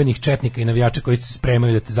ono jebenih četnika i navijača koji se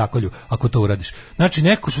spremaju da te zakolju ako to uradiš. Znači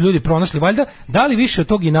neko su ljudi pronašli, valjda, da li više od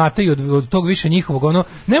tog inata i od tog više njihovog, ono,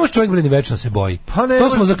 ne može čovjek ni večno se boji. To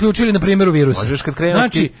smo zaključili na primjeru virusa.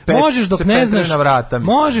 Znači, možeš dok ne znaš,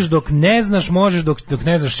 možeš dok ne znaš, možeš dok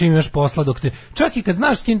ne znaš čim imaš posla, dok te, čak i kad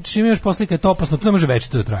znaš s čim imaš posla, kad je to opasno, to ne može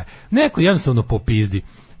večito da traje. Neko jednostavno popizdi.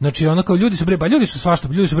 Znači, ono kao ljudi su svašta,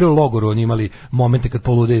 ljudi su u logoru, oni imali momente kad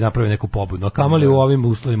polude i naprave neku pobunu, a kamali u ovim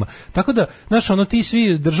uslovima. Tako da, znaš, ono, ti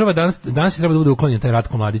svi, država danas treba da bude uklonjen taj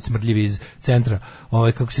Ratko Mladić, smrdljivi iz centra,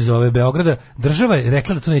 kako se zove, Beograda. Država je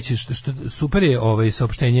rekla da to neće, što super je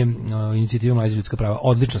saopštenje inicijative Mladja ljudska prava,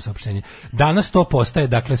 odlično saopštenje. Danas to postaje,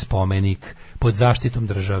 dakle, spomenik pod zaštitom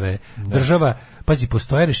države. Država, pazi,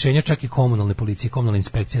 postoje rješenja čak i komunalne policije, komunalne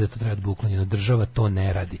inspekcije da to treba da bude uklonjeno. Država to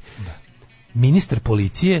ne radi. Ministar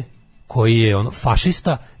policije, koji je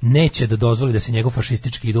fašista, neće da dozvoli da se njegov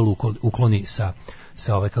fašistički idol ukloni sa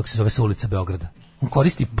kako se zove, sa ulica Beograda. On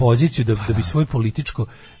koristi poziciju da bi svoj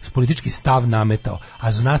politički stav nametao.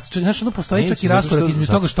 A znaš, ono postoji čak i raskorak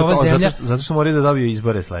između toga što ova zemlja... Zato što moraju da dobiju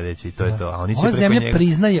izbore sledeći, to je to. A oni će ova zemlja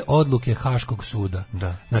priznaje odluke Haškog suda.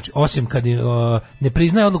 Znači, osim kad ne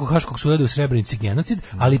priznaje odluku Haškog suda da je u Srebrenici genocid,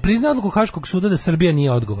 ali priznaje odluku Haškog suda da Srbija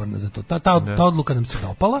nije odgovorna za to. Ta odluka nam se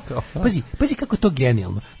dopala. Pazi kako je to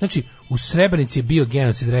genijalno. Znači, u Srebrenici je bio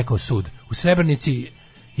genocid, rekao sud. U Srebrenici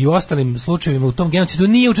i u ostalim slučajevima u tom genocidu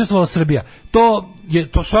nije učestvovala Srbija.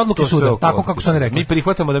 To su odluke suda, tako kako su oni rekli. Mi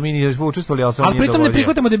prihvatamo da mi nismo učestvovali, ali pritom ne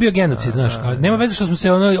prihvatamo da je bio genocid, znaš. Nema veze što smo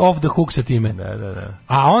se off the hook sa time.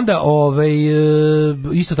 A onda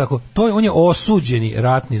isto tako, on je osuđeni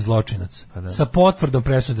ratni zločinac sa potvrdom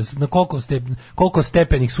presude. Na koliko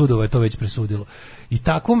stepenih sudova je to već presudilo. I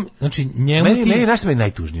tako, znači njemu meni nešto je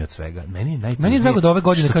najtužnije od svega. Meni je drago da ove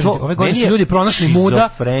godine, kažete, ove godine su ljudi pronašli muda,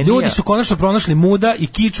 ljudi su konačno pronašli muda i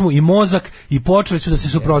kičmu i mozak i počeli su da se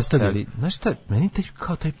suprotstavljaju. Znaš šta, meni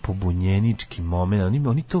kao taj pobunjenički moment,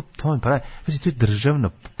 oni to me pravi, to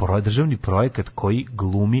je državni projekat koji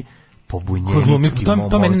glumi pobunjenički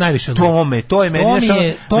moment. To meni najviše.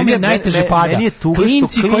 To mi je najteže pada.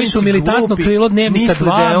 Klinci koji su militantno krilo Dnevnika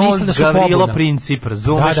 2 misle da su Gavrilo Princip,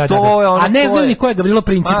 razumeš? A ne znaju ni ko je Gavrilo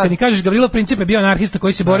Princip. Kad mi kažeš Gavrilo Princip je bio anarhista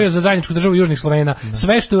koji se borio za zajedničku državu južnih Slovena.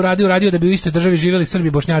 Sve što je uradio da bi u istoj državi živjeli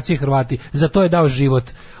Srbi, Bošnjaci i Hrvati. Za to je dao život.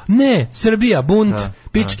 Ne, Srbija, bunt,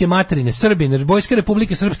 pičke materine, Srbine, Vojske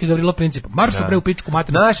Republike Srpske, Gavrilo Princip. Maršu bre u pičku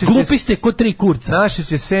materinu. Glupi ste ko tri kurca. Naše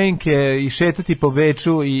će senke i šetati po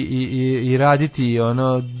Beču i raditi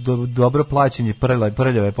dobro plaćanje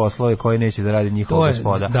prljave poslove koje neće da radi njihova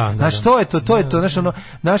gospoda. Znaš, to je to, znaš,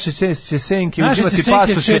 naše će senke uzimati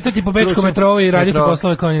pasoše, šetati po Bečkom metrou i raditi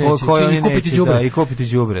poslove koje neće. I kupiti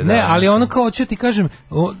đubre. Ne, ali ono kao, ću ti kažem,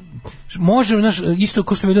 može, isto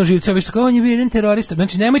ko što mi doživio, isto kao on je bio jedan terorista.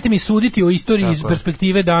 Znači, nemojte mi suditi o istoriji iz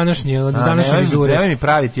perspektive današnje, od današnje vizure. Nemoj mi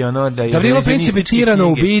praviti da je Gavrilo Princip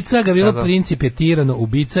je tirano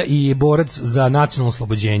ubica i je borac za nacionalno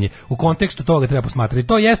oslobođenje. U kontekstu toga treba posmatrati.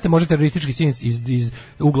 To jeste možda teroristički sin iz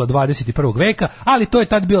ugla 21. veka, ali to je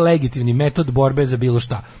tad bio legitimni metod borbe za bilo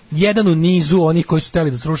šta. Jedan u nizu onih koji su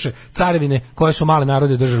hteli da sruše carevine koje su male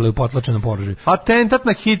narode držale u potlačenom položaju. Atentat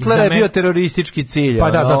na Hitlera je bio teroristički cilj.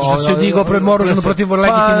 Pa da, zato što se digao oružano protiv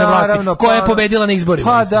legitimne vlasti, koja je pobedila na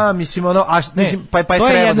izborima. Pa da, mislim, to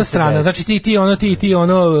je jedna strana, znači ti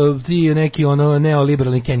neki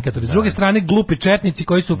neoliberalni kenkatori. S druge strane, glupi četnici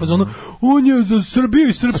koji su u fazonu, on je za Srbiju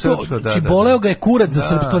i srpstvo, znači boleo ga je kurac za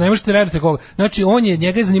srpstvo, ne možete verovati koga. Znači,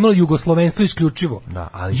 njega je zanimalo jugoslovenstvo isključivo.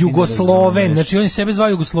 Jugosloven, znači on je sebe zvao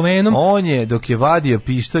Jugoslovenom. On je, dok je vadio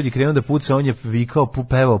pištolj i krenuo da puca, on je vikao,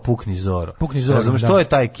 pevao Pukni Zoro. Pukni Zoro, da. Što je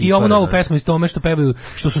taj ekipa? I ovu novu pesmu iz Tome što pevaju,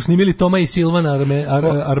 što su snimili Toma i Silvana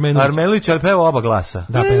Armelović, ali peva oba glasa.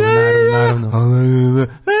 Da, peva, naravno.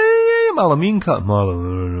 Malo Minka,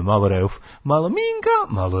 malo Reuf. Malo Minka,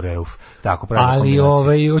 malo Reuf. Tako, ali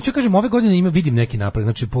hoću kažem, ove godine vidim neki napredak.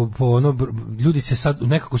 Znači, ljudi se sad,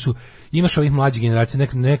 nekako su, imaš ovih mlađih generacija,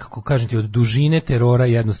 nekako, kažem ti, od dužine terora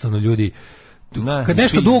jednostavno ljudi kad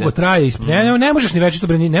nešto dugo traje, ne možeš ni večito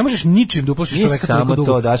ne možeš ničim da uplašiš čoveka toliko dugo.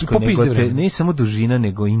 Samo to, Daško, ne samo dužina,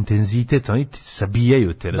 nego intenzitet, oni ti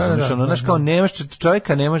sabijaju te, razumiješ, ono, znaš, kao nemaš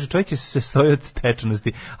čovjeka, ne može, čovjek se stoji od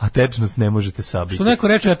tečnosti, a tečnost ne možete sabiti. Što neko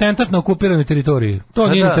reče, atentat na okupiranoj teritoriji, to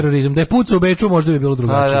nije terorizam, da je pucao u Beču, možda bi bilo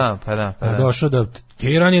drugačije. Pa da. Došao da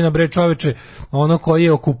tiranina, bre čoveče, ono koji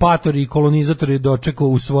je okupator i kolonizator je dočekao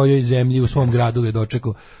u svojoj zemlji, u svom gradu je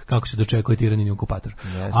dočekao kako se dočekuje tiranin i okupator.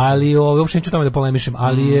 Ali uopšte neću tamo da polemišem,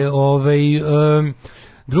 ali je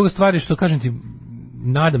druga stvar je što kažem ti,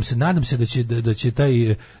 nadam se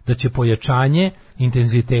da će pojačanje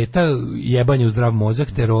intenziteta jebanja u zdrav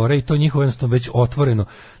mozak, terora i to njihovo jednostavno već otvoreno.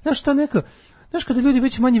 Znaš kada ljudi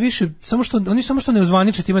već manje više oni samo što ne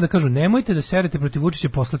uzvaniče time da kažu nemojte da serete protiv Vučića,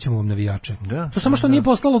 poslaćemo vam navijače. To samo što nije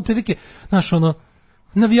poslalo otprilike, znaš, ono,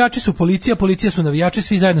 navijači su policija su navijači,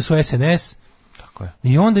 svi zajedno su SNS. Tako je.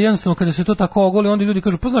 I onda jednostavno kada se to tako ogoli, onda ljudi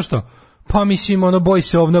kažu pa znaš što? Pa mislim, ono,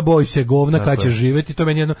 boj se govna kad ćeš živjeti, to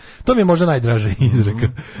mi je možda najdraža izreka.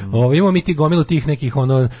 Imamo mi ti gomilu tih nekih,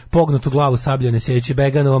 ono, pognutu glavu sablja ne seći,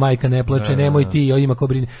 Beganova majka ne plače, nemoj ti, ima ko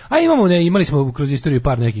brini. A imali smo kroz istoriju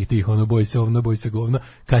par nekih tih, ono, boj se govna,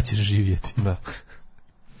 kad ćeš živjeti. Da.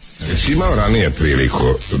 Jesi imao ranije priliku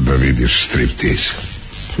da vidiš striptease?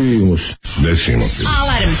 Desimo ti.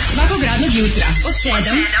 Alarm svakog radnog jutra od 7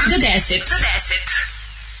 do 10.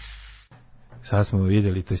 Sad smo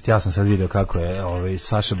vidjeli, to jest ja sam sad video kako je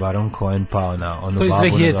Saša Baron Cohen pao na onu babu. To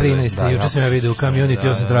je 2013. Juče sam ja video u Community,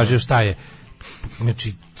 ja sam tražio šta je.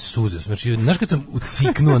 Znači, suze. Znači, znaš kad sam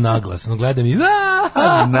uciknuo naglas, ono gledam i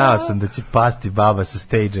znao sam da će pasti baba sa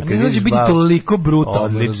stage-a. Ne znači biti toliko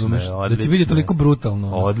brutalno, razumeš? Da će biti toliko brutalno.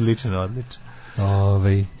 Odlično.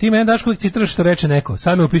 Ti mene, Daško, uvijek citiraš što reče neko.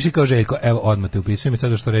 Sad me upiši kao Željko. Evo, odmah te upisujem i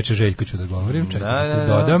sada što reče Željko ću da govorim. Čekaj, da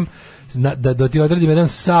dodam. Da ti odredim jedan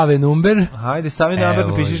Save number. Hajde, Save number,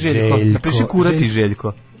 napiši Željko. Napiši kurati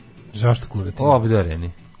Željko. Zašto kurati?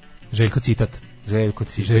 Obdareni. Željko citat.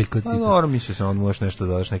 Dobro, mislio sam, možeš nešto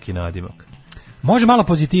dodaš, neki nadimak. Može malo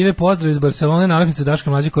pozitive, pozdrav iz Barcelone, nalepnice Daška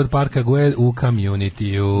Mlađe kod Parka Gue u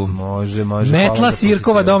Community-u. Može. Metla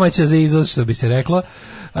sirkova domaća za izvoz, što bi se reklo.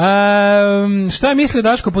 Šta je mislio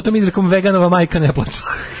Daško po tom izrekom veganova majka ne plače?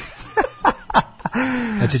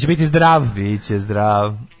 Znači će biti zdrav. Biće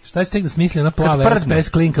zdrav. Šta će tek da smisli ona plava SPS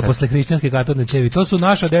klinka posle hrišćanske katodne ćevi? To su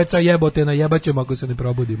naša deca, jebote, najebaćemo ako se ne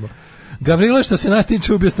probudimo. Gavrilo, što se nas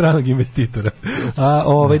tiče, ubio stranog investitora.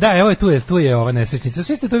 Da, evo tu je ova nesrećnica.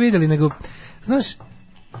 Svi ste to vidjeli, nego, znaš,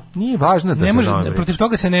 nije važno da ne može, protiv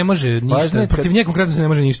toga se ne može ništa, protiv nje konkretno se ne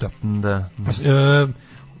može ništa. Da.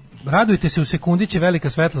 Radujte se, u sekundiće velika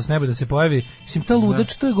svetlost neba da se pojavi. Mislim, ta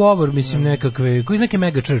ludač, to je govor, mislim, nekakve, koji iz neke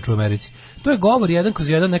mega church u Americi. To je govor jedan kroz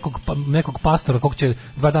jedan nekog pastora kog će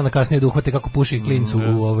 2 dana kasnije da uhvate kako puši klincu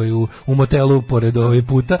u motelu pored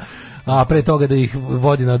puta, a pre toga da ih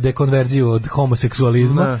vodi na dekonverziju od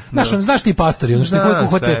homoseksualizma. Znaš ti pastori, ono što nekako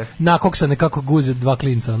uhvate nakoksane kako guze 2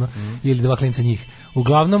 klinca, ili 2 klinca njih.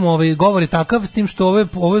 Uglavnom, govor je takav, s tim što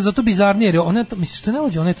ovo je zato bizarnije, jer mislim, što ne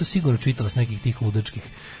lođe, ona je to sigurno čitala s nekih tih ludačkih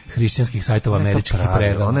hrišćanskih sajtova američkih i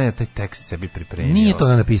prevela. Ona je taj tekst sebi pripremila. Nije to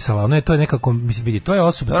ona napisala, to je nekako, mislim, vidi, to je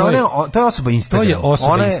osoba, to je osoba Instagram. To je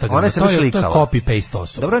osoba Instagram. Ona se slikala. To je copy-paste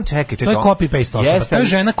osoba. Dobro, čekaj. To je copy-paste osoba. To je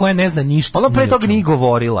žena koja ne zna ništa. Ona pre toga nije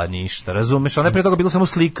govorila ništa, razumeš? Ona je pre toga bila samo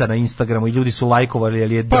slika na Instagramu i ljudi su lajkovali,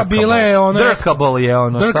 ali je drkable. Pa bila je ono... Drkable je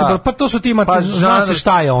ono, šta? Pa to su ti, zna se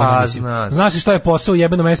šta je ono, mislim. Zna se šta je posao u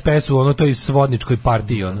jebenom SPS-u, ono toj svodničkoj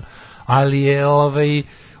partiji, ono. Ali je,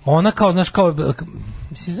 ona kao, znaš, kao...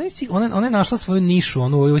 Mislim, ona je našla svoju nišu,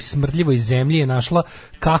 ono u ovoj smrdljivoj zemlji je našla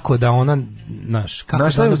kako da ona, znaš, kako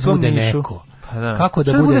da ona bude neko. Da. Kako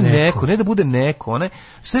da bude neko? Ne da bude neko, ona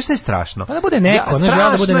sve što je strašno. Pa da bude neko, ne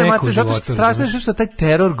želi da bude neko u životu. Strašno je što taj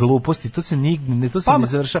teror gluposti, to se ne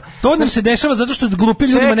završava. To nam se dešava zato što glupi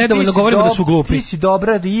ljudima nedovoljno govorimo da su glupi. Ti si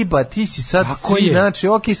dobra riba, ti si sad znači,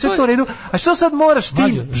 okej, sve to u redu. A što sad moraš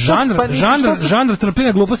ti? Žanr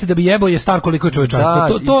trpljenja gluposti da bi jebao je star koliko je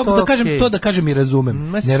čovečanstvo. To da kažem i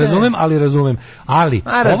razumem. Ne razumem, ali razumem. Ali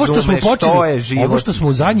ovo što smo počeli, ovo što smo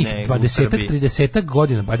u zadnjih 20-30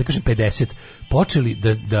 godina, ajde kažem 50, počeli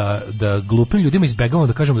da glupim ljudima izbegavamo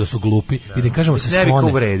da kažemo da su glupi i da im kažemo da se sklone. Ne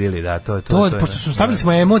bi uvredili, da, to. Pošto smo stavili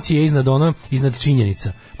smo emocije iznad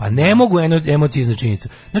činjenica. Pa ne mogu emocije iznad činjenica.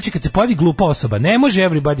 Znači kad se pojavi glupa osoba, ne može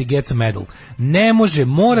everybody gets a medal. Ne može,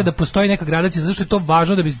 mora da postoji neka gradacija, zato što je to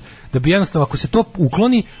važno da bi jednostavno, ako se to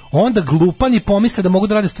ukloni, onda glupani pomisle da mogu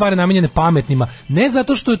da rade stvari namenjene pametnima. Ne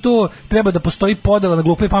zato što je to treba da postoji podela na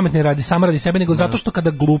glupe i pametne radi sebe, nego zato što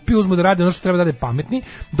kada glupi uzmu da rade ono što treba da rade pametni,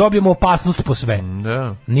 dobijemo opasnost po sve.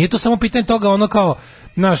 Da. Nije to samo pitanje toga ono kao,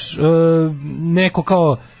 neko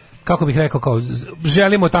kao kako bih rekao, kao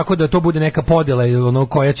želimo tako da to bude neka podjela ono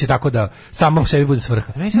koja će tako da samo sebi bude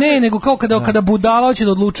svrha. Ne, nego kao kada budala hoće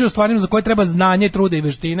da odlučuje o stvarima za koje treba znanje, trude i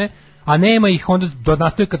veštine, a nema ih, onda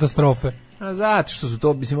nastaju katastrofe. A zato što su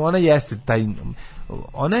to, mislim, ona jeste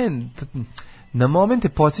ona je na momente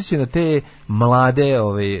podsjeća na te mlade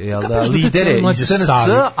lidere iz SNS,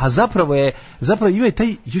 a zapravo ima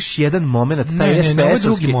taj još jedan moment, taj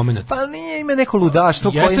SPS-ovski. Pa nije, ima neko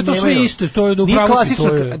ludaštvo koje jeste to sve isto, to je upravo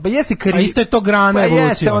pa jeste a isto je to grana evolucije.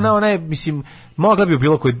 Jeste, ona je, mislim, mogla bi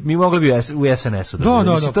u SNS-u.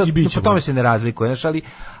 Da, i po tome se ne razlikuje,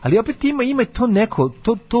 ali opet ima to neko,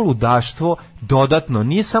 to ludaštvo dodatno,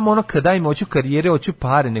 nije samo ono kada im hoću karijere, hoću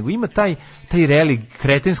pare, nego ima taj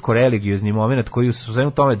kretensko-religiozni moment koji u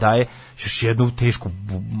svemu tome daje još jednu tešku,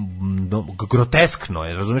 groteskno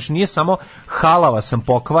je, razumiješ, nije samo halava sam,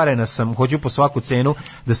 pokvarena sam, hoću po svaku cenu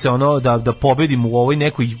da se da pobedim u ovoj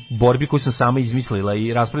nekoj borbi koju sam sama izmislila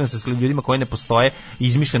i raspravljam se s ljudima koji ne postoje,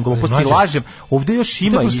 izmišljam gluposti, lažem. Ovdje još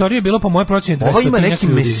ima... Ovo je bilo po moje procjeni 200 ovo ima neki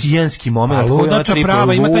mesijanski moment koji ona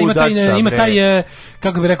prava, ima taj,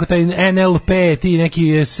 kako bih rekao, taj NLP, ti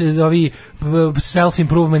neki ovi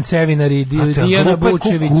self-improvement seminari, Dijana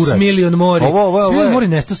Bučević, Smiljon Mori. Smiljon Mori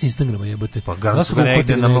nesto s Instagrama, jebote. Pa ga su ga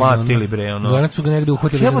negde namlatili, bre, ono. Garant su ga negde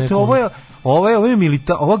uhvatili za nekom. Ovo je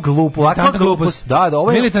ova glupost. Da,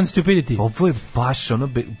 ovo je militant stupidity. Ovo je baš ono.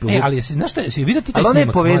 Ali znaš šta, si vidio ti taj snimak? Ali ona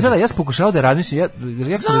je povezala, ja sam pokušao da razmislim, ja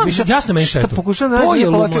sam razmišljao. Jasno meni šta je to. Pokušao da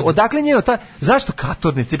razmislim, odakle njeno ta, zašto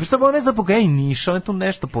katodnice? Pa šta ba ona je zaboga i Niša, ona je tu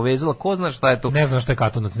nešto povezala, ko zna šta je to? Ne znam šta je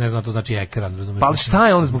katodnica, ne znam, to znači ekran, razumeš? Pa šta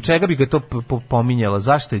je on, zbog čega bi ga to pominjala?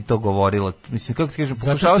 Zašto je to govorila? Mislim, kako ti kažem,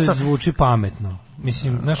 pokušao sam. Zato što zvuči pametno.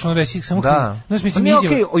 Mislim, znaš, ono reći samo znaš, mislim, nije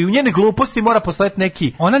okej, u njene gluposti mora postojati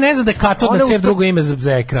neki... Ona ne zna da je katodna cev drugo ime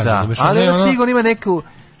za ekran, razumeš? Ali ona sigurno ima neku...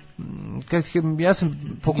 Ja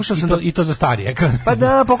sam pokušao sam i to za stari ekran. Pa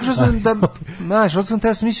da, pokušao sam da, znaš, od sam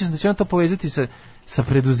te mislio da će on to povezati sa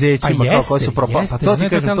preduzećima kao koji su propali. Pa to ti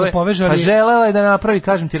kažem, to je, pa želela je da napravi,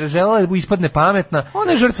 kažem ti, želela je da ispadne pametna.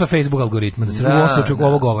 Ona je žrtva Facebook algoritma, da se u ovom slučaju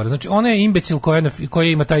ovo govora. Znači, ona je imbecil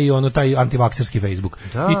koja ima taj antivakserski Facebook.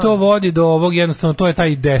 I to vodi do ovog, jednostavno, to je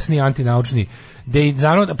taj desni antinaučni.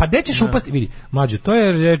 Pa gde ćeš upasti, vidi, Mlađo, to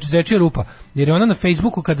je zečija rupa, jer je ona na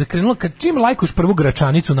Facebooku kad čim lajkuš prvu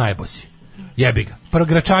gračanicu najbosi. Jebi ga. Prva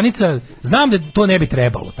gračanica, znam da to ne bi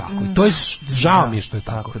trebalo tako. I to je žao mi što je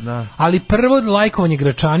tako. Ali prvo lajkovanje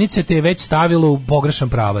gračanice te je već stavilo u pogrešan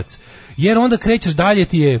pravac. Jer onda krećeš dalje,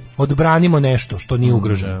 ti je odbranimo nešto što nije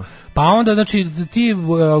ugroženo. Pa onda, znači, ti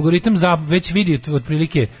algoritam već vidi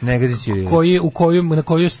otprilike na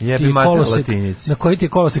koji ti je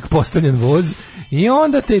kolosek postavljen voz i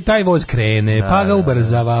onda te taj voz krene, pa ga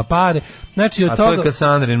ubrzava, znači od toga... A to je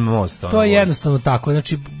Kasandrin most. To je jednostavno tako,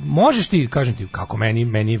 znači, možeš ti, kažem ti, kako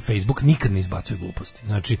meni Facebook nikad ne izbacuje gluposti.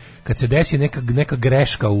 Znači, kad se desi neka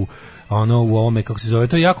greška u ovome, kako se zove,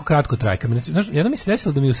 to je jako kratko traje. Znaš, jedno mi se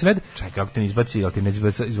desilo da mi u sred... Čekaj, kako te ne izbaci, ali ti ne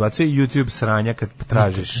izbacuje YouTube sranja kad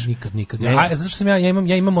tražiš? Nikad. Zato što sam ja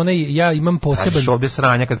imam poseban... Tražiš ovde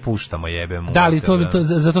sranja kad puštamo, jebemo. Da, ali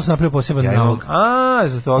zato sam napravio poseban nalog.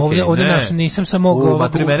 Zato okej. Ovde nisam sa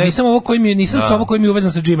ovo koji mi je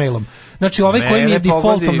uvezan sa Gmailom. Znači, ovaj koji mi je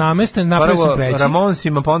defaultom namešten, napravio sam treći.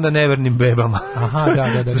 Ramonsima, pa onda nevernim bebama. Aha,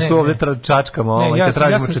 da. Što ovde čačkamo, kad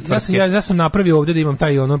tražimo četvrtke. Ja sam napravio ovde da imam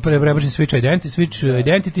taj prebačen switch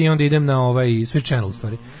identity i onda idem na switch channel u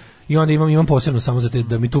stvari. I onda imam posebno samo za te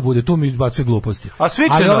da mi tu bude, tu mi izbacuje gluposti. A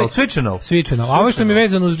switch channel. A ovo što mi je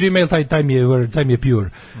vezano uz Gmail, taj mi je pure.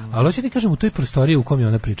 Ali hoću ti kažem, u toj prostoriji u kom je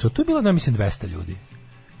ona pričala, tu je bilo, da mislim, 200 ljudi.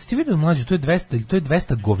 Ste vidjeli, Mlađe, to je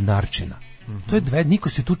 200 govnarčina. To je niko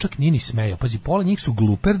se tu čak nije ni smejao. Pazi, pola njih su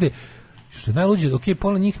gluperde, što je najluđe,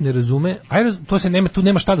 pola njih ne razume, tu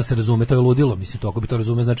nema šta da se razume, to je ludilo, mislim, to ako bi to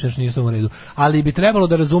razume, znači nešto nije u redu. Ali bi trebalo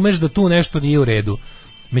da razumeš da tu nešto nije u redu.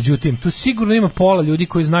 Međutim, tu sigurno ima pola ljudi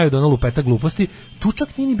koji znaju da ono lupeta gluposti, tu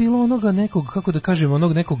čak nije ni bilo onoga nekog, kako da kažem,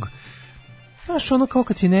 onog nekog, znaš, ono kao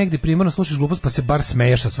kad si negdje primarno slušaš glupost, pa se bar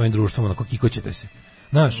smeješ sa svojim društvom, onako kikoćete se.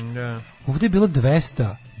 Znaš, ovdje je bilo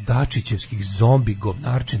 200 dačićevskih zombi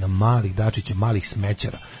govnarčina, malih dačića, malih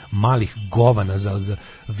smećara, malih govana za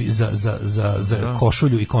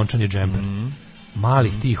košulju i končanje džemper.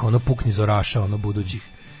 Malih tih, ono pukni zoraša, ono budućih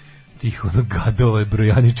tih ono gadova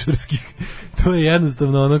brojaničarskih. To je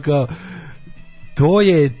jednostavno ono kao, to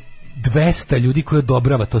je 200 ljudi koji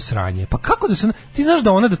odobrava to sranje. Pa kako da se... Ti znaš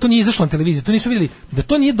da to nije izašlo na televiziji, to nisu vidjeli, da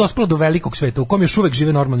to nije dospelo do velikog sveta, u kom još uvek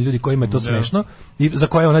žive normalni ljudi kojima je to smešno i za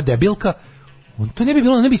koje je ona debilka. To ne bi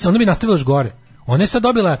bilo, ona bi nastavila još gore. Ona je sad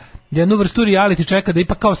dobila jednu vrstu reality čeka da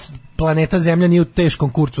ipak kao planeta Zemlja nije u teškom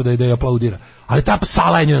kurcu da je aplaudira. Ali ta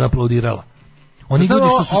sala je njoj aplaudirala. Oni ljudi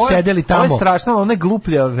što su sedeli tamo. Ovo je strašno, ona je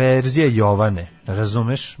gluplja verzija Jovane.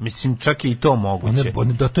 Razumeš? Mislim, čak i to moguće.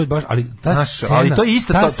 To je baš, ali ta scena, ali to je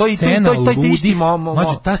isto, to je isti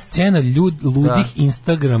znači, ta scena ludih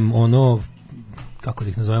Instagram, kako da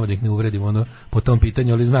ih nazovemo, da ih ne uvredimo, po tom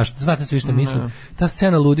pitanju, ali znate svi što mislim. Ta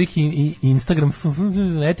scena ludih i Instagram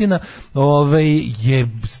letina, je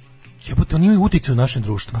jebote, oni imaju uticaj u našem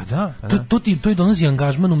društvu. To im donosi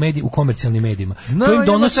angažman u komercijalnim medijima. To im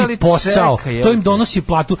donosi posao, to im donosi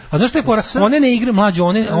platu. A zašto je fora? One ne igraju mlađe,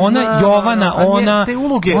 ona Jovana, ona te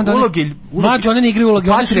uloge, mlađe, one ne igraju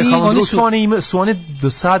uloge, one do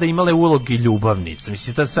sada imale uloge ljubavnice.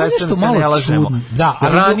 Mislim da sad se ne lažemo. Da,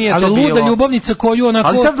 ali luda ljubavnica koju onako.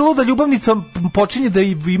 Ali sad luda ljubavnica počinje da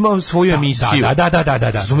ima svoju emisiju. Da.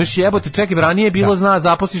 Razumeš, jebote, čekaj, ranije je bilo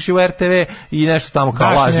zaposliš i u RTV i nešto tamo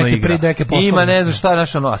kao lažno igra. Ima ne znam šta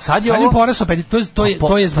naša a sad je ovo poraslo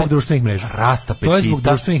to je zbog društvenih mreža. Rasta petita. To je zbog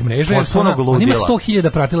društvenih mreža, jer ona ima 100.000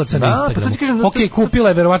 pratilaca na Instagramu. Okej, kupila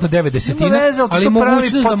je verovatno 90, ali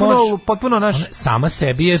mogućnost da može potpuno sama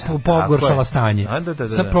sebi je pogoršala stanje.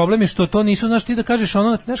 Sad problem je što to nisu, znaš, ti da kažeš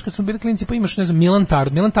znaš, kad smo bili klinci, pa imaš, ne znam, Milan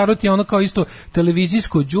Tarot je kao isto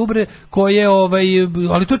televizijsko đubre koje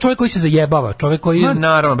ali to je čovjek koji se zajebava, čovjek koji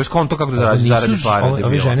naravno bez konta kako da zaradi pare.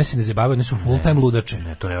 Ove žene se ne zajebavaju, one su full time ludače.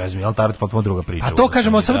 Ne, to ne veze, Milan Tarot potpuno druga priča. A to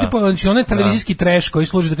kažemo samo tipa, znači onaj televizijski trash koji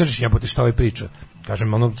služi da kažeš jebote šta ovaj priča.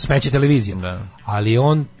 Kažem smeće televizije. Ali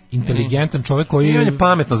on inteligentan čovjek koji on je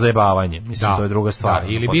pametno zajebavanje, mislim to je druga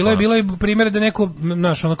stvar. Ili bilo je primjer da neko,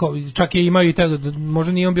 znaš, čak je imao i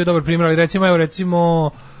možda nije on bio dobar primjer, ali recimo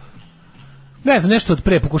ne znam, nešto od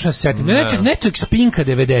pre pokušam se setim. Nečeg Spinka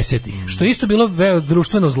 90-ih, što isto bilo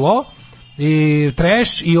društveno zlo i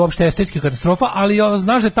trash i uopšte estetska katastrofa, ali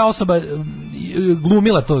znaš da je ta osoba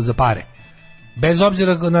glumila to za pare. Bez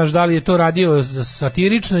obzira da li je to radio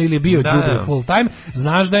satirično ili bio đubre full time,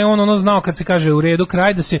 znaš da je on znao kad se kaže u redu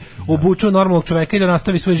kraj, da se obuče u normalnog čoveka i da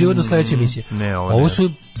nastavi svoj život do sledeće emisije. Ovo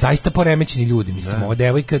su zaista poremećeni ljudi, mislim, ova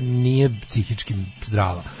devojka nije psihički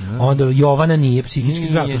zdrava. Onda Jovana nije psihički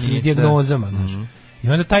zdrava, to su s dijagnozama, znaš. I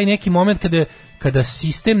onda taj neki moment kada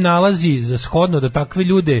sistem nalazi za shodno da takve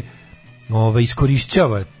ljude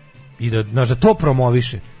iskorišćava i da to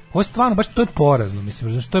promoviše. Ovo je stvarno, baš to je porazno,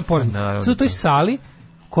 mislim, znači to je porazno. Sad u toj sali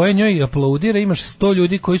koja njoj aplaudira imaš 100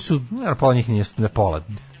 ljudi koji su... Pola njih nije pola,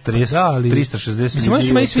 360 ljudi, mislim, oni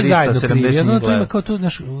su meni svi zajedno krivi, ja znam da to ima kao tu,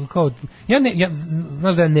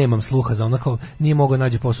 znaš da ja nemam sluha za kao, nije mogao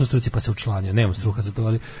nađe posao u struci pa se učlanio, nemam sluha za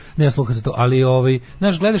to, ali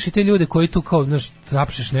znaš, gledaš i te ljude koji tu kao, znaš,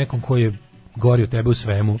 trapšeš nekom koji je gori od tebe u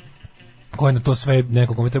svemu, koji na to sve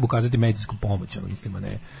nekom kome treba ukazati medicinsku pomoć, mislim, a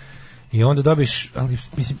ne. I onda dobiš, ali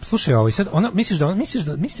mislim, slušaj, sad ona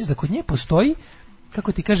misliš da kod nje postoji,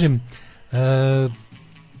 kako ti kažem,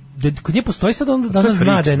 da kod nje postoji sad onda da ona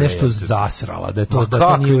zna da je nešto zasrala, da je to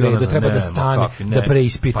da nije u redu, da treba da stane, da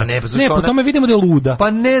preispita. Ne, po tome vidimo da je luda.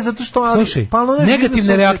 Pa ne, zato što slušaj,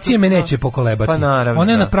 negativne reakcije me neće pokolebati.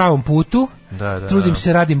 Ona je na pravom putu. Trudim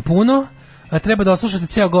se, radim puno. Treba da odslušate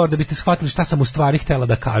ceo govor da biste shvatili šta sam u stvari htjela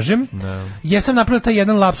da kažem. Jesam napravila taj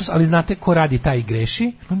jedan lapsus, ali znate ko radi taj i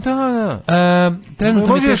greši.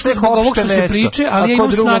 Trenutno mi je teško zbog ovog što se priče, ali ja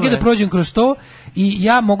imam snage da prođem kroz to i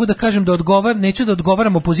ja mogu da kažem da neću da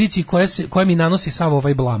odgovaram opoziciji koja mi nanosi sav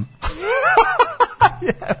ovaj blam.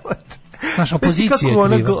 Naša opozicija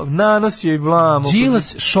je kriva. Nanosio i blam.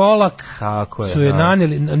 Đilas, Šolak su je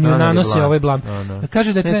nanose ovaj blam.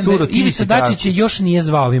 Kaže da je Ivica Dačić još nije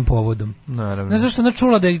zvao ovim povodom. Ne zašto ona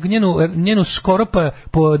čula da je njenu skoro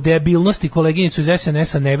po debilnosti koleginicu iz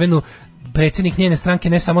SNS-a Nevenu predsjednik njene stranke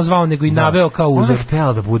ne samo zvao, nego i naveo kao uzor. Ona je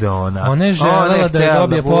htjela da bude ona. Ona je želela da je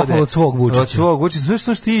dobije pohvalu od svog Vučića. Od svog Vučića. Znaš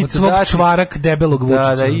što ti od svog čvarak debelog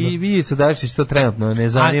Vučića. Da, i Ivica Dačić to trenutno ne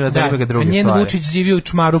zanima, zanima ga druge stvari. Njen Vučić živi u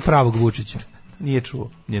čmaru pravog Vučića. Nije čuo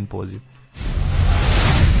njen poziv.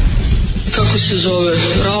 Kako se zove?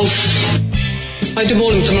 Ralf? Ajde,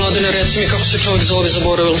 molim te, Mladene, reci mi kako se čovjek zove,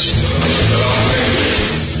 zaboravila sam.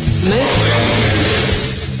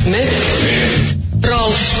 Me?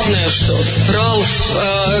 Ralf nešto.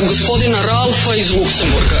 Gospodina Ralfa iz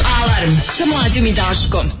Luksemburga. Alarm sa Mlađom i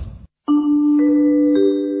Daškom.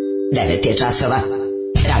 9 je časova.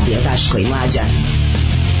 Radio Daško i Mlađa.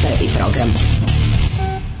 Prvi program.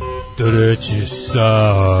 Treći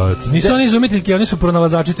sat. Nisu oni izumiteljki, oni su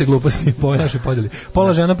pronalazačice gluposti po našoj podjeli.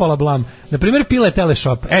 Pola žena, pola blam. Naprimjer, Pile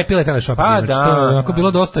Teleshop. Pile Teleshop. Pa da. To je onako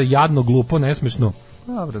bilo dosta jadno, glupo, nesmešno.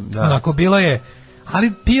 Dobro, da. Onako bilo je.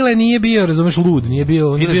 Ali Pile nije bio, razumeš, lud. Nije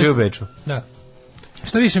bio... Pile živi u Beču. Da.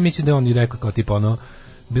 Što više mislim da on i rekao kao tipa ono...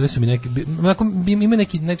 Bile su mi neki... Onako, ima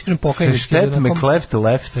neki, neću kažem pokajnički... Feštet me kleft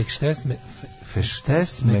left.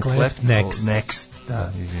 Festes mekleft next.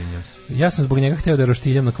 Da, izvinjam se. Ja sam zbog njega hteo da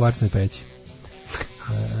roštiljam na kvarcnoj peći.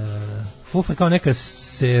 Fufa kao neka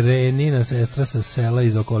serenina sestra sa sela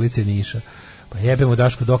iz okolice Niša. Pa jebemo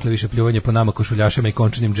Daško dokle više pljuvanje po nama košuljašima i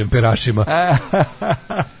končanim džemperašima.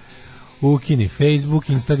 Ukini Facebook,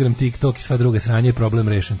 Instagram, TikTok i sva druga sranje je problem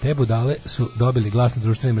rešen. Te budale su dobili glas na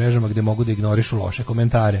društvenim mrežama gde mogu da ignorišu loše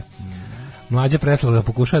komentare. Mlađa preslala da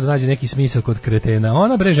pokušava da nađe neki smisao kod kretena.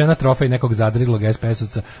 Ona bre žena trofej nekog zadriglog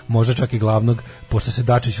SPS-ovca, možda čak i glavnog, pošto se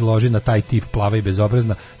Dačić loži na taj tip plava i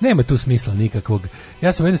bezobrazna. Nema tu smisla nikakvog.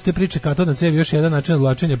 Ja sam vidio s te priče katod na cevi još jedan način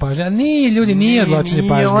odvlačenja pažnje. A nije odvlačenje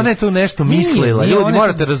pažnje. Ona je tu nešto mislila. Ljudi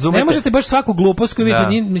morate razumeti. Ne možete baš svaku glupost koju vidite,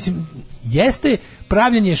 mislim, jeste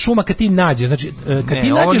pravljenje šuma kad ti nađeš, znači kad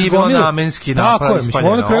ti nađeš gomilu namenski napravi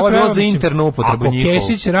spaljeno, ovo je bilo za internu upotrebu njihovu. Ako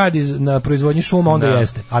Kesić radi na proizvodnji šuma, onda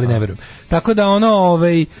jeste, ali ne verujem. Tako da ono,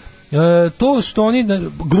 to što oni,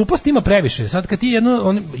 glupost ima previše, sad kad ti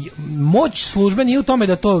moć službe nije u tome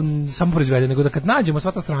da to samo proizvede, nego da kad nađemo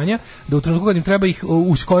sva ta sranja, da u trenutku kad im treba ih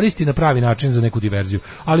uskoristi na pravi način za neku diverziju.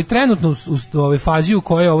 Ali trenutno u fazi u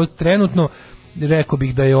kojoj je ovo trenutno, rekao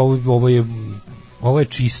bih da je ovo je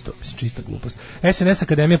čisto, čista glupost. SNS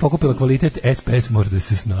Akademija pokupila kvalitet, SPS mora da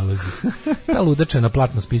se snalazi. Ta ludača je na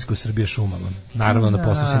platnom spisku Srbije šumama. Naravno, na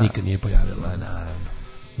poslu se nikad nije pojavila. Naravno.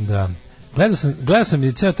 Da. Gledao sam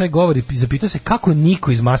je ceo taj govor i zapitao se kako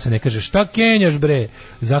niko iz mase ne kaže šta kenjaš bre.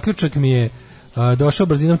 Zaključak mi je došao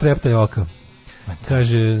brzinom treptaj oka.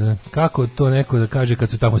 Kaže, kako to neko da kaže kad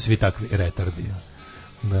su tamo svi takvi retardi.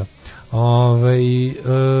 Da.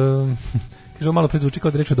 Kaže, malo prezvuči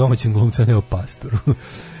kao da reč o domaćem glumcu, a ne o pastoru.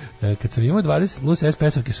 Kad sam imao 20 plus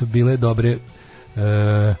SPS-ovke su bile dobre,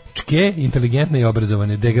 čke, inteligentne i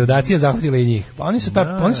obrazovane. Degradacija zahvatila i njih. Pa oni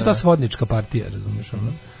su ta svodnička partija, razumiješ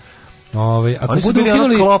ono? Ako oni budu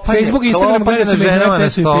ukinuli Facebook i Instagram, gledat će ženama na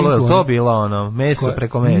stolu, je to bilo ono, meso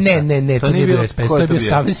preko mesa? Ne, to nije bilo SPS, to je bio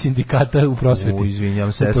Savez sindikata u prosveti.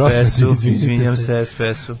 Izvinjam se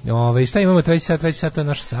SPS-u. Šta imamo, treći sat, to je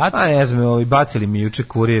naš sat? A ne znam, bacili mi juče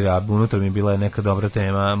kurira, unutra mi je bila neka dobra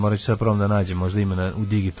tema, morat ću sad prvom da nađem, možda ima u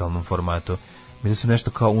digitalnom formatu. Mislim su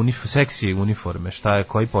nešto kao seksi uniforme, šta je,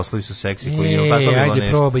 koji poslovi su seksi, koji je tako bilo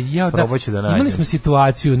nešto. Probaću da nađem. Imali smo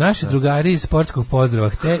situaciju, naši drugari iz sportskog pozdrava,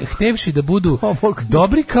 htevši da budu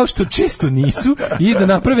dobri kao što često nisu i da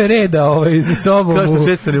naprave reda za sobom. Kao što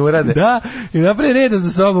često ne urade. Da, i naprave reda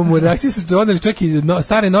za sobom. U redakciji su doneli čak i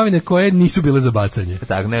stare novine koje nisu bile za bacanje.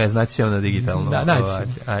 Tak, ne, znači ćemo na digitalno. Da, naći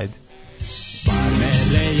ćemo. Ajde.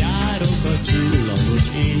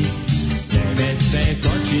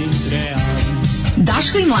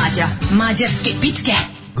 Daško i Mlađa, mađarske pičke.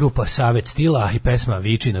 Grupa Savet stila i pesma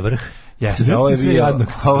Viči na vrh. Jeste, ovo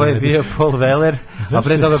je bio Paul Weller, a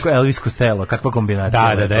pre toga Elvis Costello, kakva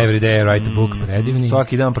kombinacija. Da, every day I write a book, predivni.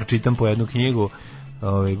 Svaki dan pročitam po jednu knjigu.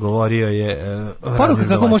 Govorio je poruka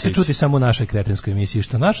kako možete čuti samo u našoj kretenskoj emisiji,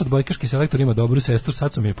 što naš odbojkaški selektor ima dobru sestru,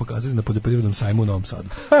 sad su mi je pokazali na poljoprivrednom sajmu u Novom Sadu.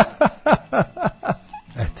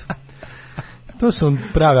 Eto. To su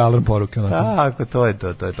prave alarm poruke. Tako, to je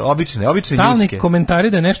to. Obične ljudske. Stalni komentari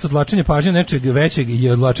da je nešto odvlačenje pažnje nečeg većeg i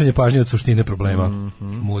odvlačenje pažnje od suštine problema.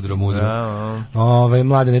 Mudro.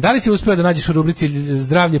 Mladene, da li si uspeo da nađeš u rubrici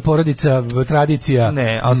zdravlje, porodica, tradicija?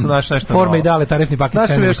 Ne, ali sam našao nešto forma i dale, tarifni paket.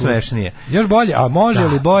 Našao još smešnije. Još bolje, a može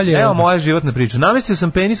li bolje? Evo moja životna priča. Namestio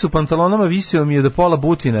sam penis u pantalonama, visio mi je do pola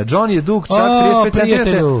butina. John je dug čak 35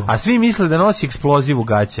 cm, a svi misle da nosi eksploziv u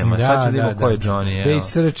gaćama. Sad ću da vidimo ko je Johnny. They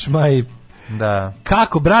search my... Da.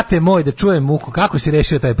 Kako, brate moj, da čujem muku, kako si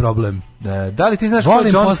rešio taj problem? Da li ti znaš ko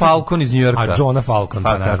je John Falcon iz New Yorka? A Johna Falcon,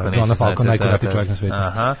 pa naravno. Johna Falcon, najkuratiji čovjek na svijetu.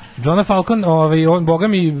 Johna Falcon, on, boga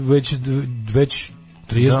mi, već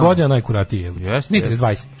 30 godina najkuratiji je. Nije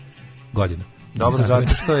 20 godina. Dobro, zato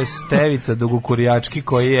što je Stevica Dugokurijački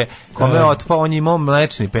koji je kome otpao, on je imao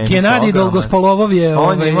mlečni penis. Genadi Dolgospolovov je...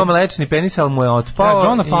 On je imao mlečni penis, ali mu je otpao.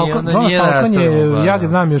 Johna Falcon je, ja ga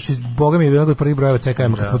znam još iz, boga mi je jednog od prvih brojeva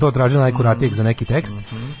CKM, kad smo to tražili najkuratijeg za neki tekst,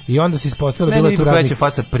 i onda se ispostavilo bilo tu raznih... Veća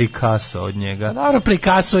faca Picasso od njega. Naravno,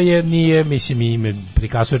 Picasso nije, mislim, ime,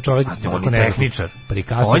 Picasso je čovjek... On je tehničar.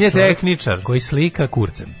 On je tehničar. Koji slika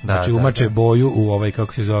kurcem. Znači, umače boju u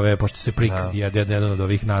kako se zove, pošto se prik, jedan od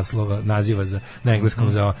ovih naziva na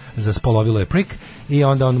engleskom za spolovilo je prick, i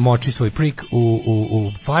onda on moči svoj prick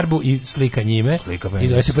u farbu i slika njime i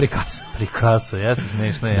zove se Picasso. Picasso, jeste,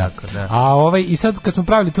 smešno je jako, da. A i sad kad smo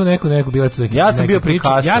pravili tu neku bilo tu neki. Ja sam bio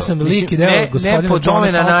Picasso. Ja sam lik i deo gospodina ne po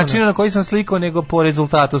tome na načina na koji sam slikao, nego po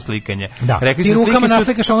rezultatu slikanja. Da, rekli ti rukama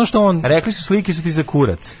naslikaš ono što on... Rekli su slike su ti za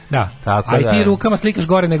kurac. Da, tako a ti rukama slikaš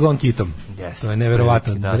gore nego on kitom. Yes, to je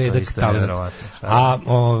neverovatno, redak talent. A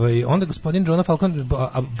onda gospodin John Falcon,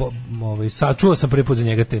 čuo sam prvi put za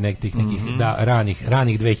njega nekih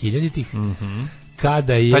ranih 2000-ih,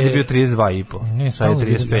 kada je... Tad je bio 32,5. Ne, sad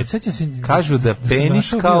je 35. Kažu da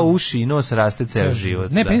penis kao uši i nos raste ceo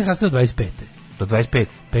život. Ne, penis raste do 25. Do 25.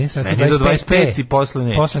 Penis raste do 25 i posle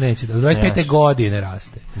neće. Posle neće, do 25. godine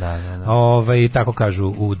raste. Da. Tako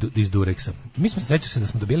kažu iz Durexa. Mi smo se sećali da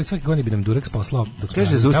smo dobili svake godine bi nam Durex poslao.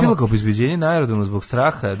 Kaže, zaustavilo ga obezbeđenje na aerodromu zbog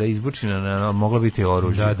straha da izbuči moglo biti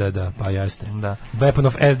oružje. Da, pa jeste. Da. Weapon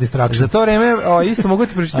of mass destruction. Za to vreme, isto mogu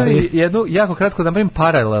ti pročitati jednu jako kratko da napravim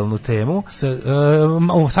paralelnu temu.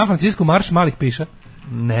 U San Francisco marš malih piša.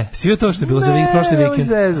 Ne. Sve to što je bilo za prošli vikend.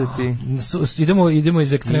 Idemo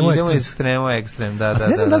iz ekstrema ekstrem. Da.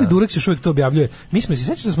 Ne znam da li Durex još uvijek to objavljuje. Mi smo se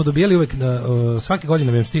sećali da smo dobijali uvijek svake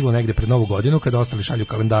godine nam stiglo negde pred Novu godinu kada ostali šalju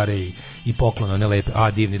kalendare i poklone, one lepe,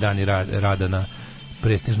 divni dani rada na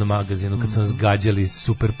prestižnom magazinu kad su nas gađali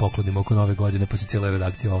super poklonima oko Nove godine, pa se cijela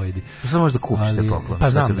redakcija idi. Šta možeš da kupiš te poklone? Pa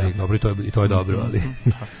znam da, dobro, i to je dobro,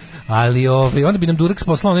 ali onda bi nam Durex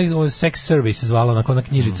poslao sex service zvala ona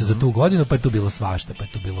knjižica za tu godinu, pa je tu bilo svašta,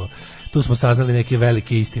 tu smo saznali neke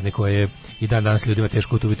velike istine koje i dan danas ljudima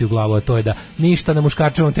teško utuviti u glavu, a to je da ništa na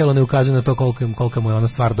muškarčevom telu ne ukazuje na to kolika mu je ona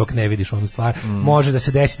stvar dok ne vidiš onu stvar. Može da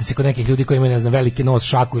se desi da se kod nekih ljudi koji imaju, ne znam, veliki nos,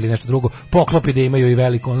 šaku ili nešto drugo, poklopi da imaju i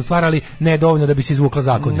veliku onu stvar, ali ne dovoljno da bi se izvukla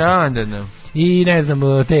zakonitost. Da. I ne znam,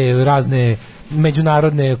 te razne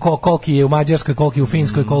međunarodne, koliki je u Mađarskoj, koliki je u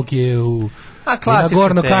Finskoj, koliki je u na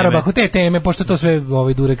Gorno Karabahu, te teme, pošto to sve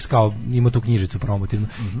Durex kao ima tu knjižicu promotivnu.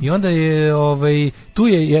 I onda je tu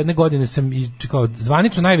je jedne godine sam kao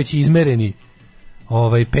zvanično najveći izmereni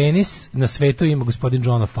penis na svetu ima gospodin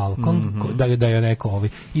John Falcon, da je rekao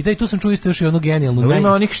i da i tu sam čuo isto još i onu genijalnu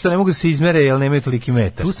ima onih što ne mogu da se izmere jer nemaju toliki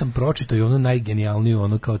metar. Tu sam pročitao i onu najgenijalniju,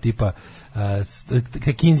 ono kao tipa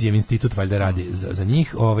Kinzijev institut valjda radi za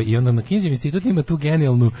njih, i onda na Kinzijev institut ima tu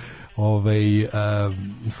genijalnu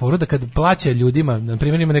foru da kad plaća ljudima, na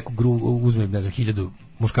primjer ima neku uzme, ne znam, 1000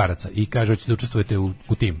 muškaraca i kaže hoćete da učestvujete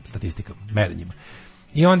u tim statistikama, merenjima.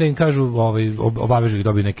 I onda im kažu, obavežu ih,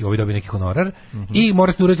 dobiju neki honorar i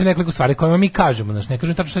morate da uradite nekoliko stvari koje mi kažemo, znači ne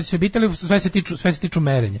kažem tačno šta će sve biti, ali sve se tiču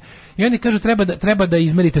merenja. I oni kažu treba da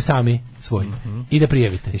izmerite sami svoj i da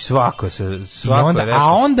prijavite. I svako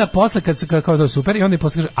a onda posle kad se kao to super i onda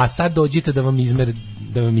posle kaže, a sad dođite da vam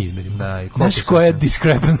izmerim. Da, znaš koja je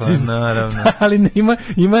discrepancies? Pa, naravno. Ali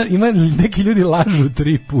ima neki ljudi lažu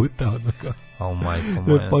 3 puta, ono kao.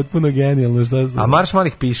 To je potpuno genijalno, šta su. A marš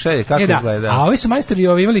malih piša, kako izgleda? A ovi su majstori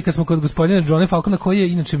imali kad smo kod gospodina Johna Falcona, koji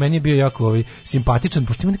je inače meni bio jako simpatičan,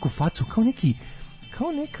 pošto ima neku facu kao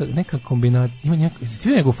neka kombinacija, ima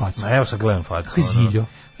neku facu. Evo sad gledam facu. Kako je Ziljo.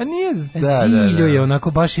 A nije, Ziljo je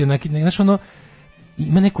onako baš je znaš ono,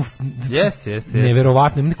 ima neku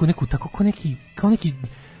neverovatno, ima neku tako kao neki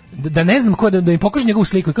da ne znam ko da im pokaže njegovu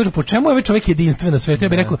sliku i kaže po čemu je ovaj čovjek jedinstven na svetu. Ja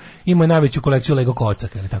bih rekao ima najveću kolekciju Lego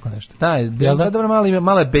kocaka ili tako nešto. Da, dobro,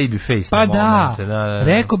 malo je baby face. Pa da.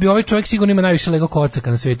 Rekao bi ovaj čovjek sigurno ima najviše Lego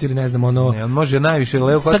kocaka na svetu ili ne znam ono. On može najviše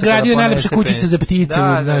Lego kocaka. Sagradio je najlepše kućice za ptice,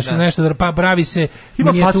 znači nešto pa pravi se.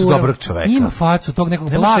 Ima facu dobrog čovjeka. Ima facu tog nekog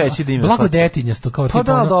blagodetinjasto kao tipa.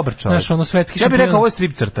 Pa da, dobar čovjek. Znaš, ono svetski šampion. Ja bih rekao ovo je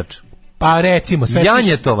strip crtač. Pa recimo svetski.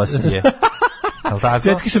 Janje to vas je.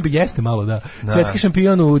 Svetski šampion, jeste malo, da. Svetski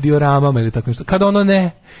šampion u dioramama ili tako nešto. Kad ono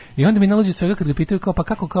ne. I onda mi nalazi svega kad ga pitaju kao, pa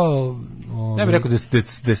kako kao... Ja bih rekao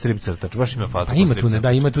da je strip crtač, baš ima facu.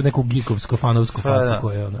 Pa ima tu neku geekovsko, fanovsku facu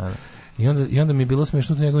koja je ono... I onda mi je bilo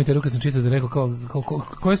smiješno u njegovom intervju kad sam čitao da je rekao kao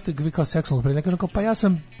koji ste vi kao seksualno pre, ne kažem kao, pa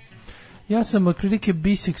ja sam otprilike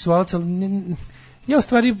biseksualac, ali ja u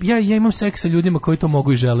stvari, ja imam seks sa ljudima koji to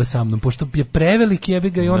mogu i žele sa mnom, pošto je prevelik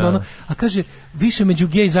jebiga i onda ono, a kaže, više među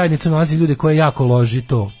gej zajednicom nalazi ljude koje jako loži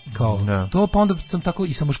to, kao, to, pa onda sam tako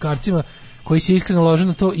i sa muškarcima koji se iskreno lože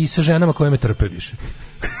na to i sa ženama koje me trpe više.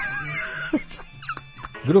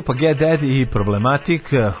 Grupa Get Dead i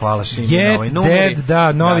Problematik, hvala Šimi na ovaj numeri. Get Dead,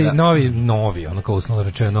 da, novi, ono kao uslovno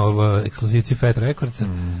rečeno, ekskluzivci Fat Recordsa.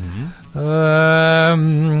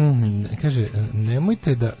 Kaže,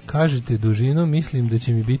 nemojte da kažete dužinu, mislim da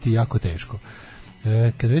će mi biti jako teško.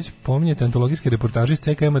 Kad već pominjete antologijske reportaže iz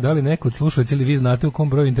CKM-a, da li neko od slušalaca ili vi znate u kom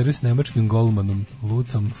broju intervju s nemačkim golmanom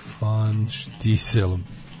Lucom van Stiselom?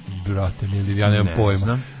 Brate mi, ja nemam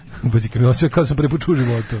pojma. Buzika mi sve kao sam prepočuo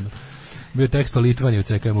životu. Bio tekst o Litvani u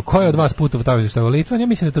CKM-u. Ko je od vas putov tamo što je Litvan? Ja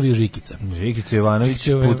mislim da je to bio Žikica. Žikica Jovanović,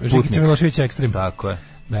 putnik. Žikica Milošević Ekstrem. Tako je.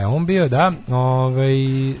 Da je on bio, da.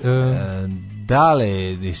 Dale,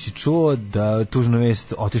 jesi čuo da tužna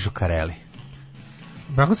vest otišao Kareli?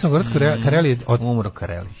 Branko Crnogorac Kareli je umro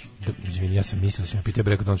Kareli. Izvini, ja sam mislio da si me pitao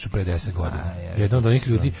rekao da on su pre 10 godina. Jedan od onih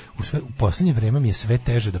ljudi, u poslednje vreme mi je sve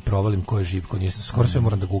teže da provalim ko je živ, ko nije. Skoro sve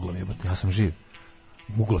moram da googlam, jebote. Ja sam živ.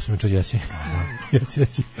 Googlao sam juče, jesi.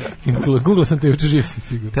 Googlao sam te juče, živ si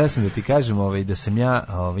sigurno. Teo sam da ti kažem da sam ja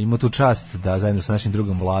imao tu čast da zajedno sa našim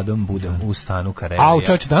drugom Vladom budem u stanu Karelija. A,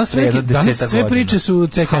 čovječe, danas sve priče su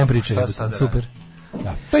CKM priče. Super.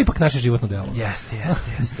 Da, to je ipak naše životno delo.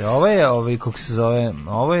 Jeste.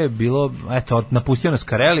 Ovo je bilo, eto, napustio nas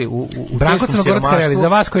Kareli u Branko Crnogorac Kareli, za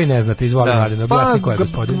vas koji ne znate, izvoli Mladine, objasni ko je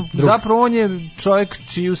gospodin. Zapravo on je čovjek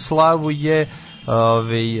čiju slavu je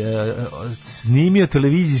snimio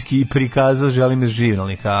televizijski i prikazao Želimir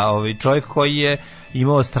Živnalnik, čovjek koji je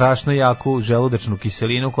imao strašno jaku želudačnu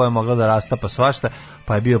kiselinu koja je mogla da rastapa svašta,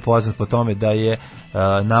 pa je bio poznat po tome da je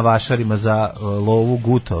na vašarima za lovu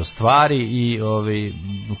gutao stvari i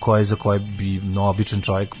za koje bi običan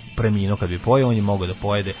čovjek preminuo kad bi pojeo, on je mogao da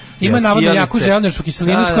pojede. Ima navodno jaku želudačnu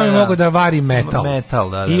kiselinu s kojom je mogao da vari metal.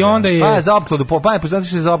 I onda je za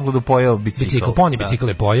opkladu pojeo bicikl. Poni bicikl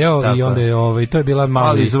je pojeo i onda je to je bila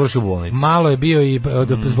malo je bio i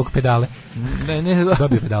zbog pedale. Ne,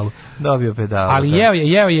 dobio pedalu. Ali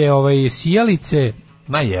jeo je sijalice.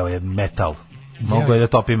 Jeo je metal. Mogu je da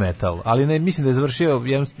topi metal, ali ne, mislim da je završio,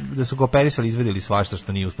 da su ga operisali, izvedili svašta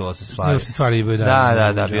što nije uspjelo se stvari.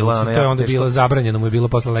 Da, bilo ono. To je onda bilo zabranjeno, mu je bilo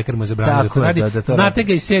posle lekar mu je zabranio da to radi. Znate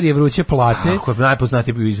ga iz serije Vruće plate. Tako je,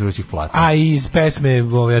 najpoznatiji bio iz Vrućih plata. A iz pesme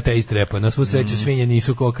Ateist repa. Na svu sreću svinje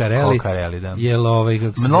nisu ko Kareli. Da. Jel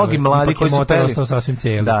mnogi mladi koji su peli ostao sasvim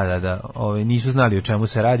cijeli. Da, nisu znali o čemu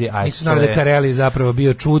se radi, a nisu znali da Kareli zapravo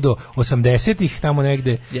bio čudo 80-ih, tamo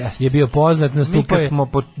negde je bio poznat, nastupao je. Mi kad smo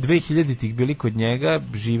po 2000-ih bili kod njega,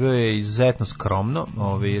 živeo je izuzetno skromno,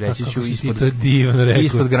 reći ću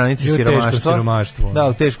ispod granice siromaštva. Da,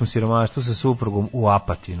 u teškom siromaštvu sa suprugom u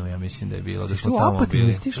Apatinu, ja mislim da je bilo, da smo tamo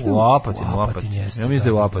bili. U Apatinu. Ja mislim da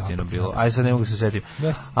je u Apatinu bilo. Ajde sad ne mogu se setim.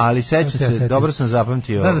 Ali sećam se, dobro sam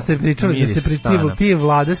zapamtio. Znam da ste pričali, da ste ti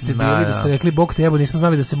Vlada ste bili, da ste rekli Bog te jebo, nismo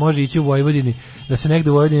znali da se može ići u Vojvodini, da se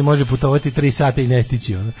negde u Vojvodini može putovati 3 sata i ne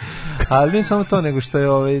stići. Ali ne samo to, nego što je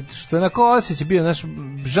onako osjećaj bio, naš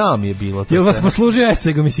žao mi je bilo. Jel vas poslužio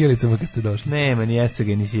escegom i sjelicama kad ste došli? Nema ni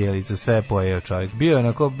escega ni sjelica, sve je pojeo čovjek. Bio je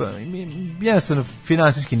onako, jednostavno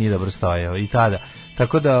finansijski nije dobro stojao i tada.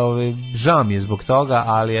 Tako da žao mi je zbog toga,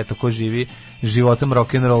 ali eto, ko živi životom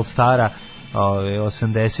rock'n'roll stara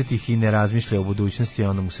 80-ih i ne razmišlja o budućnosti,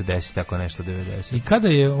 onda mu se desi tako nešto 90. I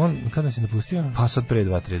kada se napustio? Pa sad pre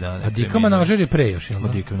 2-3 dana. A Dika Manažer je pre još, ili?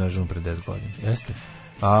 Dika Manažer pre 10 godina. Jeste.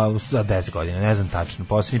 10 godina, ne znam tačno.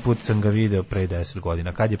 Posljednji put sam ga video pre 10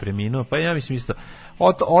 godina. Kad je preminuo? Pa ja mislim isto.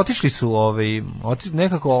 Otišli su,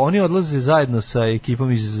 nekako, oni odlaze zajedno sa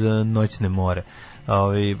ekipom iz Noćne more.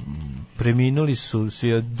 Preminuli su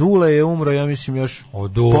svi. Dule je umro, ja mislim, još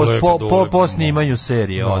po snimanju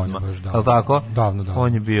serije odmah. Je li tako? Davno.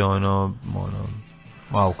 On je bio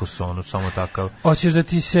Alkosonu, samo takav. Hoćeš da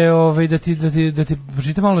ti se da ti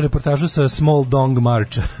pročitam malo reportažu sa Small Dong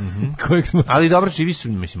Marcha. Kojeg smo... Ali dobro, živi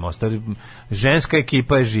su, mislim, ostali. Ženska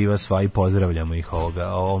ekipa je živa sva i pozdravljamo ih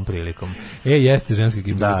ovom prilikom. Jeste ženska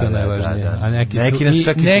ekipa, to je najvažnije. A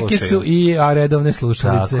neki su i redovne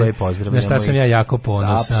slušalice. Tako je, pozdravljamo. Na šta sam ja jako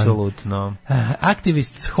ponosan. Apsolutno.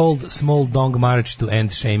 Activists hold Small Dong March to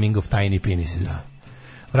end shaming of tiny penises.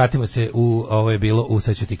 Vratimo se ovo je bilo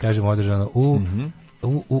sad ću ti kažem, održano u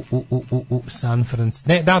San Francisco,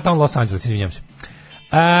 ne, downtown Los Angeles, izvinjam se.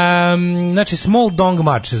 Znači Small Dong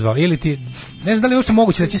March se zvao, ili ti, ne znam da li je uopšte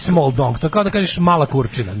moguće reći Small Dong, to je kao da kažeš mala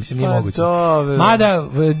kurčina, mislim nije moguće. Mada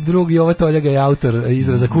drugi Toljaga je autor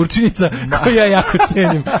izraza kurčinica, koji ja jako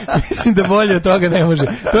cenim, mislim da bolje od toga ne može.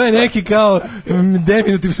 To je neki kao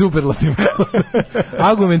deminutiv superlativ,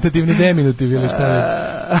 argumentativni deminutiv ili šta već.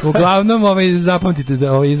 Uglavnom, zapamtite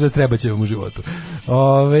da ovaj izraz treba će vam u životu.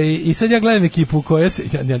 I sad ja gledam ekipu koja se,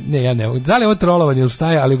 ja ne mogu, da li je ovo trolovanje ili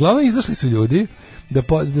šta je, ali uglavnom izašli su ljudi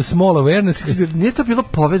the small awareness. Nije to bilo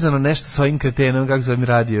povezano nešto s ovim kretenom, kako zovem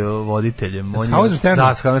radio voditeljem. S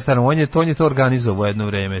Howard Sternom. On je to organizovao jedno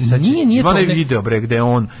vreme. Nije to. Ima video gde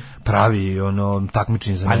on pravi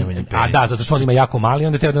takmičenje za najmanji penis. A da, zato što on ima jako mali,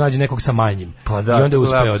 onda treba da nađe nekog sa manjim. Pa da, i onda je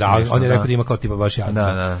uspeo, on je rekao da ima kao tipa baš jako.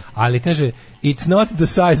 Da. Ali kaže, it's not the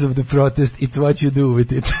size of the protest, it's what you do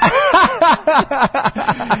with it.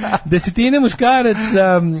 Desetine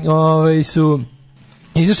muškaraca su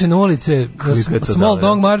izašli na ulice Small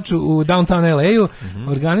Dong March u downtown LA-u,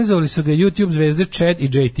 organizovali su ga YouTube zvezde Chad i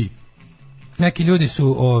JT. Neki ljudi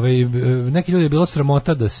je bilo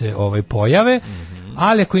sramota da se pojave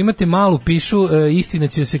ali ako imate malu pišu, istina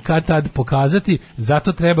će se kad tad pokazati,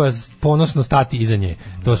 zato treba ponosno stati iza nje.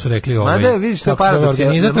 To su rekli Mada vidiš, to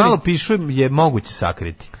malo pišu je moguće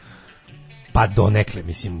sakriti. Pa donekle,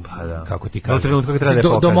 mislim, kako ti kažem.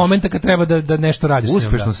 Do momenta kad treba da nešto radiš.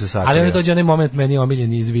 Uspešno se sakrije. Ali onda dođe onaj moment, meni je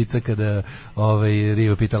omiljen iz vica kada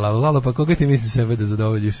Rio pita Lalo, pa koga ti misliš sebe da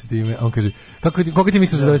zadovoljiš s time? On kaže, koga ti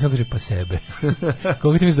misliš da zadovoljiš? On kaže, pa sebe.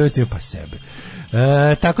 Koga ti misliš da zadovoljiš s time? Pa sebe.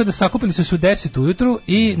 Tako da sakupili su 10 ujutru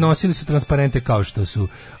i nosili su transparente kao što su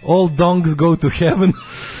All dongs go to heaven.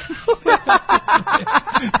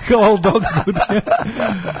 All dogs go to heaven.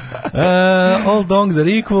 All dongs are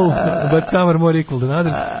equal, but some are more equal than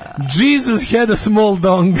others. Jesus had a small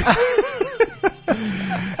dong.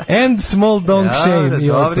 And small dong shame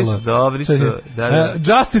i ostalo. Dobri su.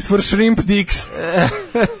 Justice for shrimp dicks.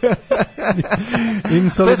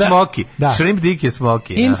 To je smoky. Shrimp dick je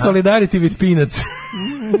smoky. In solidarity with peanuts.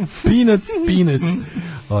 Peanuts, penis.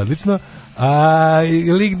 Odlično.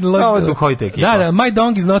 My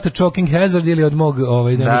dong is not a choking hazard ili od mog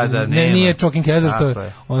nije choking hazard, to je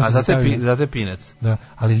zato je peanuts. Da,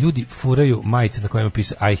 ali ljudi furaju majice na kojima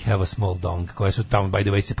piše I have a small dong, koje su tamo by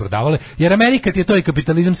the way se prodavale, jer Amerika ti je to i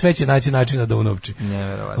kapitalizam, sve će naći načina da unovči.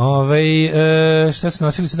 Šta su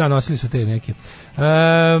nosili su? Da, nosili su te neke.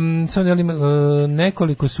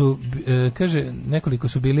 Nekoliko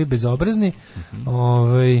su bili bezobrazni.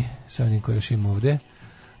 Sad niko još ima ovde.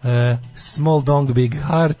 Small dong, big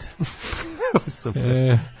heart.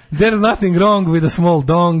 There's nothing wrong with a small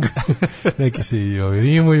dong. Neki se i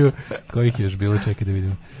rimuju. Kojih je još bilo, čekaj da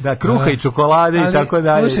vidimo. Da, kruha i čokolade i tako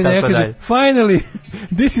dalje. Slušaj, kaže, finally,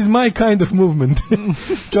 this is my kind of movement.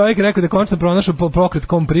 Čovjek rekao da končno pronašao pokret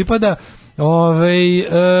kom pripada.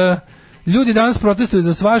 Ljudi danas protestuju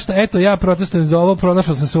za svašta, eto ja protestujem za ovo,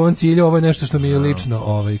 pronašao sam se u ovom cilju, ovo je nešto što mi je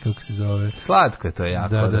lično, kako se zove. Slatko je to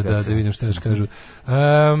jako. Da vidim što još kažu.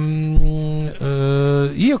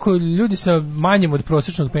 Iako ljudi sa manjim od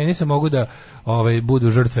prosječnog penisa mogu da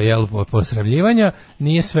budu žrtve posramljivanja,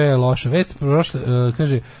 nije sve loša vest.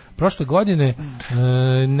 Prošle godine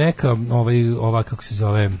neka ova kako se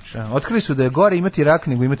zove, otkrili su da je gore imati rak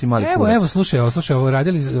nego imati mali kurac. Evo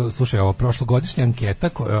slušaj, ovo prošlogodišnja anketa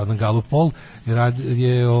koja na Gallup poll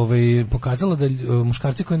je pokazala da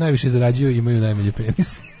muškarci koji najviše zarađuju imaju najmanje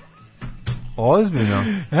penis. Ozbiljno.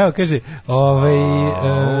 Evo kaže,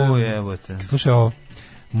 slušaj ovo,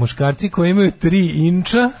 muškarci koji imaju 3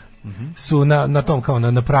 inča su na tom kao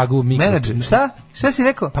na pragu menadžer. Šta si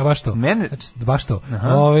rekao? Pa baš to. Baš to.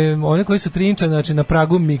 Oni koji su 3 inča, znači na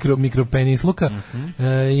pragu mikropenisluka,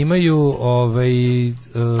 imaju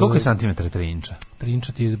koliko je santimetara 3 inča? 3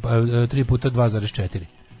 inča ti 3 puta 2,4.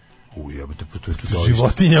 Ujebate, pa to je čudovište.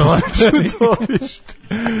 Životinja, čudovište.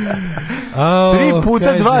 3 puta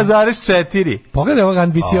 2,4. Pogledaj ovog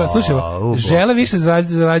ambiciozno. Slušaj, žele više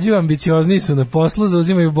zarađuju, ambiciozniji su na poslu,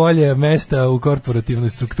 zauzimaju bolje mesta u korporativnoj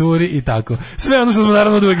strukturi i tako. Sve ono što smo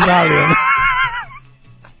naravno uvijek znali.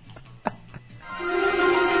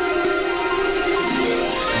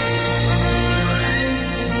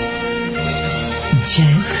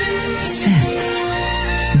 Jet set.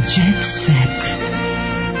 Jet set.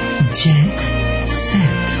 Jet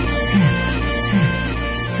set.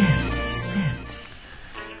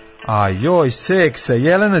 Joj, seksa.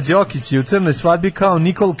 Jelena Đokić je u crnoj svadbi kao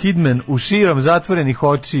Nicole Kidman u širom zatvorenih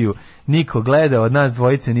očiju. Niko gleda od nas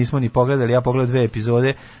dvojice, nismo ni pogledali, ja pogledao 2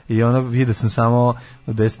 epizode i vidio sam samo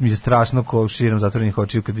da mi je strašno ko širom zatvorenih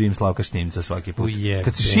očiju kad vidim Slavka Šnimca svaki put.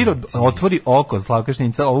 Kad se širo otvori oko Slavka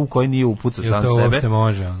Šnimca, u koji nije upucao sam sebe,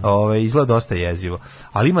 izgleda dosta jezivo.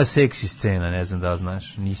 Ali ima seksi scena, ne znam da li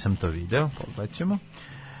znaš, nisam to video, pogledat ćemo.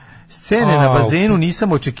 Scene na bazenu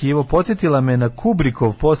nisam očekivao, podsjetila me na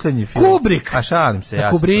Kubrickov posljednji film. Kubrik! A šalim se,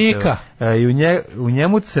 ja Kubrika. I u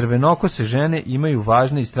njemu crvenokose žene imaju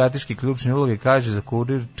važne i strateški ključne uloge, kaže za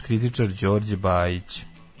Kurir kritičar Đorđe Bajić.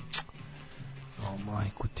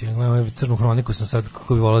 Majku ti, gledam, crnu hroniku sam sad,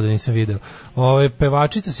 kako bi volao da nisam video.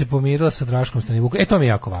 Pevačica se pomirila sa Draškom Stanivukovićem, to mi je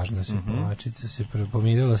jako važno, pevačica se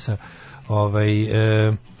pomirila sa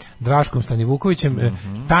Draškom Stanivukovićem.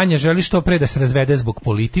 Tanja želi što pre da se razvede zbog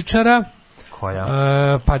političara.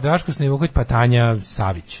 Koja? Pa Draško Stanivuković, pa Tanja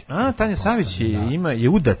Savić. Tanja Savić je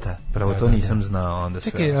udata, pravo to nisam znao. Onda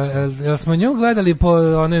čekaj, jel smo nju gledali po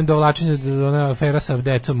onom dovlačenju, ona afera sa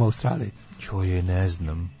decom u Australiji? Joj, ne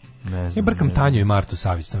znam. Ja brkam Tanju i Martu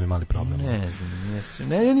Savić, to mi je mali problem.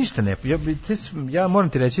 Ja ništa ne. Ja moram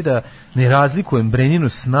ti reći da ne razlikujem Brenjinu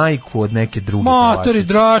Snajku od neke druge. Matori,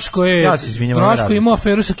 Draško je. Ja se izvinjam. Draško ima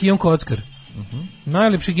aferu sa Kijom Kockar.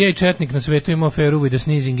 Najlepši gej četnik na svetu ima aferu with a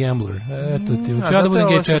sneezing gambler. Eto ti, ću ja da budem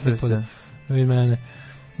gej četnik pod mene.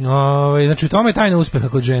 Znači, u tome je tajna uspeha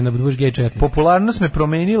kod žena, da budeš gej četnik. Popularnost me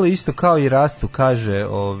promenila isto kao i rastu, kaže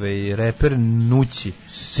reper Nući.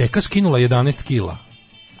 Seka skinula 11 kila.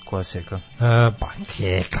 Koja Seka? Pa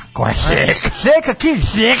Keka, koja Seka? Seka King,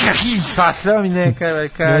 sasva mi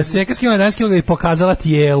neka. Seka skinula 11 kila i pokazala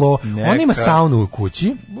tijelo. Ona ima saunu u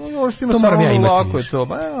kući. To moram ja imati.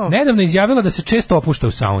 Nedavno izjavila da se često opušta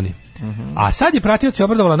u sauni. A sad je pratioci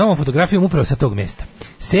obradovala novom fotografijom upravo sa tog mjesta.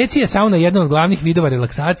 Seci je sauna jedna od glavnih vidova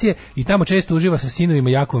relaksacije i tamo često uživa sa sinovima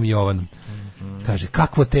Jakovom i Jovanom. Kaže,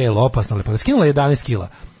 kakvo telo, opasno lepo. Skinula 11 kila.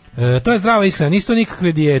 To je zdrava ishrana, nisto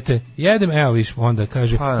nikakve dijete. Jedem, evo viš, onda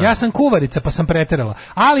kaže, ja sam kuvarica pa sam preterala,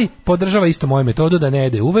 ali podržava isto moju metodu da ne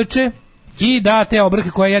jede uveče i da te obrke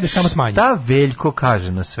koje jede samo smanji. Šta Veljko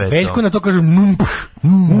kaže na sve to? Veljko na to kaže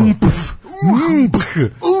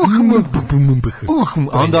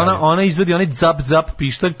onda ona izvodi onaj zap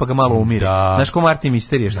pištolj pa ga malo umiri. Znaš ko Martin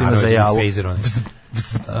Misterije što ima za javu?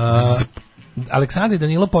 Aleksandar i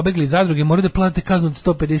Danilo pobegli iz zadruge, moraju da platite kaznu od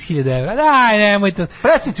 150.000 evra. Daj, nemojte.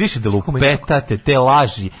 Prestanite više da lupetate te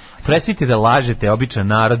laži. Prestanite da lažete običan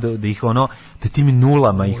narod, da ih da tim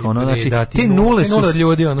nulama ih znači te nule su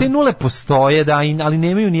te nule postoje ali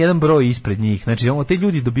nemaju ni jedan broj ispred njih. Znači te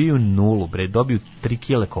ljudi dobiju nulu, bre, dobiju 3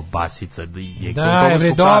 kile kobasica,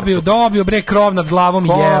 dobiju bre krov nad glavom i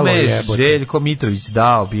jelo jebote. Željko Mitrović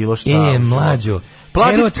dao bilo šta. Mlađo.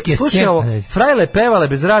 Slušaj, frajle pevale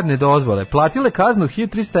bez radne dozvole, platile kaznu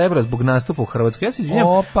 1.300 evra zbog nastupa u Hrvatskoj. Ja se izvinjam,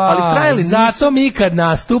 ali frajle zato mi kad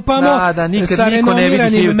nastupamo sa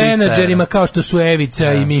renomiranim menadžerima kao što su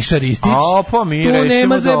Evica i Miša Ristić, tu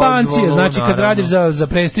nema zajebancije. Znači kad radiš za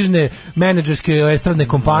prestižne menadžerske estradne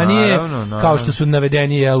kompanije, kao što su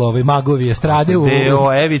navedeni magovi estrade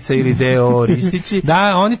Deo Evica ili Deo Ristići,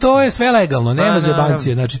 da, oni to je sve legalno, nema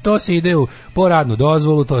zajebancije. Znači to se ide po radnu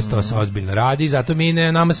dozvolu, to se ozbiljno radi, zato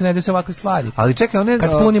nama se ne dese ovakve stvari. Ali čekaj,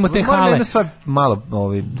 kad punimo te hale. Jedna stvar malo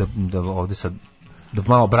da ovde sad da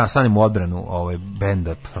malo stanem u odbranu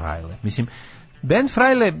benda Frajle. Mislim, bend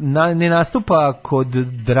Frajle ne nastupa kod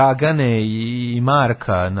Dragane i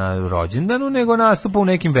Marka na rođendanu, nego nastupa u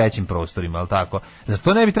nekim većim prostorima, al tako.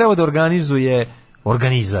 Zato ne bi trebao da organizuje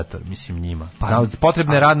organizator, mislim njima.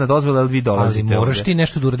 Potrebna je radna dozvola, ali vi dolazite. Ali moraš ti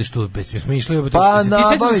nešto da uradiš tu. Ti smo išli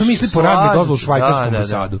išli po radnu dozvolu u švajcarskom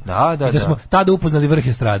ambasadu. I da smo tada upoznali vrh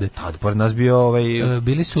estrade. Tad pored nas bio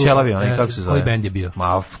bili su Ćelavi, kako se zove? Koji bend je bio?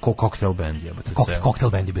 Koktel bend je. Koktel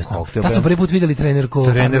bend je bio. Tad smo prvi put videli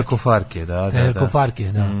trenerko Farke, da. Trenerko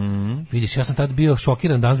Farke, da. Vidiš, ja sam tad bio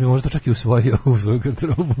šokiran, danas bi možda čak i usvojio u svoju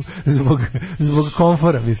garderobu zbog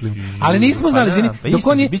komfora, mislim. Ali nismo znali,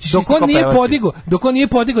 dok on nije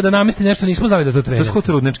podigao da namesti nešto, nismo znali da to trener. To je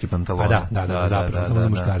skotrudnički pantalon. Da, zapravo, samo za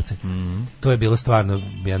muškarce. To je bilo stvarno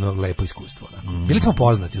jedno lepo iskustvo. Bili smo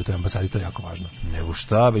poznati u toj ambasadi, to je jako važno. Nego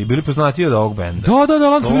šta, i bili poznati od ovog benda. Da,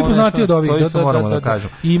 lako su bili poznati od ovih. To isto moramo da kažemo.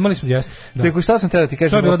 I imali smo, jeste. Nego šta sam te da ti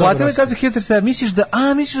kažem, platili kaznu 1.300, misliš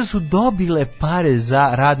da su dobile pare za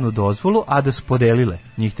radnu dozvolu, a da su podelile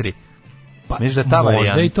njih 3? Misliš da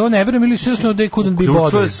možda i to, ne verujem, ili svjesno da je couldn't be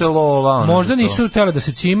bothered. Možda nisu htjeli da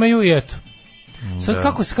se cimaju i eto. Sad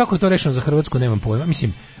kako je to rešeno za Hrvatsku, nemam pojma.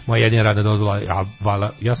 Mislim, moja jedina radna dozvola,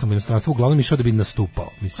 ja sam u inostranstvu uglavnom išao da bi nastupao.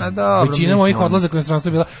 Mislim, većina mojih odlazaka u inostranstvo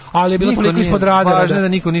je bila, ali je bilo toliko ispod radara. Važno je da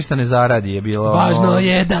niko ništa ne zaradi, je bilo. Važno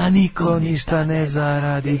je da niko ništa ne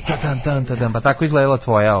zaradi. Pa tako izgledala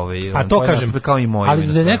tvoja, a to kažem, kao i moja. Ali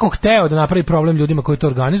da je neko hteo da napravi problem ljudima koji to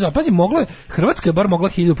organizuju. Pazi, Hrvatska je bar mogla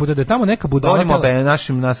 1000 puta da je tamo neka budala.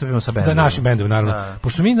 Našim nastupimo sa bendom. Da, našim bendom, naravno.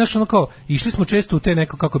 Pošto mi išli smo često u te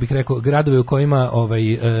neko, kako bih rekao, gradove u kojima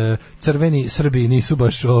crveni Srbi nisu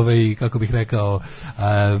baš kako bih rekao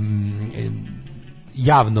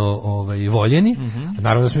javno voljeni.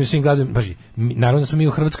 Naravno da smo svim gradovima, naravno da smo mi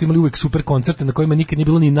u Hrvatskoj imali uvek super koncerte na kojima nikad nije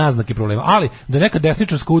bilo ni naznake problema, ali da neka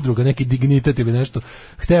desničarska udruga, neki dignitet ili nešto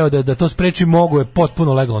hteo da to spreči, mogu je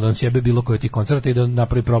potpuno legalno da nam sjebe bilo koje ti koncerta i da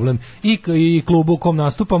napravi problem i klubu u kom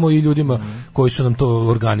nastupamo i ljudima koji su nam to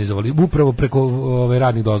organizovali, upravo preko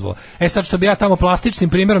radnih dozvola. Sad što bi ja tamo plastičnim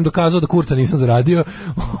primjerom dokazao da kurca nisam zaradio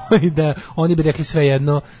i da oni bi rekli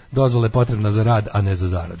svejedno, dozvola je potrebna za rad, a ne za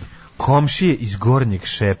zaradu. Komšije iz Gornjeg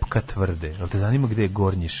Šepka tvrde. Jel te zanima gde je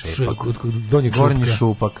Gornji Šepak? Gornji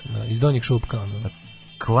Šupak. Iz Donjeg Šupka.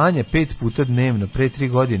 Klanja 5 puta dnevno, pre 3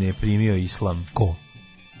 godine je primio islam. Ko?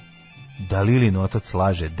 Dalilin otac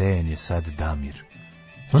laže, Dejan je sad Damir.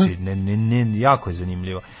 Znači, jako je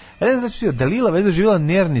zanimljivo. Znači, Dalila već doživjela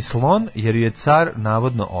nervni slon, jer ju je car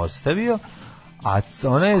navodno ostavio, A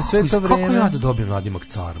ona je sve to vreme... Kako ja da dobijem nadimak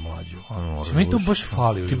car, Mlađo? Mi to baš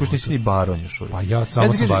fali. Ti pošto nisi ni baron još uvijek. Pa ja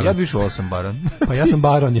samo sam baron. Ja bi išao sam baron. Pa ja sam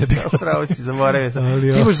baron, jebi. Pravo si, zaboravio sam.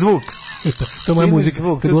 Ti imaš zvuk. To je moja muzika.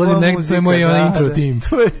 Kad ulazim negdje, to je moj intro tim.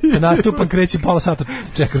 Kad nastupam, kreće pola sata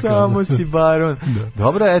čekam. Samo si baron.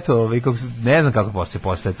 Dobro, eto, ne znam kako se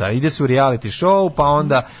postaje car. Ide se u reality show, pa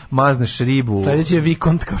onda mazneš ribu. Sledeći je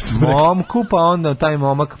vikont, kao što smo rekli. Momku, pa onda taj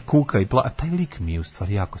momak kuka i taj lik mi je u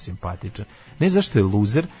stvari jako simpatičan. Ne zašto je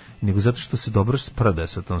luzer, nego zato što se dobro sprda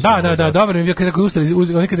sa tom. Da, dobro mi je kad neko ustali,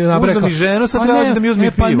 on kad je nabrao. Uzmi ženu, sad traži da mi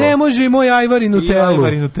uzme pivo. Pa ne može i moj ajvarin u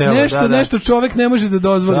telu. Nešto čovjek ne može da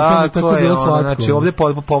dozvoli, to mi tako bilo slatko. Znači ovde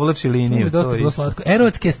povlači liniju. To je dosta bilo slatko.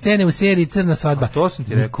 Erotske scene u seriji Crna svadba. To sam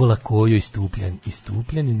ti rekao. Nikola Kojo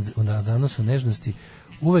istupljen na zanosu nežnosti.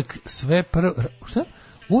 Uvek sve šta?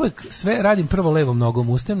 Uvek sve radim prvo levom nogom,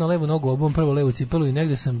 ustajem na levu nogu, obom prvo levu cipelu i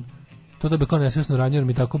negde sam to da bi kao nesvjesno ranio, jer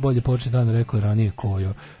mi tako bolje počne dan, rekao je ranije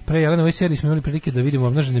Kojo. Pre Jelena u ovoj seriji smo imali prilike da vidimo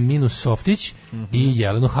obnažene Minus Softić i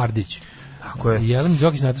Jelenu Hardić. Tako je. Jelen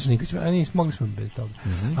Đokić, Nataša Nikolić, mogli smo bez toga.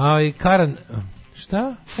 A i Karan,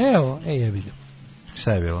 šta? Evo, jebi ga.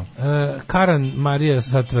 Šta je bilo? Karan Marija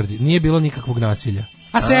sad tvrdi, nije bilo nikakvog nasilja.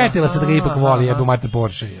 A setila se da ga ipak voli, jebe mate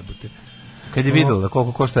Porsche, jebote. Kad je videla da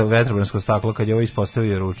koliko košta vetrobransko staklo, kad je ovo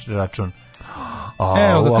ispostavio račun.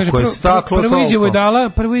 Evo ga, kaže,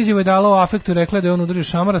 prvu izjavu je dala o afektu, rekla da je on udario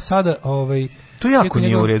šamara, sada to jako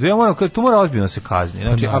nije u redu. Tu mora ozbiljno se kazni.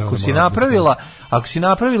 Znači, ako si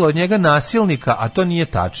napravila od njega nasilnika, a to nije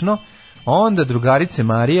tačno, onda drugarice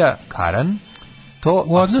Marija Karan, to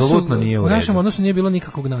apsolutno nije u redu. U našem odnosu nije bilo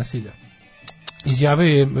nikakvog nasilja.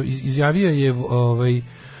 Izjavio je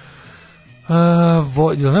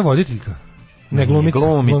voditeljka. Ne,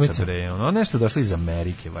 glumica bre, ono nešto došlo iz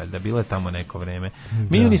Amerike, valjda, bilo je tamo neko vreme.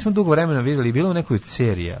 Mi nismo dugo vremena videli, bilo u nekoj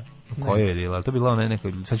serija koja je bila, to bila ona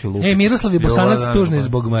nekoj, sad ću lupiti. Miroslav je Bosanac tužni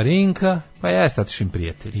zbog Marinka. Pa jeste, otišli im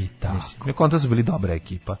prijatelji. I tako. Konta su bili dobra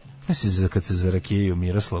ekipa. Kad se zarakijaju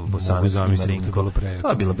Miroslav Bosanac i Marinko,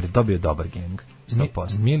 dobio dobar geng.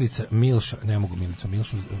 Milica Milša, ne mogu Milicu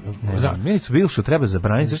Milšu. Milicu Milšu treba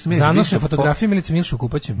zabraniti, zašto Milica Milša? Zanosne fotografije Milice Milšu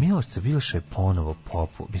kupaće. Milica Milša je ponovo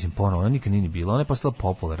ona nikad nije bila, ona je postala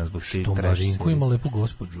popularna zbog tih trash. Što Marinko ima lepu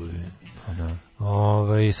gospođu. Pa da.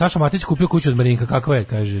 Saša Matić kupio kuću od Marinka, kakva je,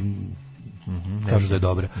 kaže. Kažu da je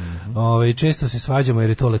dobra. Često se svađamo jer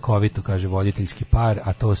je to lekovito, kaže voditeljski par,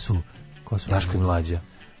 a to su Dasko i Mladja.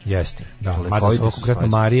 Jeste, da, mada su konkretno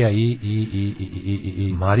Marija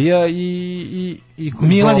i Marija i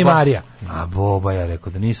Milan i Marija. A Boba, ja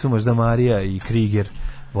rekao da nisu možda Marija i Kriger,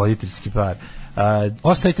 voditeljski par.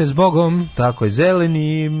 Ostajte s Bogom. Tako je,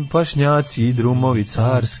 zeleni pašnjaci, drumovi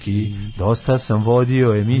carski, dosta sam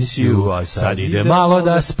vodio emisiju, a sad ide malo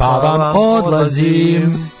da spavam,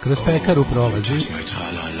 odlazim, kroz pekaru prolazim.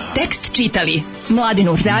 Tekst čitali Mladin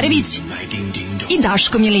Urdarević i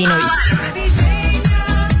Daško Milinović.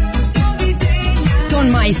 Ton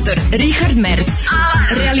majstor Richard Merc.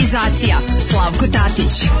 Realizacija Slavko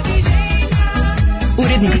Tatić.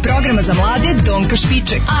 Urednik programa za mlade Donka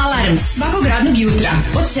Špiček. Alarms svakog radnog jutra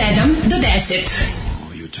od 7 do 10.